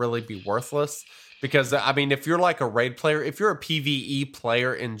would really be worthless. Because, I mean, if you're like a raid player, if you're a PvE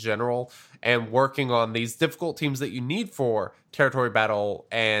player in general and working on these difficult teams that you need for territory battle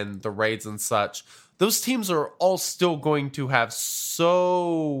and the raids and such, those teams are all still going to have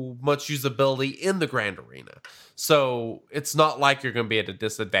so much usability in the Grand Arena. So it's not like you're going to be at a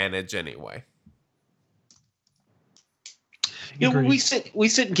disadvantage anyway. You know, we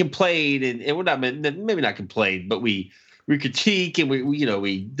sit and complain, and we're not, maybe not complain, but we critique and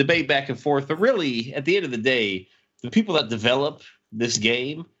we debate back and forth. But really, at the end of the day, the people that develop this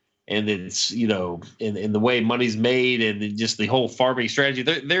game, and it's, you know, in the way money's made and just the whole farming strategy,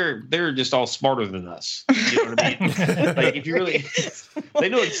 they're just all smarter than us. You know what I mean? Like, if you really, they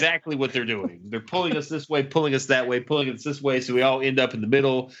know exactly what they're doing. They're pulling us this way, pulling us that way, pulling us this way, so we all end up in the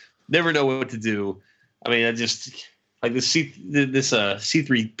middle. Never know what to do. I mean, I just like this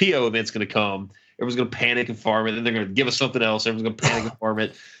C3PO event's going to come. Everyone's going to panic and farm it. Then they're going to give us something else. Everyone's going to panic and farm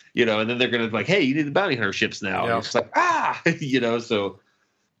it, you know. And then they're going to be like, "Hey, you need the bounty hunter ships now." Yeah. And it's like, you know. So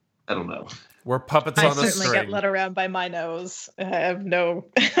I don't know. We're puppets I on a string. certainly get led around by my nose. I have no.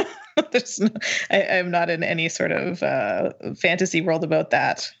 I'm not in any sort of fantasy world about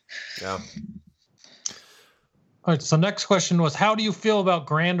that. Yeah. All right. So next question was, how do you feel about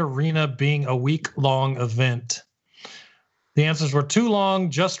Grand Arena being a week-long event? The answers were too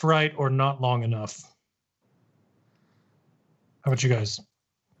long, just right, or not long enough. How about you guys?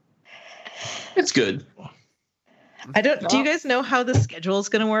 It's good. Do you guys know how the schedule is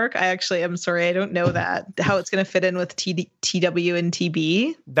going to work? I'm sorry, I don't know that. How it's going to fit in with TW and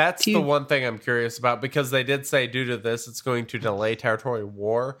TB? That's the one thing I'm curious about, because they did say due to this, it's going to delay territory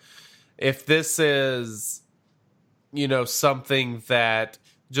war. If this is, you know, something that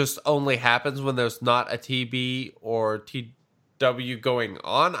just only happens when there's not a TB or TW going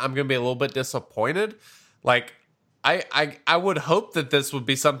on, I'm going to be a little bit disappointed. Like, I would hope that this would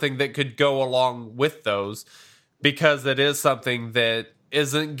be something that could go along with those, because it is something that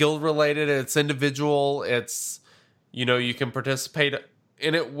isn't guild related. It's individual. It's, you know, you can participate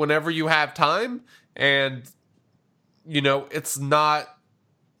in it whenever you have time. And, you know, it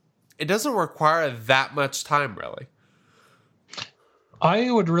doesn't require that much time, really.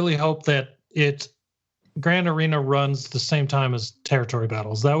 I would really hope that Grand Arena runs the same time as territory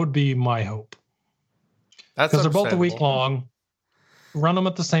battles. That would be my hope. That's because they're both a week long. Run them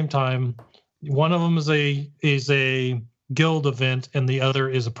at the same time. One of them is a guild event, and the other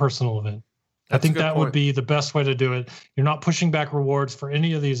is a personal event. I think that would be the best way to do it. You're not pushing back rewards for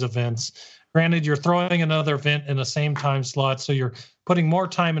any of these events. Granted, you're throwing another event in the same time slot, so you're putting more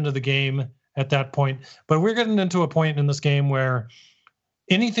time into the game at that point. But we're getting into a point in this game where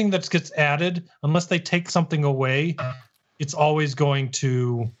anything that gets added, unless they take something away, it's always going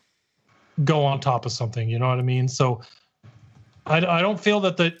to go on top of something. You know what I mean? So I don't feel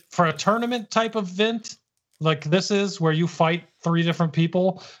that for a tournament type of event like this is, where you fight 3 different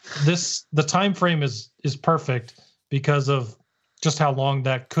people, the time frame is perfect because of just how long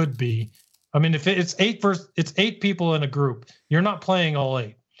that could be. I mean, if it's 8 people in a group, you're not playing all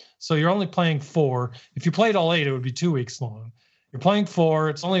 8. So you're only playing 4. If you played all 8, it would be 2 weeks long. You're playing 4.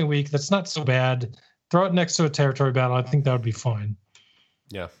 It's only a week. That's not so bad. Throw it next to a territory battle. I think that would be fine.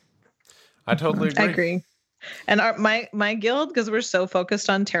 Yeah, I totally agree. I agree. And my guild, because we're so focused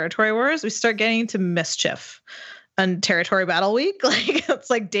on territory wars, we start getting to mischief on territory battle week. Like it's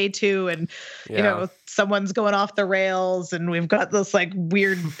like day 2 and you know, someone's going off the rails and we've got this like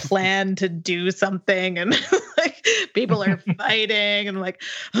weird plan to do something and like people are fighting and like,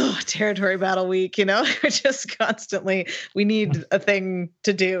 oh, territory battle week, you know, we're just constantly, we need a thing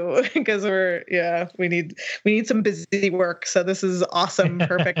to do because we need some busy work. So this is awesome,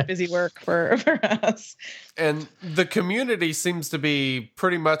 perfect busy work for us. And the community seems to be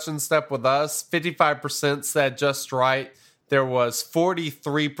pretty much in step with us. 55% said just right. There was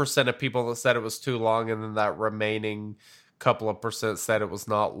 43% of people that said it was too long, and then that remaining couple of percent said it was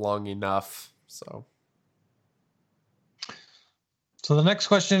not long enough. So the next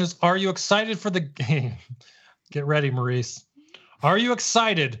question is, are you excited for the game? Get ready, Maurice. Are you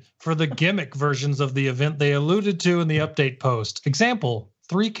excited for the gimmick versions of the event they alluded to in the update post? Example,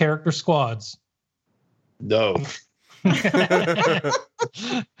 3-character squads. No. I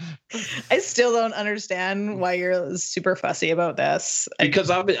still don't understand why you're super fussy about this.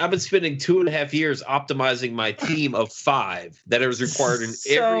 Because I've been spending 2.5 years optimizing my team of 5 that is required in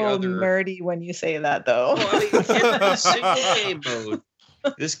every other. So nerdy when you say that, though. Well, I mean, every single game mode.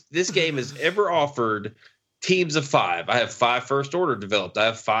 This game has ever offered teams of 5. I have 5 First Order developed.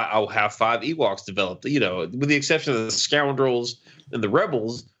 I'll have 5 Ewoks developed. You know, with the exception of the Scoundrels and the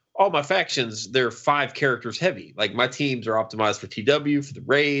Rebels. All my factions, they're 5 characters heavy. Like my teams are optimized for TW, for the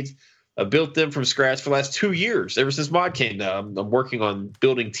raids. I built them from scratch for the last 2 years. Ever since mod came down, I'm working on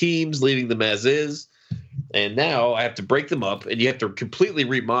building teams, leaving them as is. And now I have to break them up, and you have to completely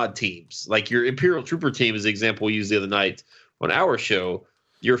remod teams. Like your Imperial Trooper team is the example we used the other night on our show.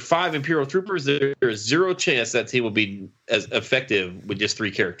 Your 5 Imperial Troopers, there is 0 chance that team will be as effective with just 3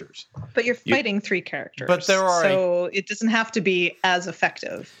 characters. But you're fighting 3 characters. But there are so it doesn't have to be as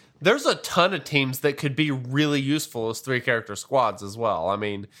effective. There's a ton of teams that could be really useful as 3-character squads as well. I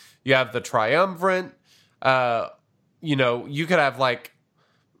mean, you have the Triumvirate. You know, you could have like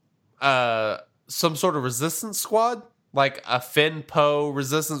some sort of resistance squad, like a Finn Poe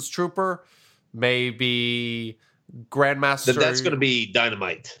resistance trooper, maybe Grandmaster. That's going to be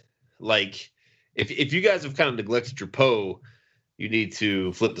dynamite. Like, if you guys have kind of neglected your Poe, you need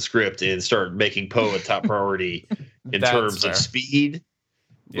to flip the script and start making Poe a top priority in terms of speed.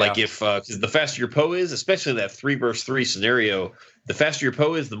 Yeah. Like because the faster your Poe is, especially in that 3 versus 3 scenario, the faster your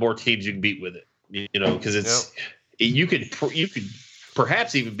Poe is, the more teams you can beat with it. You know, because you could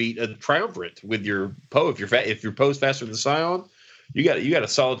perhaps even beat a Triumvirate with your Poe if your Poe's faster than Scion. You got a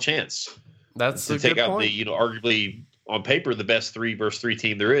solid chance. That's to take out the arguably on paper the best 3 versus 3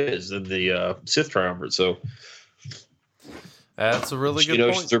 team there is in the Sith Triumvirate. So that's a really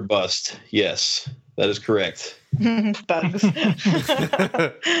good point. They're bust. Yes, that is correct. Bugs.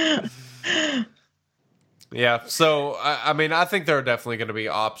 Yeah, so I mean, I think there are definitely going to be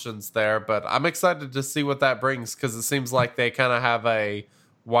options there, but I'm excited to see what that brings because it seems like they kind of have a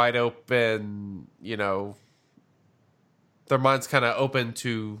wide open, you know, their mind's kind of open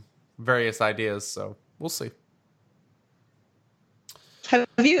to various ideas. So we'll see.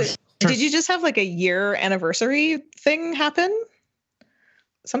 Did you just have like a year anniversary thing happen?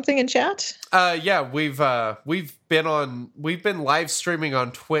 Something in chat? Yeah, we've been live streaming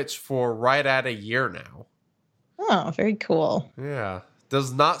on Twitch for right at a year now. Oh, very cool. Yeah.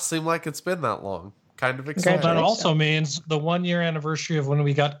 Does not seem like it's been that long. Kind of exciting. That also means the 1-year anniversary of when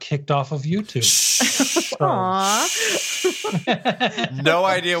we got kicked off of YouTube. Aww. No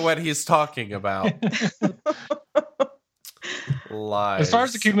idea what he's talking about. Lies. As far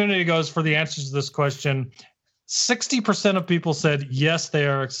as the community goes for the answers to this question, 60% of people said yes, they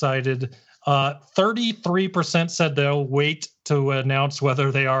are excited. 33% said they'll wait to announce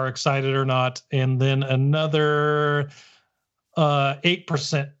whether they are excited or not. And then another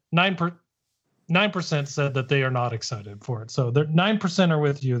 9% said that they are not excited for it. So 9% are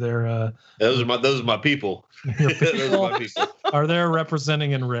with you there. Those are my people. Your people are there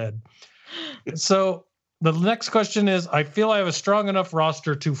representing in red. So the next question is, I feel I have a strong enough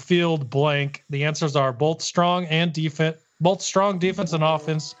roster to field blank. The answers are both strong defense and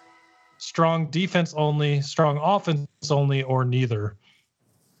offense, strong defense only, strong offense only, or neither.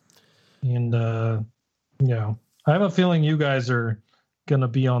 And I have a feeling you guys are going to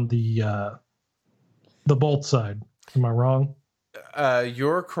be on the bolt side. Am I wrong?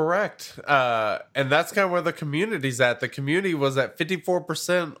 You're correct. And that's kind of where the community's at. The community was at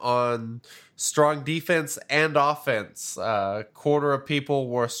 54% on strong defense and offense. Quarter of people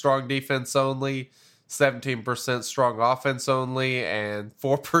were strong defense only, 17% strong offense only, and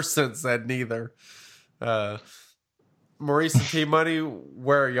 4% said neither. Maurice and T-Money,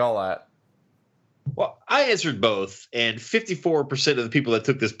 where are y'all at? Well, I answered both, and 54% of the people that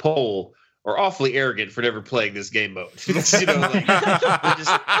took this poll are awfully arrogant for never playing this game mode. So,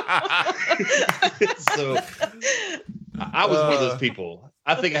 I was one of those people.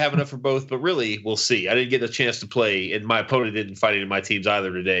 I think I have enough for both, but really, we'll see. I didn't get a chance to play, and my opponent didn't fight any of my teams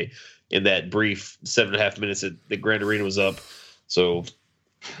either today in that brief 7.5 minutes that the Grand Arena was up. So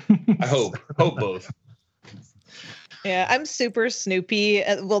I hope both. Yeah, I'm super snoopy.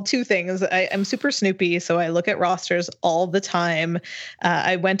 Well, two things. I'm super snoopy, so I look at rosters all the time.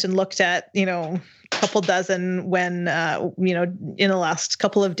 I went and looked at, a couple dozen when, in the last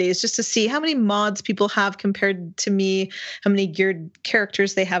couple of days, just to see how many mods people have compared to me, how many geared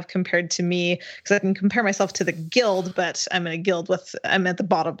characters they have compared to me, because I can compare myself to the guild, but I'm in a guild I'm at the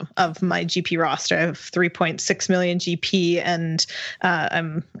bottom of my GP roster. I have 3.6 million GP, and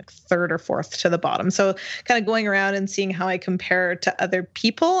I'm like third or fourth to the bottom. So kind of going around and seeing how I compare to other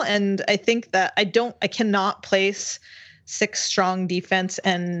people. And I think that I cannot place 6 strong defense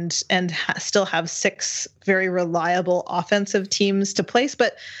and still have 6 very reliable offensive teams to place.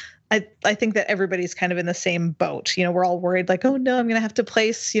 But I think that everybody's kind of in the same boat. We're all worried like, oh no, I'm going to have to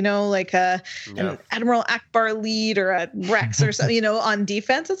place, an Admiral Akbar lead or a Rex or something, on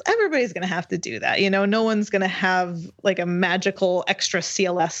defense. Everybody's going to have to do that. No one's going to have like a magical extra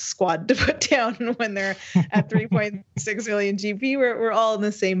CLS squad to put down when they're at 3.6 million GP. We're all in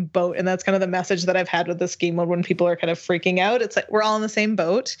the same boat. And that's kind of the message that I've had with this game mode when people are kind of freaking out. It's like, we're all in the same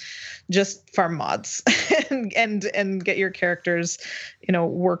boat, just farm mods and get your characters,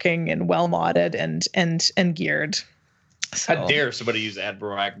 working and well modded and geared. So. I dare somebody use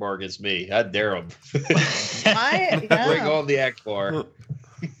Admiral Akbar against me. I dare them. Bring on the Akbar.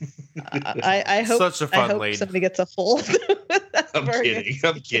 I hope. Such a fun lead. Somebody gets a hold. I'm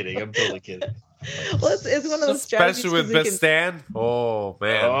kidding. I'm totally kidding. Well, it's one of those strategies. Especially with Bastan. Oh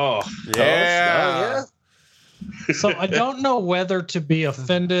man. Oh yeah. So I don't know whether to be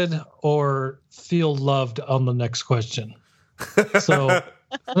offended or feel loved on the next question. So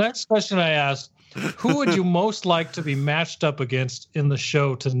the next question I asked, who would you most like to be matched up against in the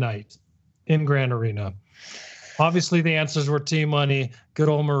show tonight in Grand Arena? Obviously, the answers were T-Money, Good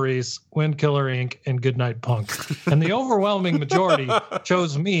Old Maurice, Windkiller Inc., and Goodnight Punk. And the overwhelming majority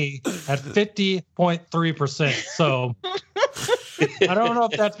chose me at 50.3%. So I don't know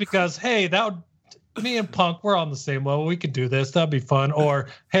if that's because, hey, me and Punk, we're on the same level. We could do this. That'd be fun. Or,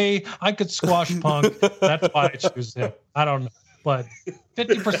 hey, I could squash Punk. That's why I choose him. I don't know. But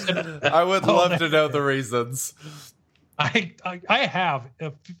 50%. I would love to know the reasons. I have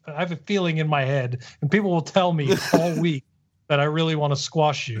a feeling in my head, and people will tell me all week that I really want to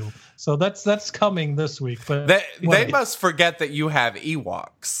squash you. So that's coming this week. But they must forget that you have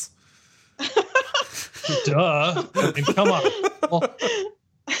Ewoks. Duh. And come on. Well,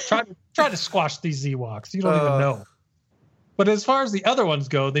 try to squash these Ewoks. You don't even know. But as far as the other ones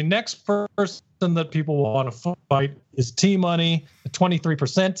go, the next person that people will want to fight is T-Money at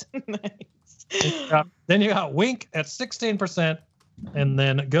 23%. Nice. Then you got Wink at 16%, and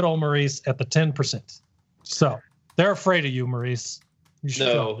then Good Old Maurice at the 10%. So they're afraid of you, Maurice.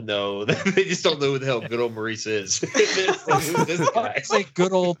 No, they just don't know who the hell Good Old Maurice is. I say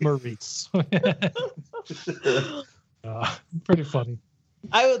Good Old Maurice. Pretty funny.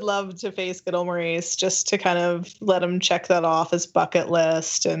 I would love to face Good Old Maurice just to kind of let him check that off his bucket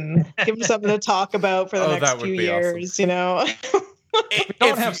list and give him something to talk about for the next few years, awesome. We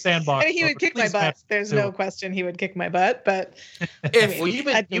don't have sandbox. I mean, he would kick my butt. There's no question he would kick my butt. But well, you've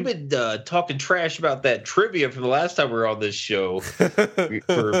been talking trash about that trivia from the last time we were on this show for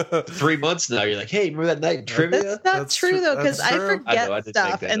 3 months now. You're like, hey, remember that night trivia? That's not true though, because I forget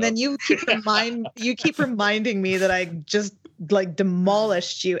stuff, and then you keep reminding me that I just like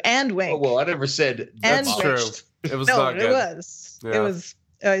demolished you and Wink. Oh, well, I never said that's true. It was not good. It was. Yeah. It was.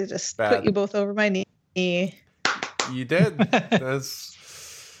 I just put you both over my knee. You did. It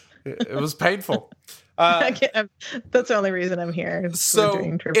was painful. That's the only reason I'm here.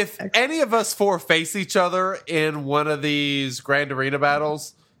 So if any of us 4 face each other in one of these Grand Arena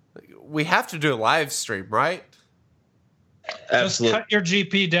battles, we have to do a live stream, right? Absolutely. Just cut your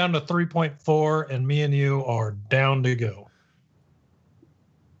GP down to 3.4, and me and you are down to go.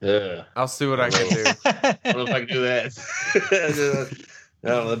 Yeah, I'll see what I can do. I don't know if I can do that.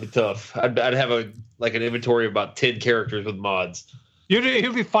 No, that'd be tough. I'd have an inventory of about 10 characters with mods.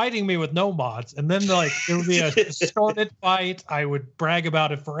 You'd be fighting me with no mods, and then it would be a distorted fight. I would brag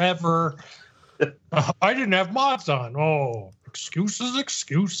about it forever. I didn't have mods on. Oh, excuses.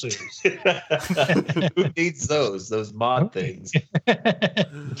 Who needs those mod things?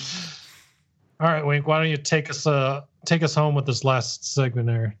 All right, Wink. Why don't you take us home with this last segment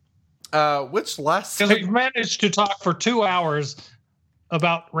there? Which last? Because we've managed to talk for 2 hours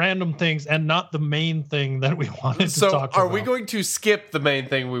about random things and not the main thing that we wanted to talk about. So, are we going to skip the main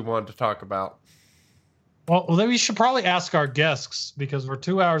thing we wanted to talk about? Well, then we should probably ask our guests because we're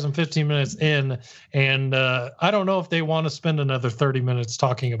 2 hours and 15 minutes in, and I don't know if they want to spend another 30 minutes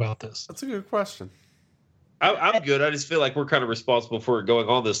talking about this. That's a good question. I'm good. I just feel like we're kind of responsible for it going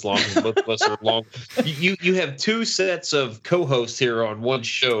on this long. Both of us are long. You have two sets of co-hosts here on one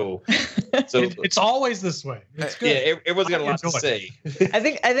show, so It's always this way. It's good. yeah, everyone's got a lot to enjoy say. I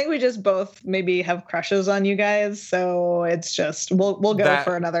think we just both maybe have crushes on you guys, so it's just we'll go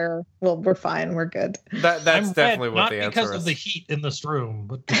for another. Well, we're fine. We're good. That's I'm definitely red, what not the answer because is. of the heat in this room,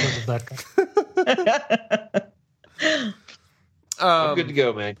 but because of that. I'm good to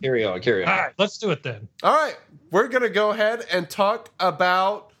go, man. Carry on. All right, let's do it then. All right, we're going to go ahead and talk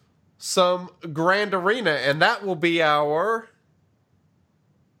about some Grand Arena, and that will be our...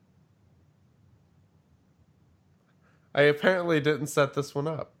 I apparently didn't set this one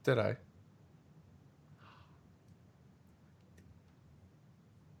up, did I?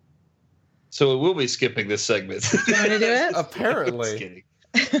 So we'll be skipping this segment. You want to do it? Apparently.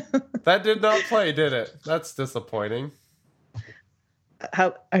 Just kidding. That did not play, did it? That's disappointing.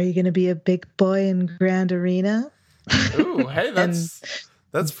 How are you going to be a big boy in Grand Arena? Ooh, hey, that's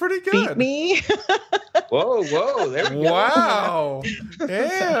pretty good. Beat me? Whoa, there we go. Wow.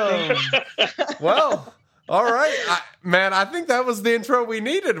 Damn. Well, all right. Man, I think that was the intro we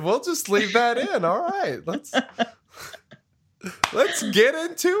needed. We'll just leave that in. All right. Let's get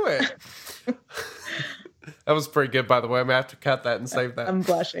into it. That was pretty good, by the way. I'm going to have to cut that and save that. I'm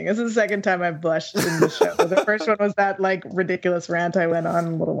blushing. This is the second time I've blushed in the show. The first one was that like ridiculous rant I went on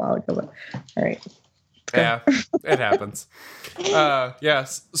a little while ago. But, all right. Yeah, it happens.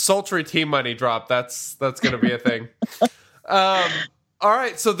 Yes, sultry team money drop. That's going to be a thing. All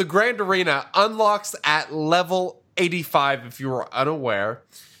right, so the Grand Arena unlocks at level 85 if you were unaware.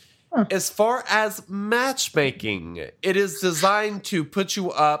 As far as matchmaking, it is designed to put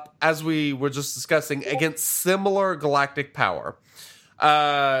you up, as we were just discussing, against similar galactic power.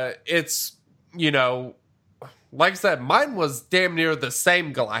 It's, like I said, mine was damn near the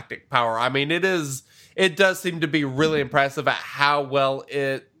same galactic power. I mean, it does seem to be really impressive at how well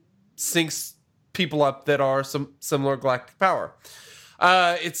it syncs people up that are some similar galactic power.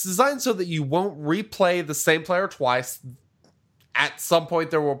 It's designed so that you won't replay the same player twice. At some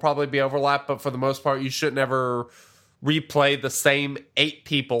point, there will probably be overlap, but for the most part, you shouldn't ever replay the same 8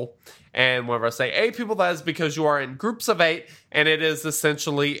 people. And whenever I say 8 people, that is because you are in groups of 8, and it is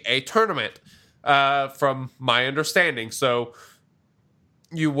essentially a tournament, from my understanding. So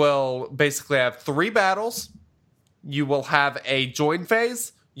you will basically have 3 battles. You will have a join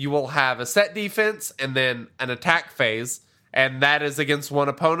phase. You will have a set defense, and then an attack phase. And that is against one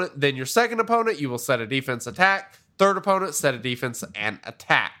opponent. Then your second opponent, you will set a defense attack. Third opponent, set a defense and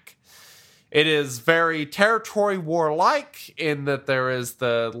attack. It is very territory war-like in that there is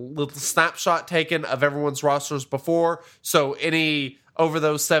the little snapshot taken of everyone's rosters before. So over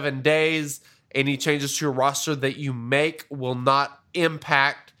those 7 days, any changes to your roster that you make will not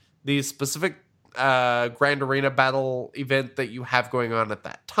impact the specific Grand Arena battle event that you have going on at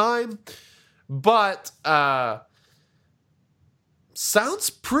that time. But sounds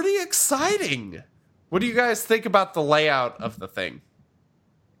pretty exciting. What do you guys think about the layout of the thing?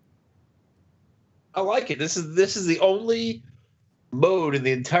 I like it. This is the only mode in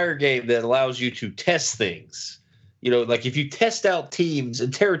the entire game that allows you to test things. Like if you test out teams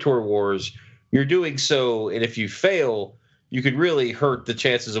in territory wars, you're doing so, and if you fail, you could really hurt the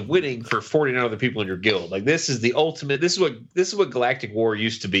chances of winning for 49 other people in your guild. Like this is the ultimate. This is what Galactic War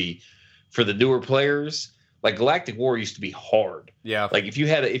used to be for the newer players. Like Galactic War used to be hard. Yeah. Like if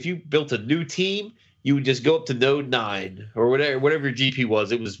you built a new team, you would just go up to node 9 or whatever your GP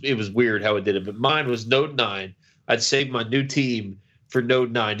was. It was weird how it did it, but mine was node 9. I'd save my new team for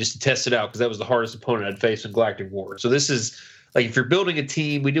node 9 just to test it out because that was the hardest opponent I'd faced in Galactic War. So this is like if you're building a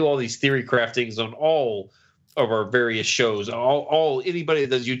team, we do all these theory craftings on all of our various shows. All anybody that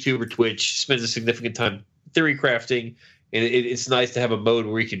does YouTube or Twitch spends a significant time theory crafting, and it's nice to have a mode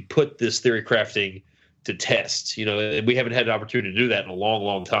where you can put this theory crafting to test. And we haven't had an opportunity to do that in a long,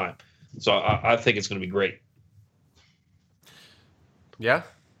 long time. So I think it's going to be great. Yeah.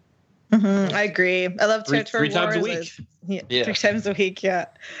 Mm-hmm, I agree. I love territory three times wars. a week. Yeah, 3 times a week. Yeah,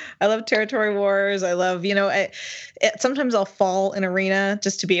 I love Territory Wars. I love, sometimes I'll fall in Arena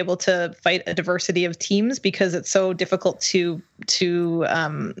just to be able to fight a diversity of teams because it's so difficult to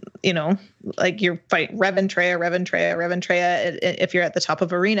like you fight Reventrea if you're at the top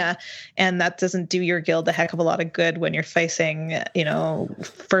of Arena, and that doesn't do your guild a heck of a lot of good when you're facing,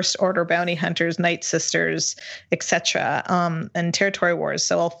 First Order bounty hunters, Night Sisters, etc. And Territory Wars.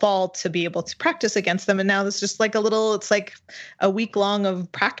 So I'll fall to be able to practice against them, and now there's just like it's like a week long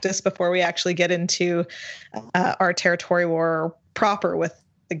of practice before we actually get into our Territory War proper with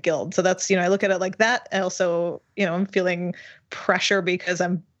the guild. So that's, I look at it like that. I also, I'm feeling pressure because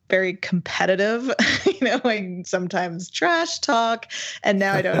I'm very competitive, I sometimes trash talk, and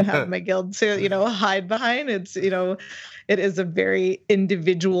now I don't have my guild to, hide behind. It's, it is a very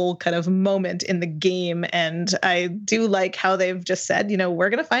individual kind of moment in the game. And I do like how they've just said, we're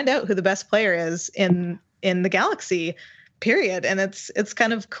going to find out who the best player is in the galaxy, period. And it's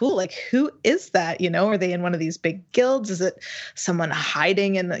kind of cool. Like, who is that? Are they in one of these big guilds? Is it someone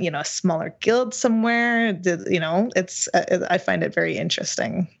hiding in, a smaller guild somewhere? I find it very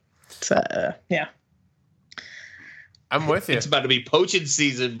interesting. So, yeah. I'm with you. It's about to be poaching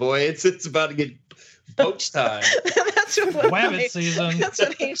season, boy. It's about to get poach time. That's what Wabbit season. That's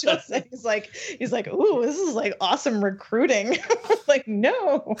what Angel said. He's like, ooh, this is like awesome recruiting. Like,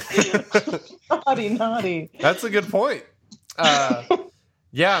 no. Naughty. That's a good point.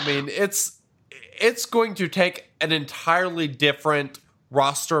 Yeah, I mean, it's going to take an entirely different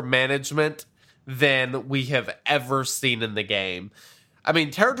roster management than we have ever seen in the game. I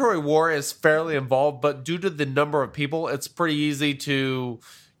mean, Territory War is fairly involved, but due to the number of people, it's pretty easy to,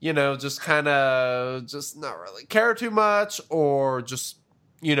 just kind of just not really care too much, or just,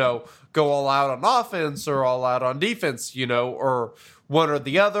 go all out on offense or all out on defense, or one or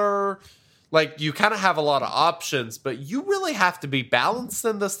the other. Like, you kind of have a lot of options, but you really have to be balanced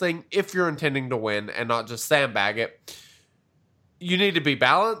in this thing if you're intending to win and not just sandbag it. You need to be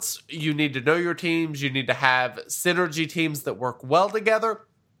balanced. You need to know your teams. You need to have synergy teams that work well together,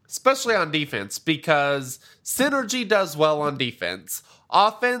 especially on defense, because synergy does well on defense.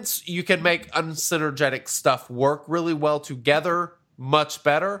 Offense, you can make unsynergetic stuff work really well together, much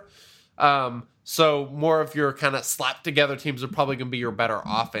better. So more of your kind of slapped together teams are probably going to be your better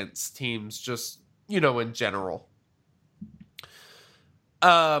offense teams, just, in general.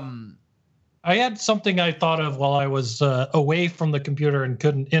 I had something I thought of while I was away from the computer and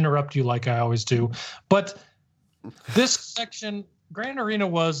couldn't interrupt you like I always do. But this section, Grand Arena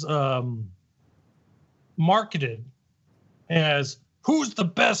was marketed as who's the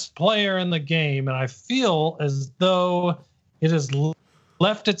best player in the game. And I feel as though it has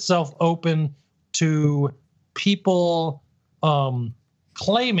left itself open to people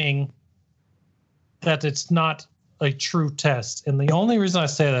claiming that it's not a true test. And the only reason I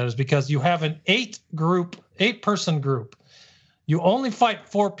say that is because you have an 8-person group. You only fight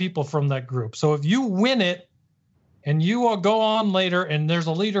 4 people from that group. So if you win it and you will go on later and there's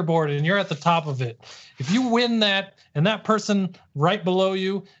a leaderboard and you're at the top of it, if you win that and that person right below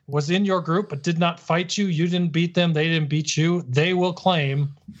you was in your group but did not fight you, you didn't beat them, they didn't beat you, they will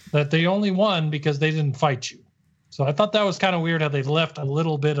claim that they only won because they didn't fight you. So I thought that was kind of weird how they left a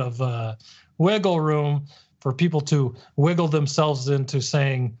little bit of wiggle room for people to wiggle themselves into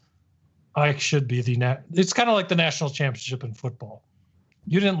saying, I should be it's kind of like the national championship in football.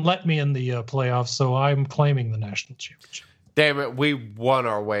 You didn't let me in the playoffs, so I'm claiming the national championship. Damn it, we won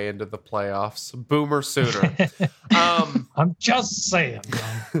our way into the playoffs. Boomer Sooner. I'm just saying.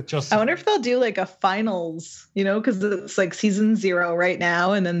 I wonder if they'll do like a finals, because it's like season 0 right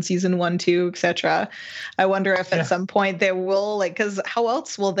now, and then season 1, 2, etc. I wonder if at some point they will, because how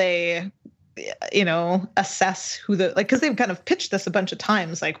else will they assess who because they've kind of pitched this a bunch of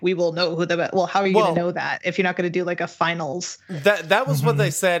times, like we will know who how are you going to know that if you're not going to do like a finals? That was what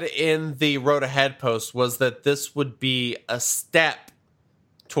they said in the Road Ahead post, was that this would be a step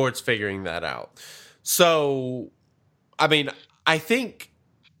towards figuring that out. So, I mean, I think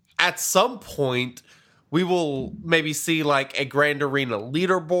at some point we will maybe see like a Grand Arena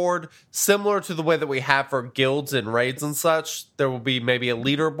leaderboard, similar to the way that we have for guilds and raids and such. There will be maybe a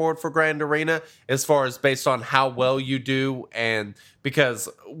leaderboard for Grand Arena as far as based on how well you do. And because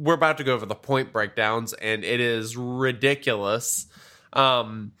we're about to go over the point breakdowns and it is ridiculous.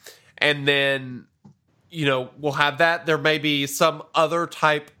 And then, we'll have that. There may be some other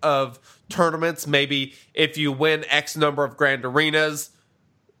type of tournaments. Maybe if you win X number of Grand Arenas,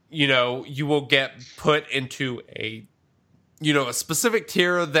 you will get put into a specific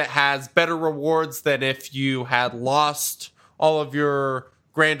tier that has better rewards than if you had lost all of your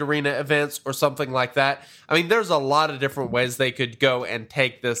Grand Arena events or something like that. I mean, there's a lot of different ways they could go and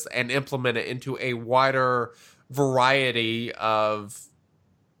take this and implement it into a wider variety of,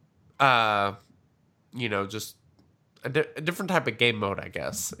 just a different type of game mode, I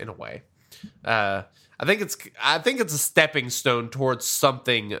guess, in a way. I think it's a stepping stone towards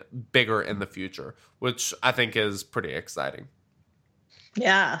something bigger in the future, which I think is pretty exciting.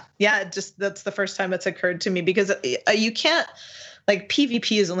 Yeah. Just that's the first time it's occurred to me, because you can't, like,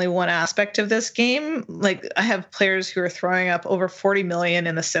 PvP is only one aspect of this game. Like, I have players who are throwing up over 40 million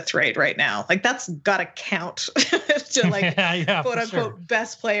in the Sith raid right now. Like, that's got to count to, like, quote unquote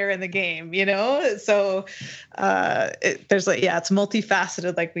best player in the game, So there's it's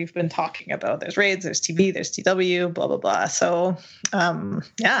multifaceted, like we've been talking about. There's raids, there's TV, there's TW, blah, blah, blah. So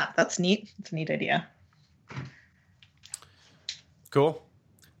that's neat. It's a neat idea. Cool.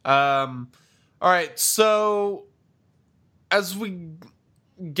 All right. So as we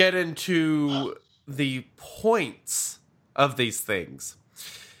get into the points of these things,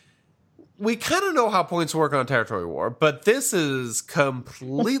 we kind of know how points work on Territory War, but this is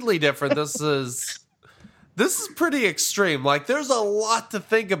completely different. This is pretty extreme. Like, there's a lot to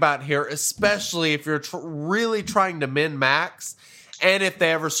think about here, especially if you're really trying to min-max. And if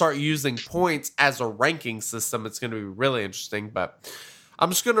they ever start using points as a ranking system, it's going to be really interesting. But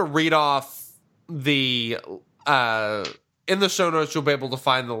I'm just going to read off the... in the show notes, you'll be able to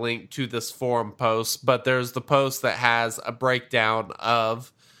find the link to this forum post. But there's the post that has a breakdown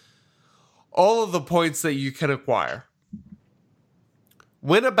of all of the points that you can acquire.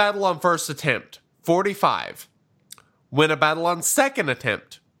 Win a battle on first attempt, 45. Win a battle on second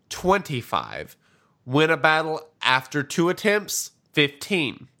attempt, 25. Win a battle after 2 attempts,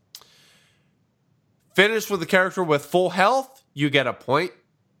 15. Finish with a character with full health, you get a point.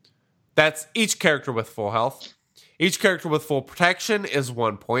 That's each character with full health. Each character with full protection is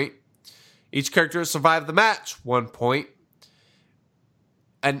 1 point. Each character survived the match, 1 point.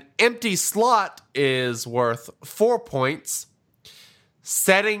 An empty slot is worth 4 points.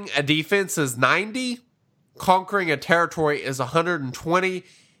 Setting a defense is 90. Conquering a territory is 120.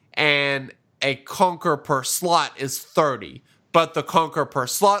 And a conquer per slot is 30. But the conquer per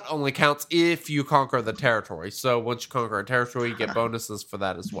slot only counts if you conquer the territory. So once you conquer a territory, you get bonuses for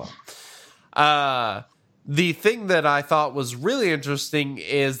that as well. The thing that I thought was really interesting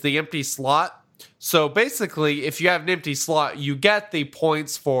is the empty slot. So basically, if you have an empty slot, you get the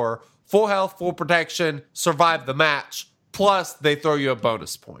points for full health, full protection, survive the match, plus they throw you a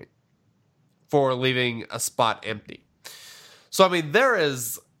bonus point for leaving a spot empty. So, I mean,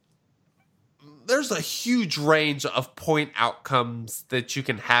 there's a huge range of point outcomes that you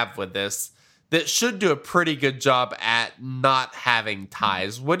can have with this that should do a pretty good job at not having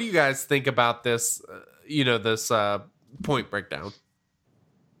ties. What do you guys think about this, this point breakdown?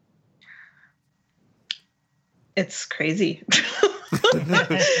 It's crazy.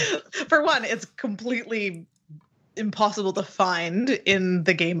 For one, it's completely impossible to find in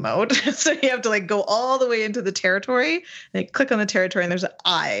the game mode. So you have to go all the way into the territory and you click on the territory and there's an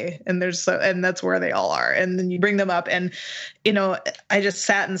eye and and that's where they all are. And then you bring them up and, I just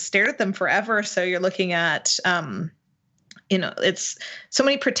sat and stared at them forever. So you're looking at, it's so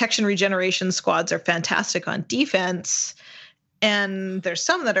many protection regeneration squads are fantastic on defense. And there's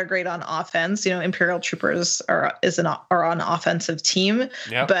some that are great on offense. Imperial Troopers are on offensive team.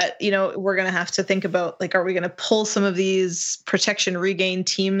 Yep. But, we're going to have to think about, are we going to pull some of these protection regain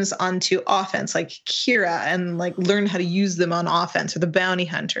teams onto offense, like Kira, and learn how to use them on offense, or the bounty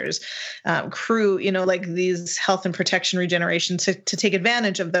hunters, crew, these health and protection regeneration to take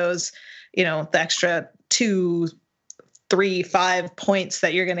advantage of those, the extra 2, 3, 5 points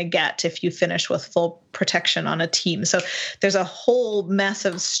that you're going to get if you finish with full protection on a team. So there's a whole mess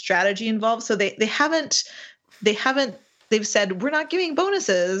of strategy involved. So they've said, we're not giving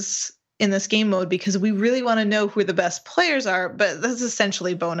bonuses in this game mode because we really want to know who the best players are, but that's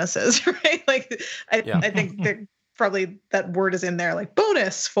essentially bonuses, right? I think they're probably, that word is in there,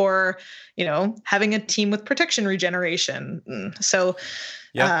 bonus for, having a team with protection regeneration. So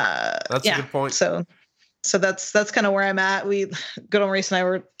that's a good point. So that's kind of where I'm at. Good old Reese and I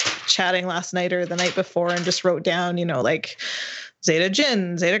were chatting last night or the night before and just wrote down, Zeta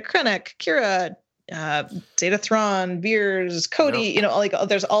Jin, Zeta Krennic, Kira, Zeta Thrawn, Veers, Cody,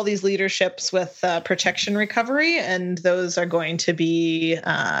 there's all these leaderships with protection recovery. And those are going to be,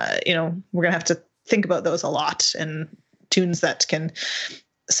 we're going to have to think about those a lot, and tunes that can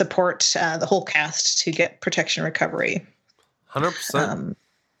support the whole cast to get protection recovery. 100%.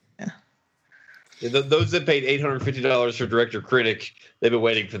 Those that paid $850 for Director Krennic, they've been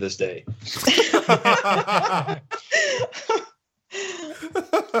waiting for this day.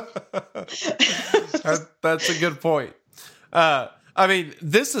 That's a good point. I mean,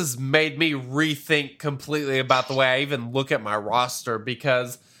 this has made me rethink completely about the way I even look at my roster,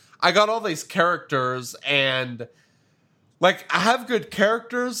 because I got all these characters and like I have good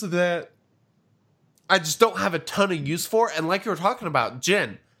characters that I just don't have a ton of use for. And like you were talking about,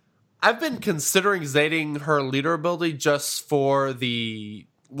 Jin, I've been considering Zating her leader ability just for the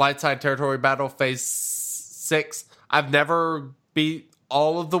Lightside Territory Battle Phase 6. I've never beat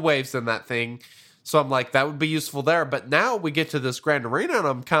all of the waves in that thing. So I'm like, that would be useful there. But now we get to this Grand Arena, and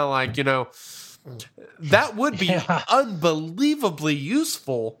I'm kind of like, that would be unbelievably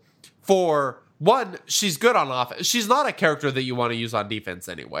useful for, one, she's good on offense. She's not a character that you want to use on defense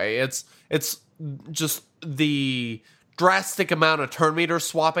anyway. It's just the drastic amount of turn meter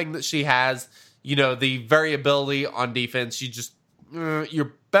swapping that she has, the variability on defense.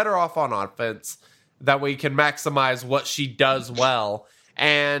 You're better off on offense. That way you can maximize what she does well.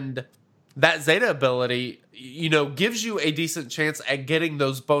 And that Zeta ability, gives you a decent chance at getting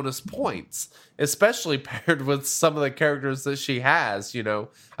those bonus points, especially paired with some of the characters that she has.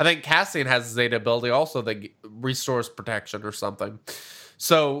 I think Cassian has a Zeta ability also that restores protection or something.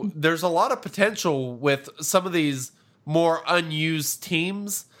 So there's a lot of potential with some of these more unused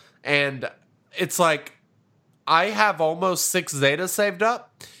teams. And it's like, I have almost 6 Zetas saved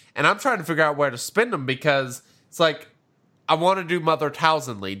up, and I'm trying to figure out where to spend them, because it's like, I want to do Mother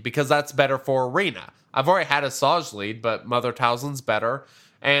Talzin lead because that's better for Arena. I've already had a Saj lead, but Mother Talzin's better.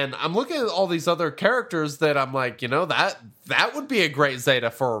 And I'm looking at all these other characters that I'm like, that would be a great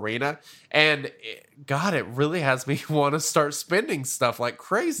Zeta for Arena. And God, it really has me want to start spending stuff like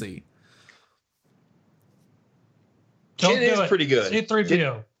crazy. Jin is pretty good.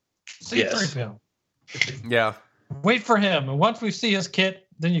 C3PO. Yes. C3PO. Yeah. Wait for him. And once we see his kit,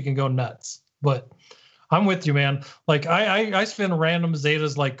 then you can go nuts. But I'm with you, man. Like I spend random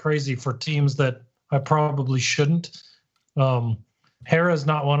Zetas like crazy for teams that I probably shouldn't. Hera's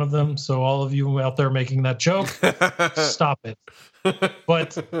not one of them. So all of you out there making that joke, stop it.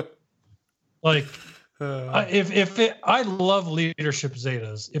 But like, I love leadership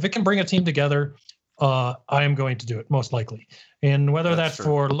Zetas. If it can bring a team together, I am going to do it most likely. And whether that's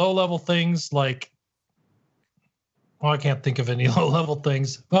for low level things like, I can't think of any low level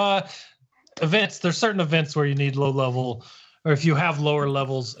things. Events, there's certain events where you need low level, or if you have lower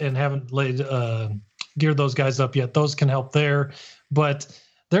levels and haven't geared those guys up yet, those can help there. But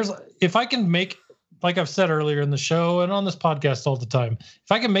if I can make, like I've said earlier in the show and on this podcast all the time,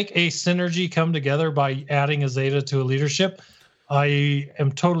 if I can make a synergy come together by adding a Zeta to a leadership, I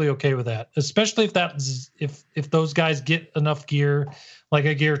am totally okay with that. Especially if those guys get enough gear, like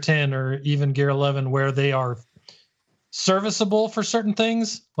a gear 10 or even gear 11, where they are serviceable for certain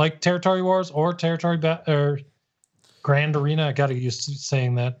things like Territory Wars or or Grand Arena. I got to get used to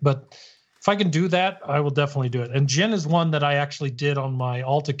saying that, but if I can do that, I will definitely do it. And Jin is one that I actually did on my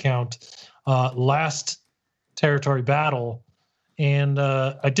alt account last Territory Battle, and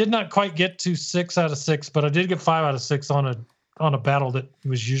I did not quite get to 6 out of 6, but I did get 5 out of 6 on a battle that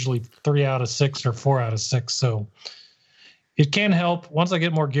was usually 3 out of 6 or 4 out of 6. So it can help. Once I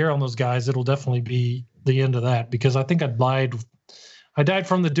get more gear on those guys, it'll definitely be the end of that, because I think I died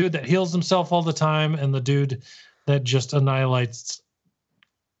from the dude that heals himself all the time and the dude that just annihilates,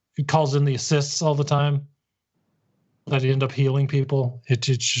 he calls in the assists all the time, that end up healing people. It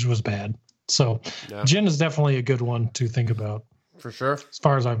just was bad. So yeah. Jin is definitely a good one to think about, for sure, as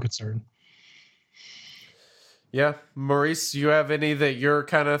far as I'm concerned. Yeah. Maurice, you have any that you're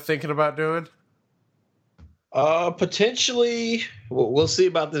kind of thinking about doing? Potentially, we'll see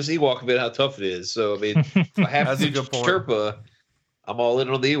about this Ewok event, how tough it is. So, I mean, if I have to do Sherpa, I'm all in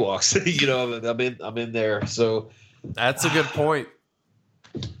on the Ewoks. I'm in there. So that's a good point.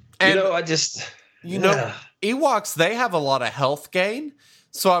 And Ewoks, they have a lot of health gain.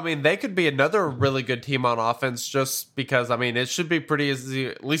 So, I mean, they could be another really good team on offense, just because, I mean, it should be pretty easy,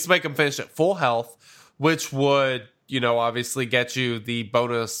 at least make them finish at full health, which would, obviously get you the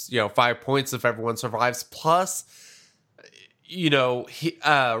bonus, 5 points if everyone survives. Plus,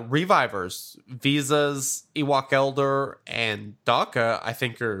 revivers, Visas, Ewok Elder, and Daka, I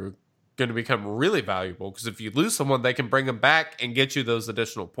think are going to become really valuable, because if you lose someone, they can bring them back and get you those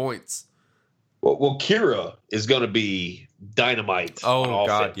additional points. Well, Kira is going to be dynamite. Oh,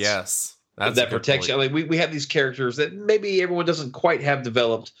 God, yes. That's that protection. Point. I mean, we have these characters that maybe everyone doesn't quite have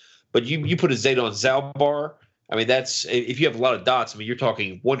developed, but you put a Zeta on Zalbar. I mean, that's, if you have a lot of dots, I mean, you're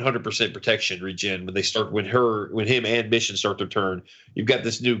talking 100% protection regen when him and Mission start their turn. You've got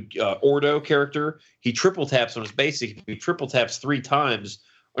this new Ordo character. He triple taps on his basic. If he triple taps 3 times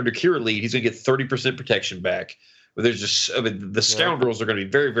under Kira lead, he's going to get 30% protection back. But there's just, the scoundrels are going to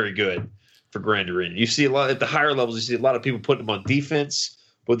be very, very good for Grand Arena. You see a lot at the higher levels. You see a lot of people putting them on defense.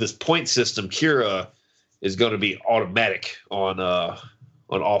 With this point system, Kira is going to be automatic on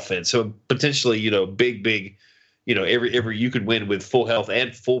offense. So potentially, big, every you could win with full health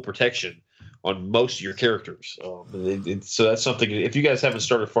and full protection on most of your characters. So that's something. If you guys haven't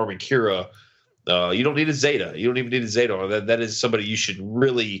started farming Kira, you don't need a Zeta. You don't even need a Zeta. That is somebody you should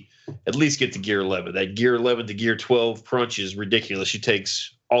really at least get to gear 11. That gear 11 to gear 12 crunch is ridiculous. She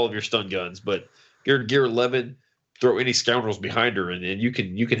takes all of your stun guns, but gear 11, throw any scoundrels behind her, and you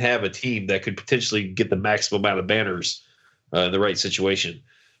can have a team that could potentially get the maximum amount of banners in the right situation.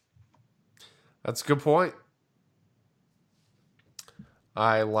 That's a good point.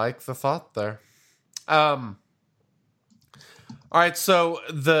 I like the thought there. All right, so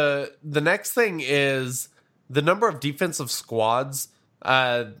the next thing is the number of defensive squads.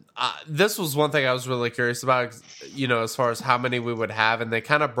 This was one thing I was really curious about, as far as how many we would have, and they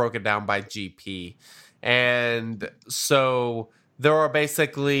kind of broke it down by GP. And so there are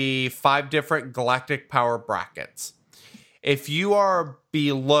basically 5 different galactic power brackets. If you are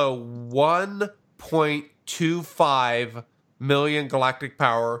below 1.25 million galactic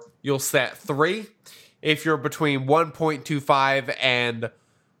power, you'll set 3. If you're between 1.25 and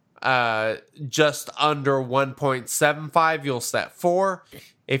just under 1.75, you'll set 4.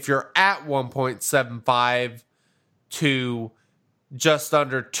 If you're at 1.75 to just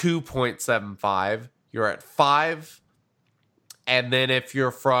under 2.75, you're at 5. And then if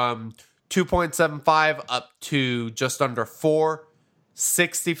you're from 2.75 up to just under 4,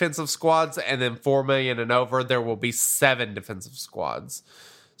 6 defensive squads, and then 4 million and over, there will be 7 defensive squads.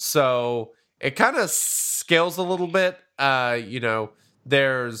 So it kind of scales a little bit.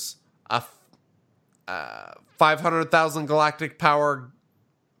 There's a 500,000 galactic power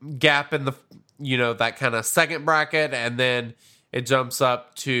gap in the, that kind of second bracket, and then it jumps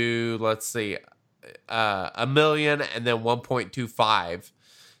up to, let's see, 1 million and then 1.25.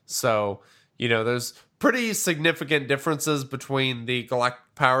 So, there's pretty significant differences between the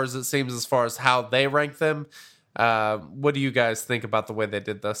galactic powers, it seems, as far as how they rank them. What do you guys think about the way they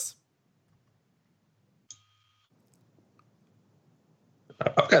did this?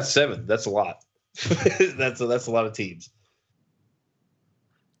 I've got 7. That's a lot. That's a lot of teams.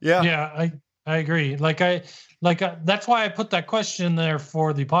 Yeah, I agree. That's why I put that question there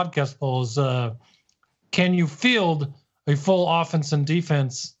for the podcast polls. Can you field a full offense and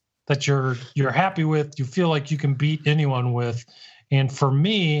defense that you're happy with? You feel like you can beat anyone with? And for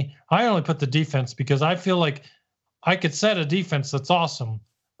me, I only put the defense because I feel like I could set a defense that's awesome.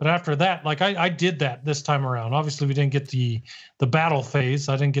 But after that, I did that this time around. Obviously, we didn't get the battle phase.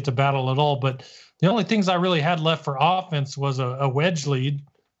 I didn't get to battle at all. But the only things I really had left for offense was a wedge lead,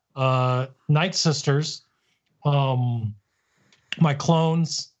 Night Sisters, my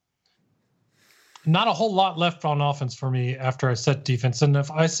clones. Not a whole lot left on offense for me after I set defense. And if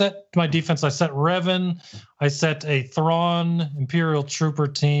I set my defense, I set Revan, I set a Thrawn Imperial Trooper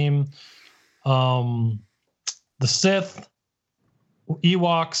team, the Sith,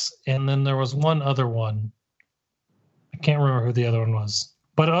 Ewoks, and then there was one other one. I can't remember who the other one was.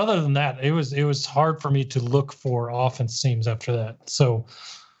 But other than that, it was hard for me to look for offense teams after that. So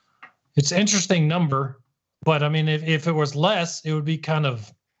it's an interesting number. But, I mean, if it was less, it would be kind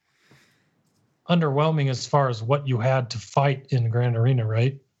of underwhelming as far as what you had to fight in Grand Arena,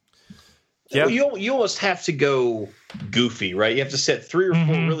 right? Yeah. You almost have to go goofy, right? You have to set 3 or 4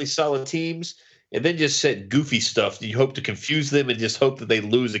 really solid teams, and then just set goofy stuff that you hope to confuse them and just hope that they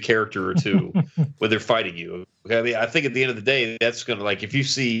lose a character or 2 when they're fighting you. I mean, I think at the end of the day, that's going to, if you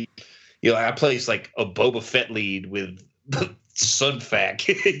see, I place a Boba Fett lead with Sunfac,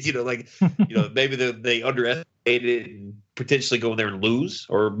 maybe they underestimate it and potentially go in there and lose,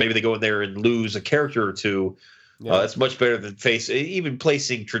 or maybe they go in there and lose a character or 2. Yeah. It's much better than even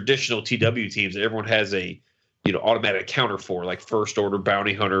placing traditional TW teams that everyone has a automatic counter for, like First Order,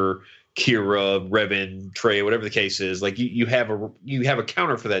 Bounty Hunter, Kira, Revan, Trey, whatever the case is. You have a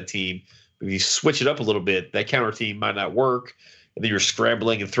counter for that team. If you switch it up a little bit, that counter team might not work, and then you're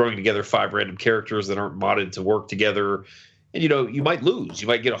scrambling and throwing together 5 random characters that aren't modded to work together. And you might lose. You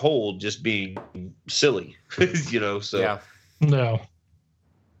might get a hold just being silly. So yeah. No.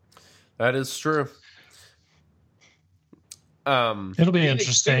 That is true. It'll be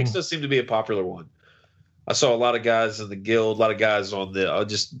interesting. Phoenix does seem to be a popular one. I saw a lot of guys in the guild, a lot of guys on the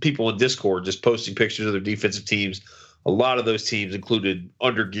just people in Discord just posting pictures of their defensive teams. A lot of those teams included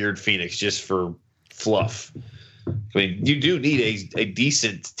undergeared Phoenix just for fluff. I mean, you do need a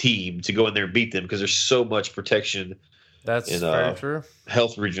decent team to go in there and beat them because there's so much protection. That's very true.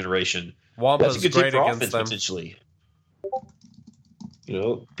 Health regeneration. Wampa's That's a good great team for against offense, them. potentially.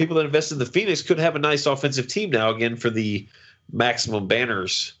 People that invested in the Phoenix could have a nice offensive team now again for the maximum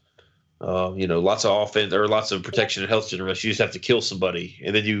banners. Lots of offense or lots of protection and health generation. You just have to kill somebody,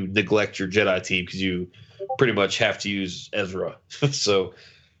 and then you neglect your Jedi team because you pretty much have to use Ezra. So,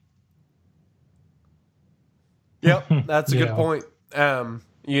 Yep, that's a good Yeah. point. And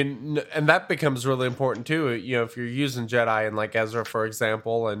that becomes really important too. If you're using Jedi and like Ezra, for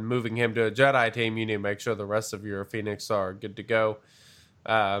example, and moving him to a Jedi team, you need to make sure the rest of your Phoenix are good to go.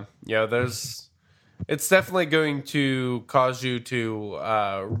 It's definitely going to cause you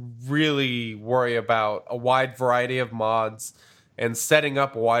to really worry about a wide variety of mods and setting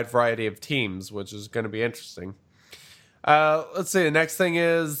up a wide variety of teams, which is going to be interesting. Let's see. The next thing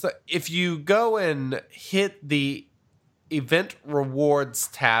is if you go and hit the event rewards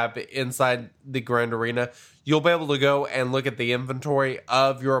tab inside the Grand Arena, you'll be able to go and look at the inventory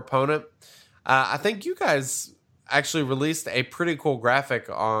of your opponent. I think you guys actually released a pretty cool graphic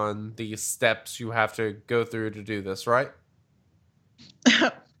on the steps you have to go through to do this, right?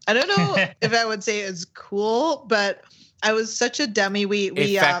 I don't know if I would say it's cool, but I was such a dummy.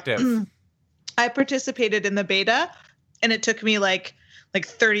 Effective. I participated in the beta, and it took me like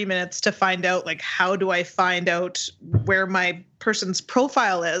 30 minutes to find out how do I find out where my person's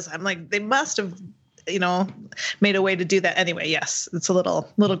profile is. I'm like, they must have made a way to do that. Anyway, yes, it's a little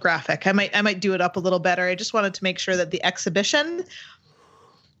graphic. I might do it up a little better. I just wanted to make sure that the exhibition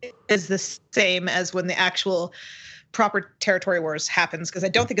is the same as when the actual proper territory wars happens, because I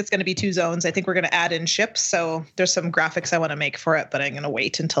don't think it's going to be 2 zones. I think we're going to add in ships. So there's some graphics I want to make for it, but I'm going to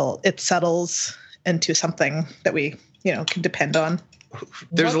wait until it settles into something that we can depend on.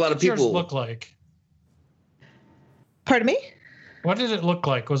 there's What a lot of did yours people. look like? Pardon me? What did it look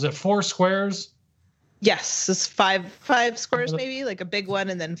like? Was it 4 squares? Yes, it's five squares, maybe like a big one,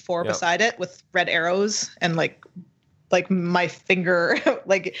 and then 4 Yep. beside it with red arrows and like my finger,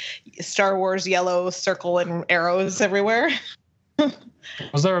 like Star Wars yellow circle and arrows everywhere.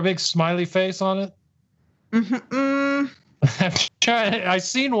 Was there a big smiley face on it? Mm-hmm. I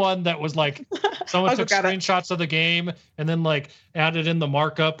seen one that was like someone I took got it. screenshots of the game and then added in the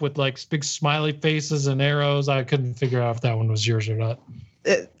markup with big smiley faces and arrows. I couldn't figure out if that one was yours or not.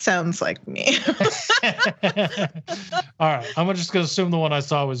 It sounds like me. All right, I'm just gonna assume the one I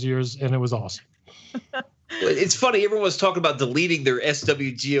saw was yours, and it was awesome. It's funny. Everyone was talking about deleting their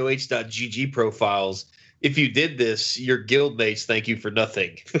swgoh.gg profiles. If you did this, your guild mates thank you for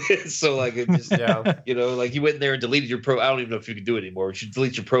nothing. So it just, Yeah. you went in there and deleted your pro. I don't even know if you can do it anymore. You should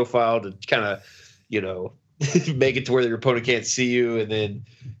delete your profile to kind of, make it to where your opponent can't see you, and then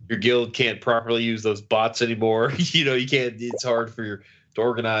your guild can't properly use those bots anymore. You can't. It's hard to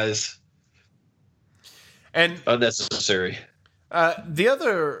organize. And Unnecessary. the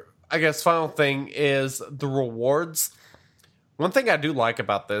other, I guess, final thing is the rewards. One thing I do like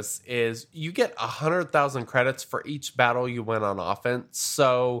about this is you get 100,000 credits for each battle you win on offense.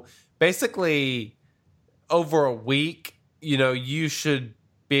 So basically, over a week, you should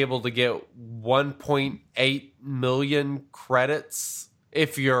be able to get 1.8 million credits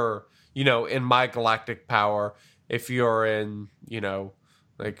if you're, in My Galactic Power. If you're in,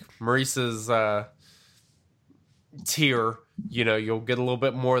 Maurice's tier, you'll get a little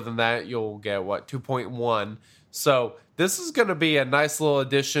bit more than that. You'll get 2.1. So this is going to be a nice little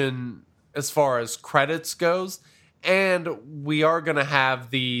addition as far as credits goes, and we are going to have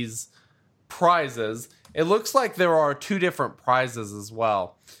these prizes. It looks like there are 2 different prizes as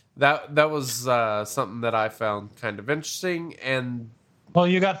well. That was something that I found kind of interesting. And Well,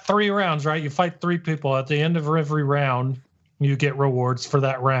 you got 3 rounds, right? You fight 3 people. At the end of every round, you get rewards for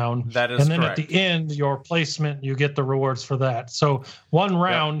that round. That is and then correct. at the end, your placement, you get the rewards for that. So one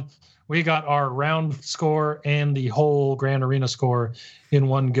round, we got our round score and the whole Grand Arena score in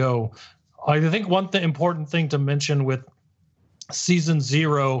one go. I think one important thing to mention with season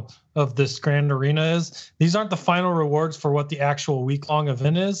 0 of this Grand Arena is these aren't the final rewards for what the actual week-long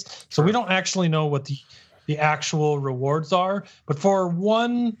event is. So we don't actually know what the actual rewards are. But for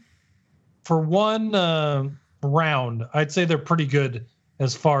one round, I'd say they're pretty good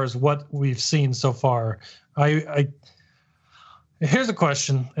as far as what we've seen so far. Here's a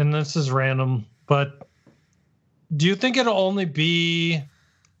question, and this is random, but do you think it'll only be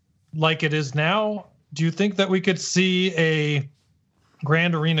like it is now? Do you think that we could see a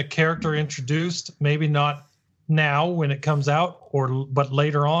Grand Arena character introduced, maybe not now when it comes out, but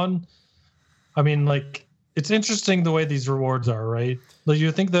later on? I mean, it's interesting the way these rewards are, right? Do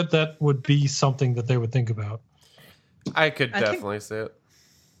you think that would be something that they would think about? I could I think- definitely see it.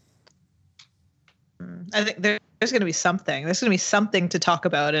 I think there's going to be something. There's going to be something to talk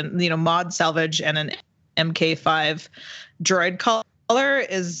about. And, mod salvage and an MK5 droid color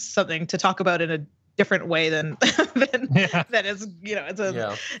is something to talk about in a different way than that is,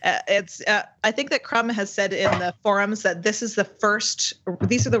 it's I think that Crumb has said in the forums that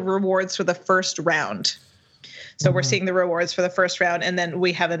these are the rewards for the first round. So we're seeing the rewards for the first round, and then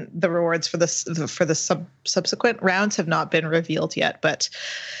the rewards for the subsequent rounds have not been revealed yet. But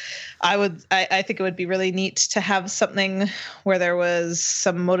I think it would be really neat to have something where there was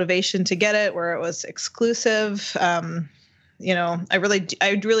some motivation to get it, where it was exclusive. I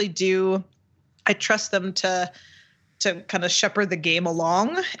really do. I trust them to kind of shepherd the game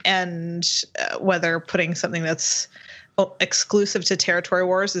along, and whether putting something that's exclusive to Territory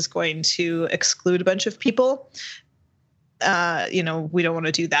Wars is going to exclude a bunch of people. We don't want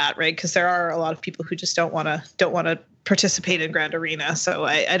to do that, right? Because there are a lot of people who just don't want to participate in Grand Arena. So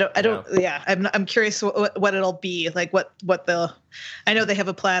I'm curious what it'll be like. I know they have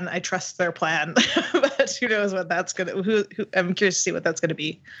a plan. I trust their plan, but who knows what that's gonna. I'm curious to see what that's gonna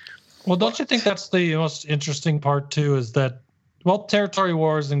be. Well, don't you think that's the most interesting part too? Is that, well, Territory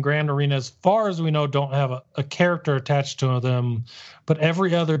Wars and Grand Arena, as far as we know, don't have a character attached to them, but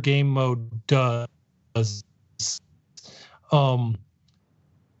every other game mode does. I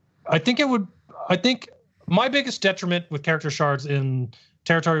think my biggest detriment with character shards in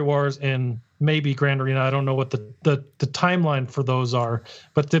Territory Wars and maybe Grand Arena, I don't know what the timeline for those are,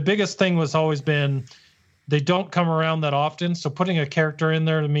 but the biggest thing was always been they don't come around that often. So putting a character in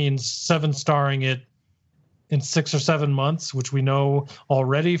there means 7-starring it in 6 or 7 months, which we know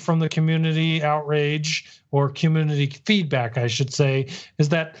already from the community outrage or community feedback, I should say, is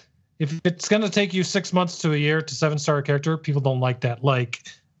that if it's going to take you 6 months to a year to 7-star a character, people don't like that, like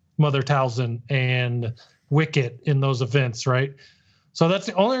Mother Talzin and Wicket in those events, right? So that's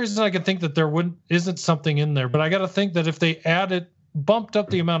the only reason I can think that there isn't something in there. But I got to think that if they bumped up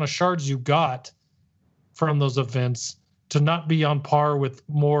the amount of shards you got from those events to not be on par with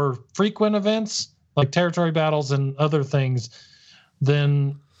more frequent events like territory battles and other things,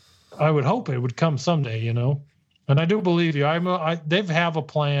 then I would hope it would come someday, And I do believe you. They have a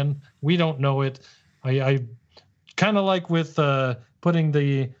plan. We don't know it. I kind of like with putting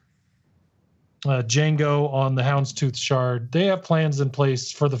the Django on the Houndstooth shard. They have plans in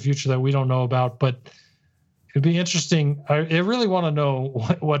place for the future that we don't know about, but it'd be interesting. I really want to know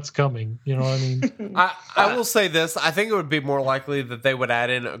what's coming. You know what I mean? I will say this. I think it would be more likely that they would add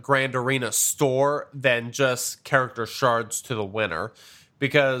in a Grand Arena store than just character shards to the winner.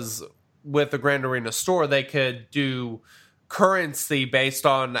 Because with the Grand Arena store, they could do currency based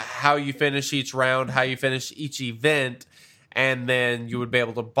on how you finish each round, how you finish each event, and then you would be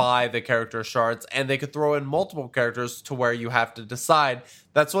able to buy the character shards, and they could throw in multiple characters to where you have to decide.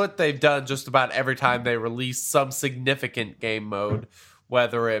 That's what they've done just about every time they release some significant game mode,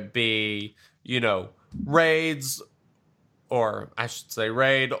 whether it be, raids, or I should say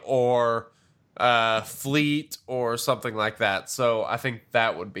raid, or fleet, or something like that. So I think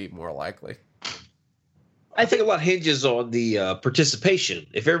that would be more likely. I think a lot hinges on the participation.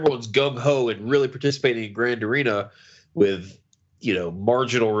 If everyone's gung-ho and really participating in Grand Arena with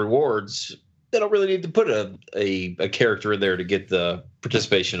marginal rewards, they don't really need to put a character in there to get the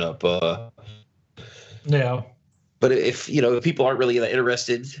participation up. Yeah, but if people aren't really that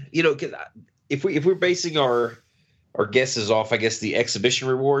interested, if we're basing our guesses off, I guess, the exhibition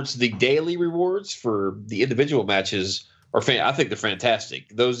rewards, the daily rewards for the individual matches I think they're fantastic.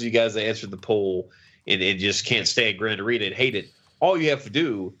 Those of you guys that answered the poll and just can't stand Grand Arena and hate it, all you have to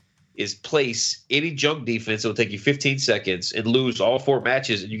do is place any junk defense. It'll take you 15 seconds and lose all 4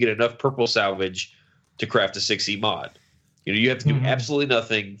 matches, and you get enough purple salvage to craft a 6E mod. You have to do absolutely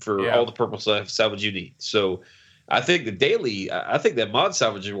nothing for all the purple salvage you need. So I think that mod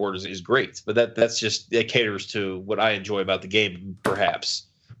salvage reward is great, but that's just, it caters to what I enjoy about the game, perhaps.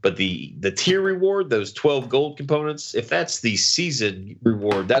 But the tier reward, those 12 gold components, if that's the season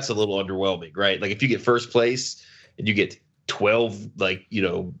reward, that's a little underwhelming, right? Like if you get first place and you get 12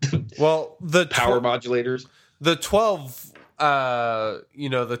 well, the power modulators, the 12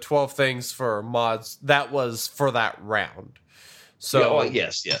 the 12 things for mods, that was for that round. So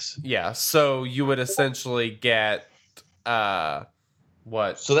yes so you would essentially get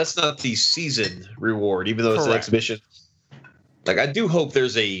what? So that's not the season reward, even though it's an exhibition. Like, I do hope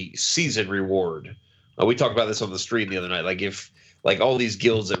there's a season reward. We talked about this on the stream the other night. Like, if all these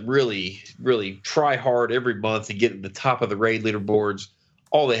guilds that really, really try hard every month and get at the top of the raid leaderboards,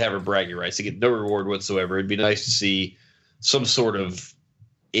 all they have are bragging rights. They get no reward whatsoever. It'd be nice to see some sort of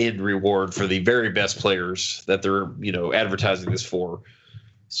end reward for the very best players that they're, advertising this for.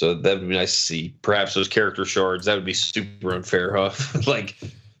 So that would be nice to see. Perhaps those character shards, that would be super unfair, huh? Like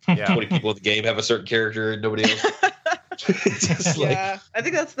 20 people in the game have a certain character and nobody else. Yeah, I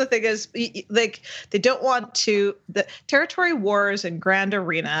think that's the thing is, like, they don't want to. The territory wars and Grand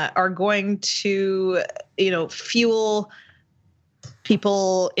Arena are going to, fuel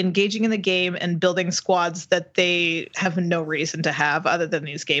people engaging in the game and building squads that they have no reason to have other than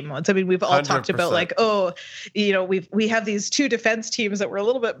these game modes. I mean, we've all talked about 100%. we have these two defense teams that we're a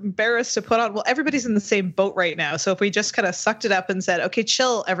little bit embarrassed to put on. Well, everybody's in the same boat right now. So if we just kind of sucked it up and said, okay,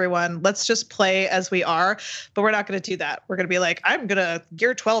 chill everyone, let's just play as we are, but we're not going to do that. We're going to be like, I'm going to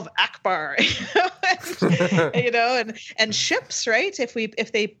gear 12 Akbar, and ships, right? If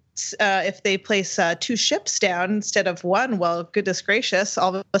they place 2 ships down instead of 1, well, goodness gracious,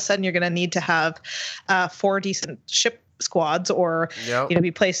 all of a sudden you're going to need to have 4 decent ship squads, or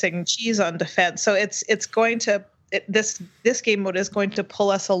be placing cheese on defense. So it's going to this game mode is going to pull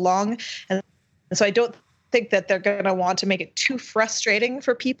us along, and so I don't think that they're going to want to make it too frustrating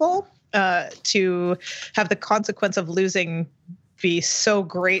for people to have the consequence of losing be so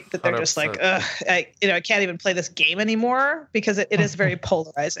great that they're 100%. Just like, ugh, I can't even play this game anymore, because it is very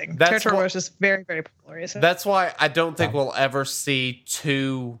polarizing. Territory War is just very, very polarizing. That's why I don't think we'll ever see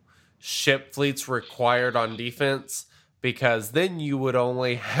 2 ship fleets required on defense, because then you would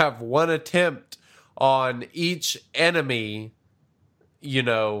only have 1 attempt on each enemy,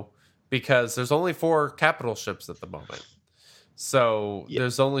 because there's only 4 capital ships at the moment. So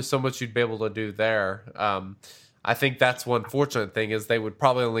there's only so much you'd be able to do there. I think that's one fortunate thing, is they would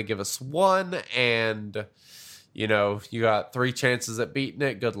probably only give us 1, and you got 3 chances at beating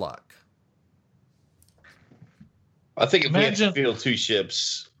it. Good luck. I think if we had to field 2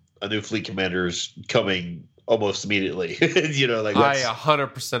 ships, a new fleet commander is coming almost immediately. I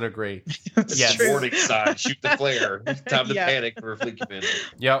 100% agree. Yes. Warning sign, shoot the flare. Time to panic for a fleet commander.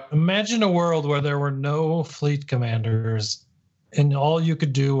 Yep. Imagine a world where there were no fleet commanders, and all you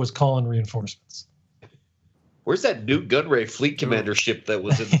could do was call in reinforcements. Where's that Newt Gunray fleet commander ship that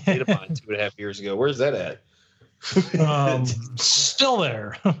was in the data mine 2.5 years ago? Where's that at? Still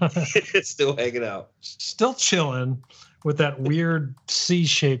there. It's still hanging out. Still chilling with that weird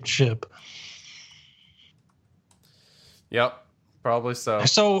C-shaped ship. Yep, probably so.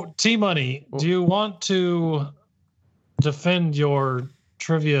 So, T-Money, do you want to defend your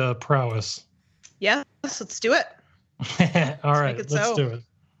trivia prowess? Yes, let's do it. All right, let's do it.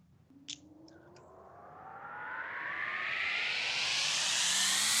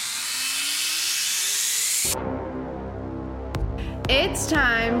 It's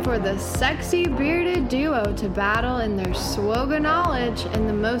time for the sexy bearded duo to battle in their SWOGA knowledge in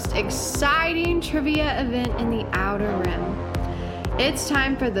the most exciting trivia event in the Outer Rim. It's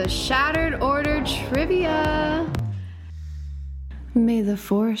time for the Shattered Order Trivia. May the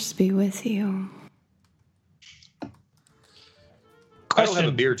Force be with you. I don't have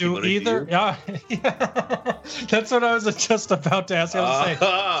a beard. Do either? Yeah, that's what I was just about to ask. I was saying.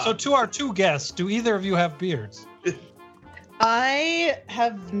 So, to our 2 guests, do either of you have beards? I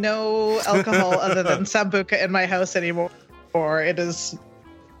have no alcohol other than Sambuca in my house anymore. It is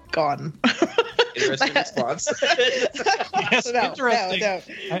gone. Interesting response. Yes, interesting. No.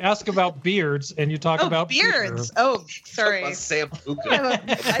 I ask about beards, and you talk about beards. Oh, sorry. Sambuca. I don't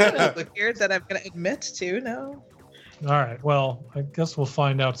have a beard that I'm going to admit to. No. All right. Well, I guess we'll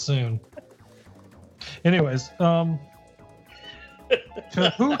find out soon. Anyways, Kahoot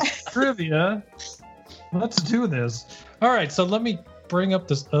trivia. Let's do this. All right, so let me bring up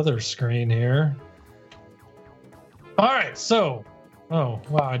this other screen here. All right, so, oh,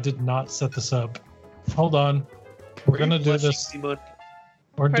 wow, I did not set this up. Hold on. We're going to do this. We're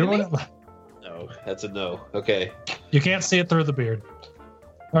doing it. No, that's a no. Okay. You can't see it through the beard.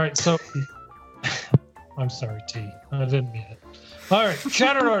 All right, so, I'm sorry, T. I didn't mean it. All right,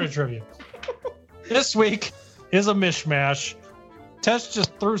 Shattered Order Trivia. This week is a mishmash. Tess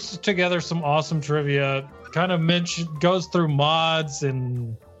just threw together some awesome trivia. Kind of goes through mods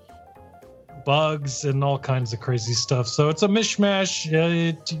and bugs and all kinds of crazy stuff. So it's a mishmash.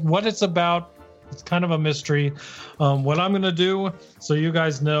 What it's about, it's kind of a mystery. What I'm going to do, so you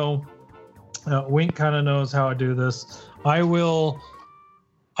guys know, Wink kind of knows how I do this. I run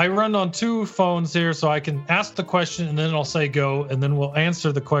on 2 phones here, so I can ask the question and then I'll say go, and then we'll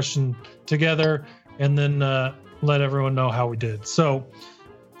answer the question together, and then let everyone know how we did. So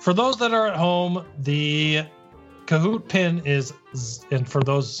for those that are at home, the Kahoot pin is, and for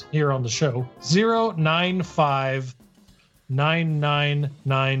those here on the show,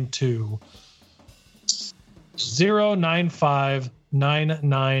 0959992.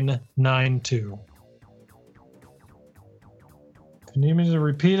 0959992. If you need me to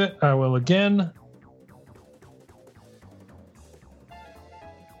repeat it, I will again.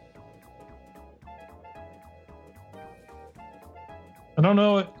 I don't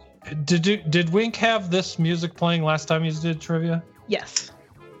know. Did Wink have this music playing last time you did trivia? Yes.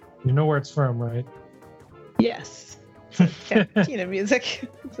 You know where it's from, right? Yes. Cantina music.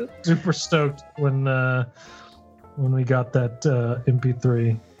 Super stoked when we got that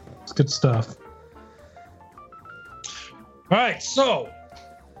MP3. It's good stuff. All right, so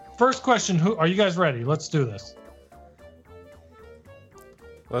first question: Who are you guys ready? Let's do this.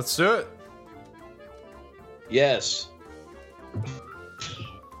 Let's do it. Yes.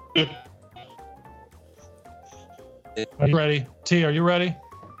 Are you ready? T, are you ready?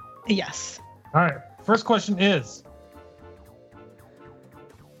 Yes. All right. First question is.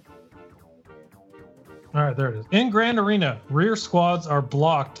 All right, there it is. In Grand Arena, rear squads are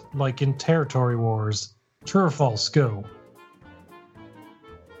blocked like in Territory Wars. True or false? Go.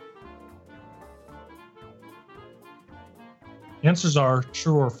 Answers are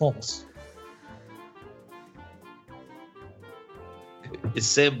true or false. Is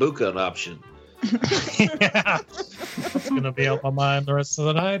Sambuca an option? Yeah. It's going to be on my mind the rest of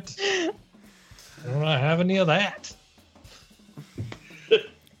the night. I don't have any of that.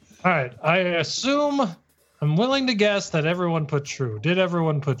 All right. I assume, I'm willing to guess that everyone put true. Did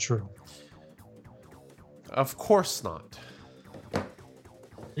everyone put true? Of course not. Are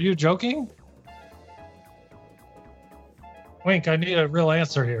you joking? Wink, I need a real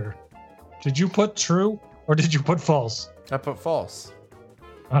answer here. Did you put true or did you put false? I put false.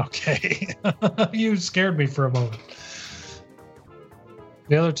 Okay. You scared me for a moment.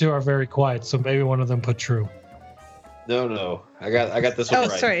 The other two are very quiet, so maybe one of them put true. No. I got this one Oh,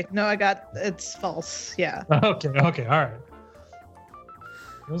 right. sorry. No, it's false. Yeah. Okay, all right.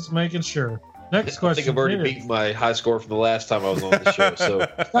 Just making sure. Next question. I think I've already beaten my high score from the last time I was on the show, so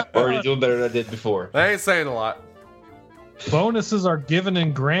I'm already doing better than I did before. That ain't saying a lot. Bonuses are given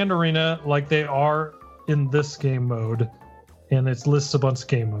in Grand Arena like they are in this game mode, and it lists a bunch of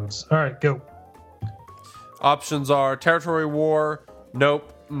game modes. All right, go. Options are Territory War,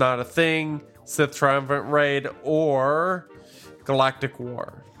 nope, not a thing, Sith Triumphant Raid, or Galactic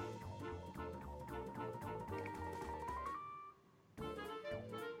War.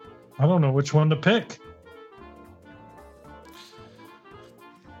 I don't know which one to pick.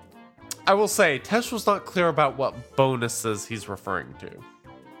 I will say, Tesh was not clear about what bonuses he's referring to.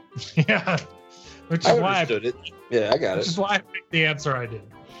 Yeah, which is I why understood it. Yeah, I got which it. is why I picked the answer I did.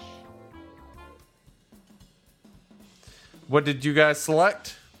 What did you guys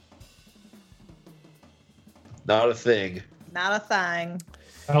select? Not a thing. Not a thing.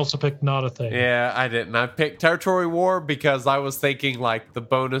 I also picked not a thing. Yeah, I didn't. I picked Territory War because I was thinking like the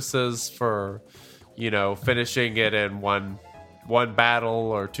bonuses for, finishing it in one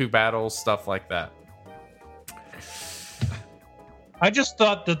battle or two battles, stuff like that. I just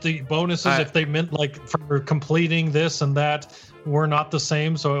thought that the bonuses, if they meant like for completing this and that, were not the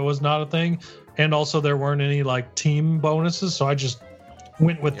same, so it was not a thing. And also there weren't any like team bonuses, so I just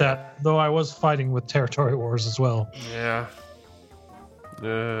went with that, though I was fighting with Territory Wars as well. Yeah.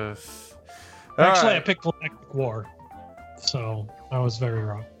 Actually, I picked Galactic War, so I was very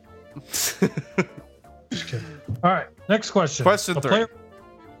wrong. Just kidding. All right, next question. Question A 3. player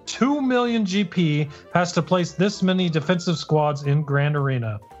 2 million GP has to place this many defensive squads in Grand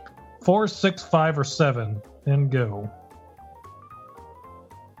Arena. 4, 6, 5, or 7, and go.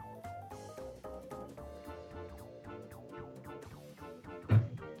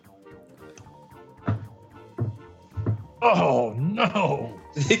 Oh no!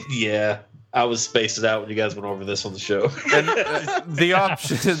 Yeah, I was spacing out when you guys went over this on the show. And the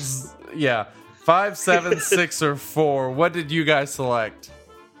options, 5, 7, 6, or 4. What did you guys select?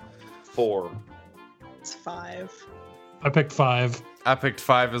 4. It's 5. I picked 5. I picked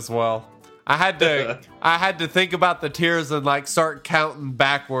 5 as well. I had to think about the tiers and like start counting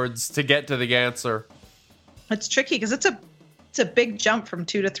backwards to get to the answer. It's tricky because it's a big jump from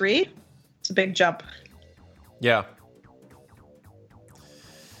 2 to 3. It's a big jump. Yeah.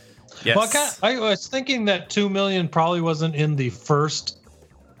 Yes. Well, I was thinking that 2 million probably wasn't in the first.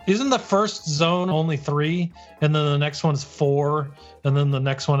 Isn't the first zone only 3, and then the next one's 4, and then the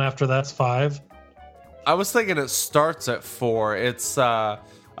next one after that's 5? I was thinking it starts at 4. It's up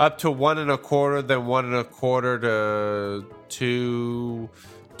to 1 1/4, then 1 1/4 to 2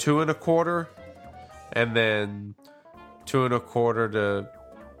 1/4, and then 2 1/4 to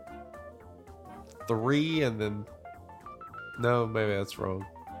 3, and then no, maybe that's wrong.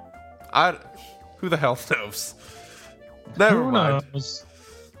 Who the hell knows? Never Who mind. knows?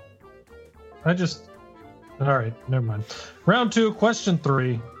 I All right, never mind. Round 2, question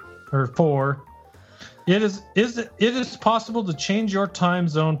 3 or 4. It is possible to change your time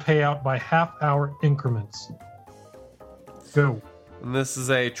zone payout by half-hour increments. Go. And this is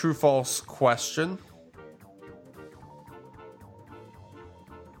a true-false question.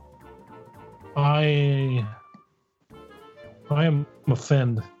 I am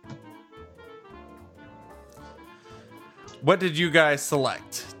offended. What did you guys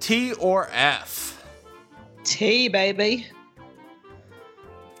select? T or F? T, baby.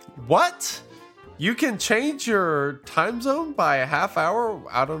 What? You can change your time zone by a half hour?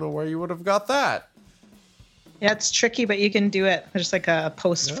 I don't know where you would have got that. Yeah, it's tricky, but you can do it. There's like a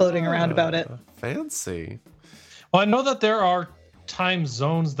post floating around about it. Fancy. Well, I know that there are time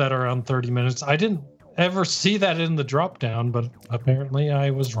zones that are on 30 minutes. I didn't ever see that in the drop down, but apparently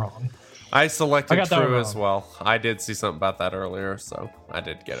I was wrong. I selected got that true wrong. as well. I did see something about that earlier, so I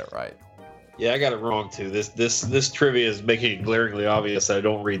did get it right. Yeah, I got it wrong too. This trivia is making it glaringly obvious that I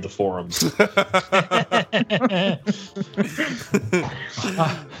don't read the forums.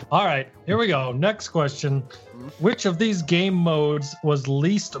 All right, here we go. Next question. Which of these game modes was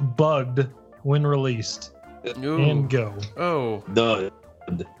least bugged when released? Ooh. And go. Oh. None.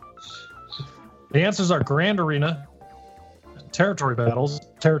 The answers are Grand Arena, Territory Battles,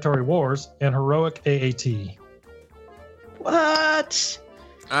 Territory Wars, and Heroic AAT. What?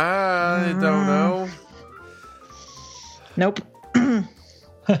 I don't know. Nope.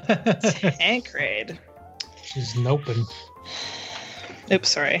 Tancred. She's noping. Oops,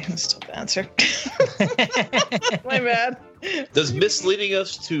 sorry. I still the answer. My bad. Does misleading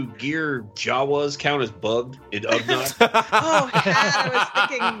us to gear Jawas count as bugged in Ugnaught? Oh, yeah, I was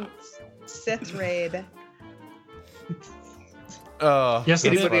thinking Sith Raid. Yes, that's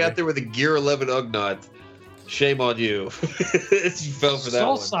Anybody funny. out there with a Gear 11 Ugnaught, shame on you. You fell for that So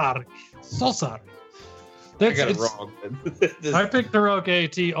one. sorry. So sorry. I got it wrong. I picked Heroic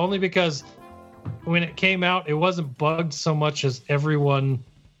AAT only because when it came out, it wasn't bugged so much as everyone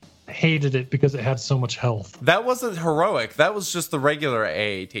hated it because it had so much health. That wasn't heroic. That was just the regular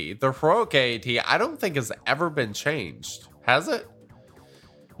AAT. The heroic AAT, I don't think has ever been changed. Has it?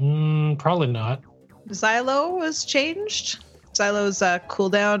 Probably not. Xylo was changed. Xylo's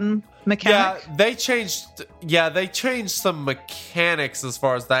cooldown mechanic. Yeah, they changed some mechanics as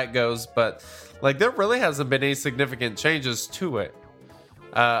far as that goes, but like there really hasn't been any significant changes to it.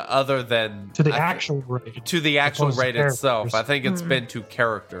 Other than To the actual raid. To the actual Opposed to raid itself. characters. I think it's been to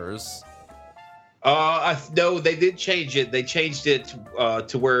characters. No, they did change it. They changed it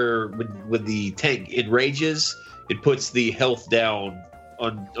to where when the tank enrages, it puts the health down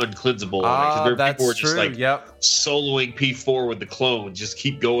uncleansable. Because That's people were true. just like Yep. soloing P4 with the clone, just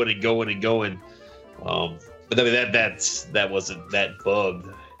keep going and going and going. But I mean that wasn't that bugged.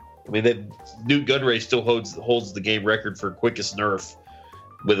 I mean, that Newt Gunray still holds the game record for quickest nerf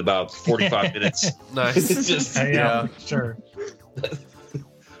with about 45 minutes. Nice. It's just, Yeah, sure.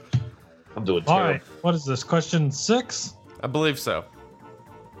 I'm doing All terrible. right. What is this? Question 6. I believe so.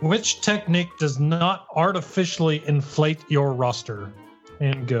 Which technique does not artificially inflate your roster?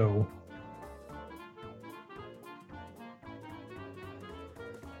 And go.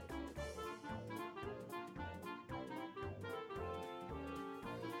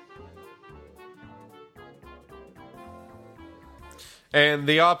 And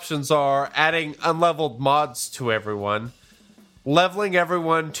the options are adding unleveled mods to everyone, leveling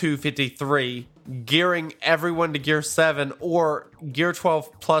everyone to 53, gearing everyone to gear 7, or gear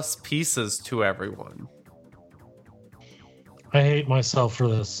 12 plus pieces to everyone. I hate myself for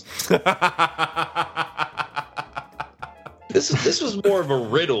this. This was more of a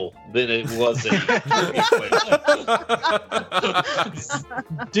riddle than it was a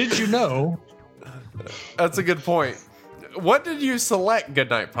Did you know? That's a good point. What did you select,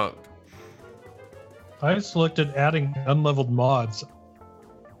 Goodnight Punk? I selected adding unleveled mods.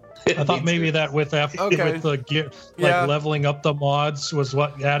 I thought maybe that with the gear, Yeah. leveling up the mods was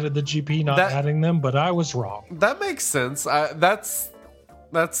what added the GP, not adding them, but I was wrong. That makes sense. That's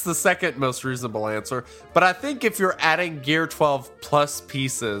the second most reasonable answer. But I think if you're adding gear 12 plus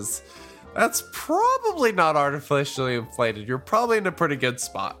pieces, that's probably not artificially inflated. You're probably in a pretty good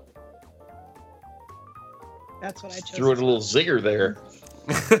spot. That's what I chose. Threw it a little zinger there.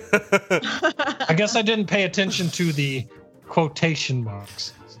 I guess I didn't pay attention to the quotation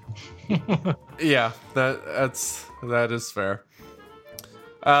marks. Yeah, that is fair.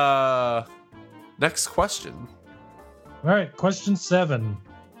 Next question. All right, question 7.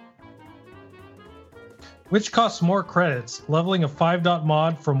 Which costs more credits, leveling a 5-dot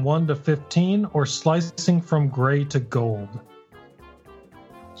mod from 1 to 15 or slicing from gray to gold?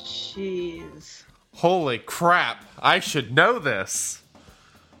 Jeez. Holy crap. I should know this.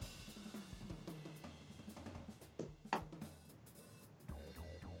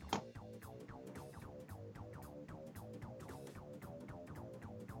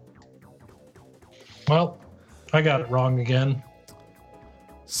 Well, I got it wrong again.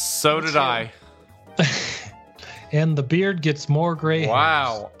 So did I. And the beard gets more gray.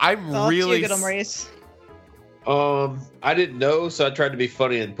 Wow. I'm Thoughts, really... you get 'em, Maurice? I didn't know, so I tried to be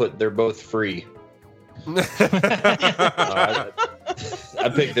funny and put they're both free. I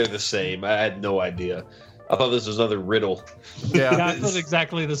picked they're the same. I had no idea. I thought this was another riddle. Yeah, Yeah. I was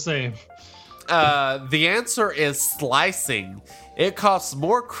exactly the same. The answer is slicing. It costs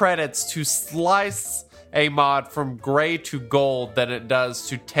more credits to slice a mod from gray to gold than it does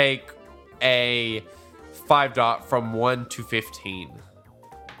to take a 5-dot from 1 to 15.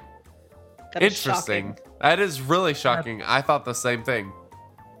 That is Interesting. shocking. That is really shocking. I thought the same thing.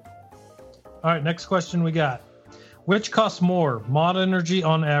 All right, next question we got. Which costs more mod energy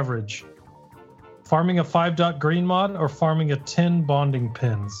on average? Farming a 5-dot green mod or farming a 10 bonding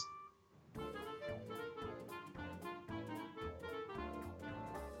pins?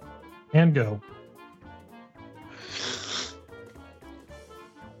 And go.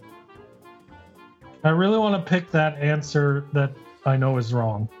 I really want to pick that answer that I know is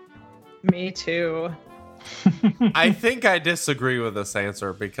wrong. Me too. I think I disagree with this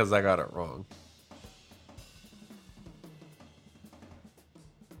answer because I got it wrong.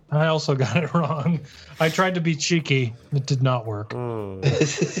 I also got it wrong. I tried to be cheeky. It did not work. I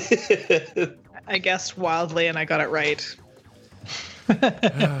guessed wildly and I got it right.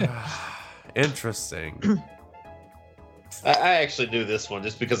 Interesting. I actually knew this one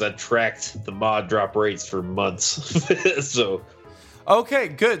just because I tracked the mod drop rates for months. So Okay,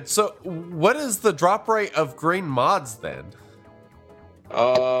 good. So, what is the drop rate of green mods then?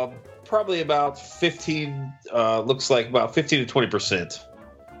 probably about 15. Looks like about 15 to 20%,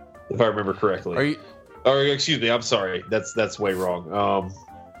 if I remember correctly. Are you? Or excuse me, I'm sorry. That's way wrong.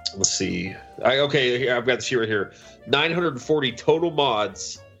 Let's see. Okay, here, I've got the sheet right here. 940 total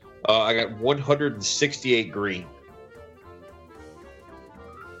mods. I got 168 green.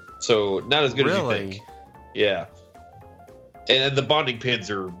 So not as good as you think. Yeah. And the bonding pins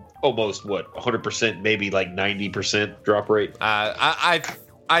are almost 100%, maybe like 90% drop rate. I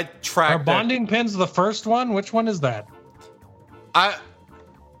Are tracked bonding pins the first one? Which one is that?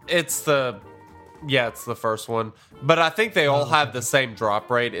 it's the first one, but I think they all have the same drop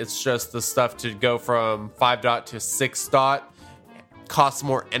rate. It's just the stuff to go from 5-dot to 6-dot costs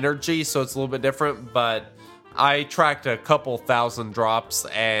more energy, so it's a little bit different. But I tracked a couple thousand drops,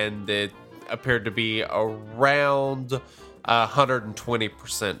 and it appeared to be around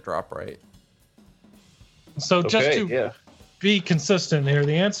 120% drop rate. So just to be consistent here,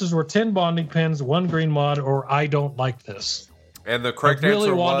 the answers were 10 bonding pins, 1 green mod, or I don't like this. And the correct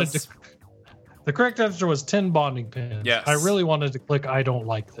answer was... The correct answer was 10 bonding pins. Yes. I really wanted to click I don't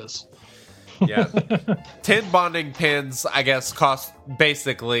like this. Yeah. 10 bonding pins, I guess, cost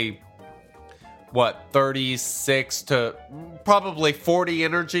basically, 36 to probably 40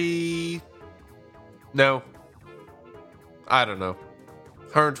 energy? No. I don't know.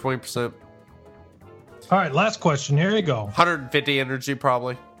 120%. All right, last question. Here you go. 150 energy,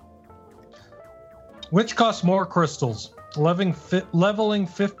 probably. Which costs more crystals? Leveling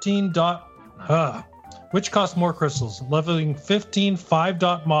 15 dot... Which costs more crystals? Leveling 15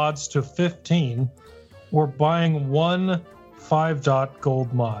 5-dot mods to 15 or buying 1 5-dot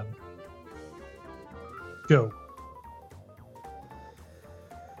gold mod? Go.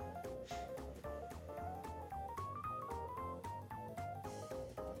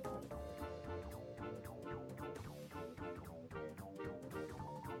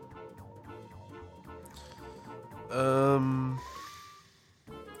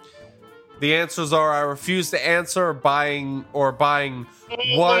 The answers are: I refuse to answer, buying 1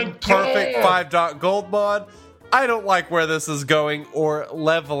 perfect 5-dot gold mod, I don't like where this is going, or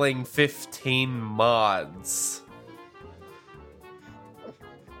leveling 15 mods.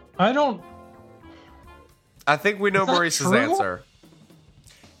 I think we know Is that Maurice's true? answer.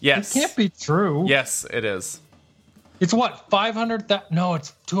 Yes. It can't be true. Yes, it is. It's what, 500? No,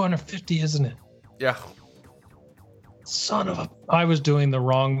 it's 250, isn't it? Yeah. Son of a... I was doing the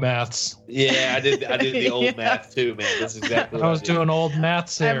wrong maths. Yeah, I did the old math too, man. That's exactly what I was doing old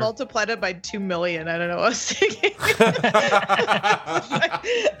maths I here. multiplied it by 2 million. I don't know what I was thinking.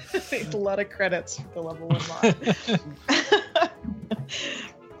 A lot of credits for the level 1 mod.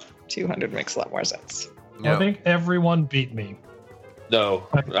 200 makes a lot more sense. I think everyone beat me. No,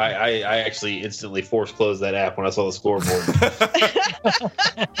 I actually instantly force closed that app when I saw the scoreboard.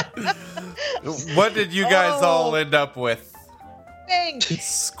 What did you guys all end up with?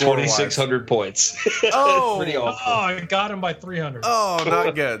 Thanks. 2,600 points. Oh. Pretty awful. Oh, I got him by 300. Oh,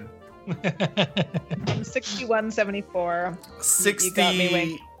 not good. 61-74. You got me,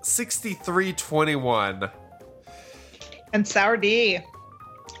 Wink. 63-21. And Sour D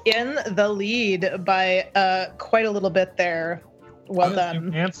in the lead by quite a little bit there. Well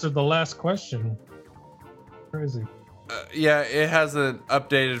done. You answered the last question. Crazy. Yeah, it hasn't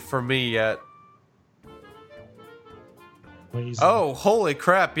updated for me yet. Lazy. Oh, holy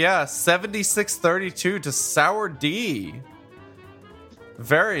crap. Yeah, 76-32 to Sour D.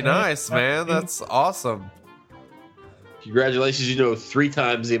 Very nice, man. That's awesome. Congratulations, you know 3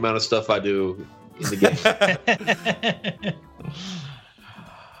 times the amount of stuff I do in the game.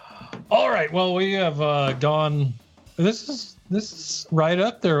 All right. Well, we have gone. This is right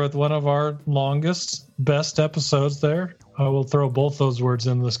up there with one of our longest, best episodes. There, I will throw both those words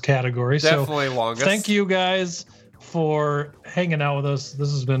in this category. Definitely so, longest. Thank you guys for hanging out with us.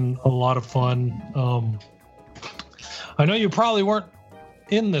 This has been a lot of fun. I know you probably weren't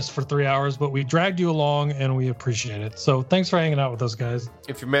in this for 3 hours, but we dragged you along and we appreciate it. So thanks for hanging out with us, guys.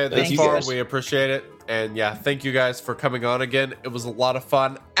 If you made it this far, we appreciate it. And yeah, thank you guys for coming on again. It was a lot of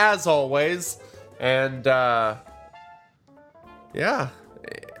fun, as always. And yeah.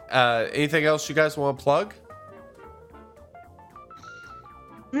 Anything else you guys want to plug?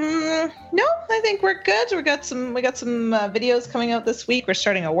 No, I think we're good. We got some videos coming out this week. We're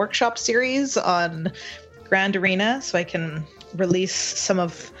starting a workshop series on Grand Arena, so I can release some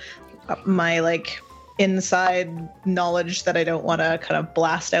of my inside knowledge that I don't want to kind of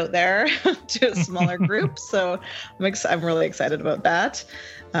blast out there to a smaller group. So I'm really excited about that.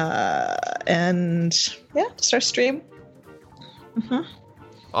 And yeah, just our stream. Mm-hmm.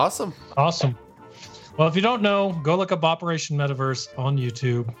 Awesome. Well, if you don't know, go look up Operation Metaverse on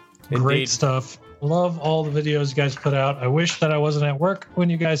YouTube. Indeed. Great stuff. Love all the videos you guys put out. I wish that I wasn't at work when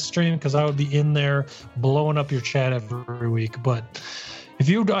you guys stream, because I would be in there blowing up your chat every week. But if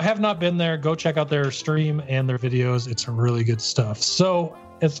you have not been there, go check out their stream and their videos. It's really good stuff. So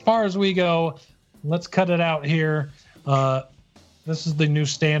as far as we go, let's cut it out here. This is the new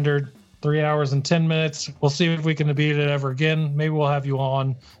standard, 3 hours and 10 minutes. We'll see if we can beat it ever again. Maybe we'll have you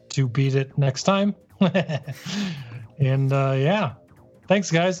on to beat it next time. And yeah,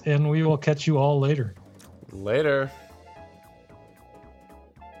 thanks guys, and we will catch you all later.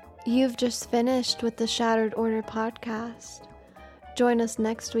 You've just finished with the Shattered Order podcast. Join us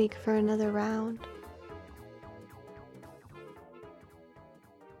next week for another round.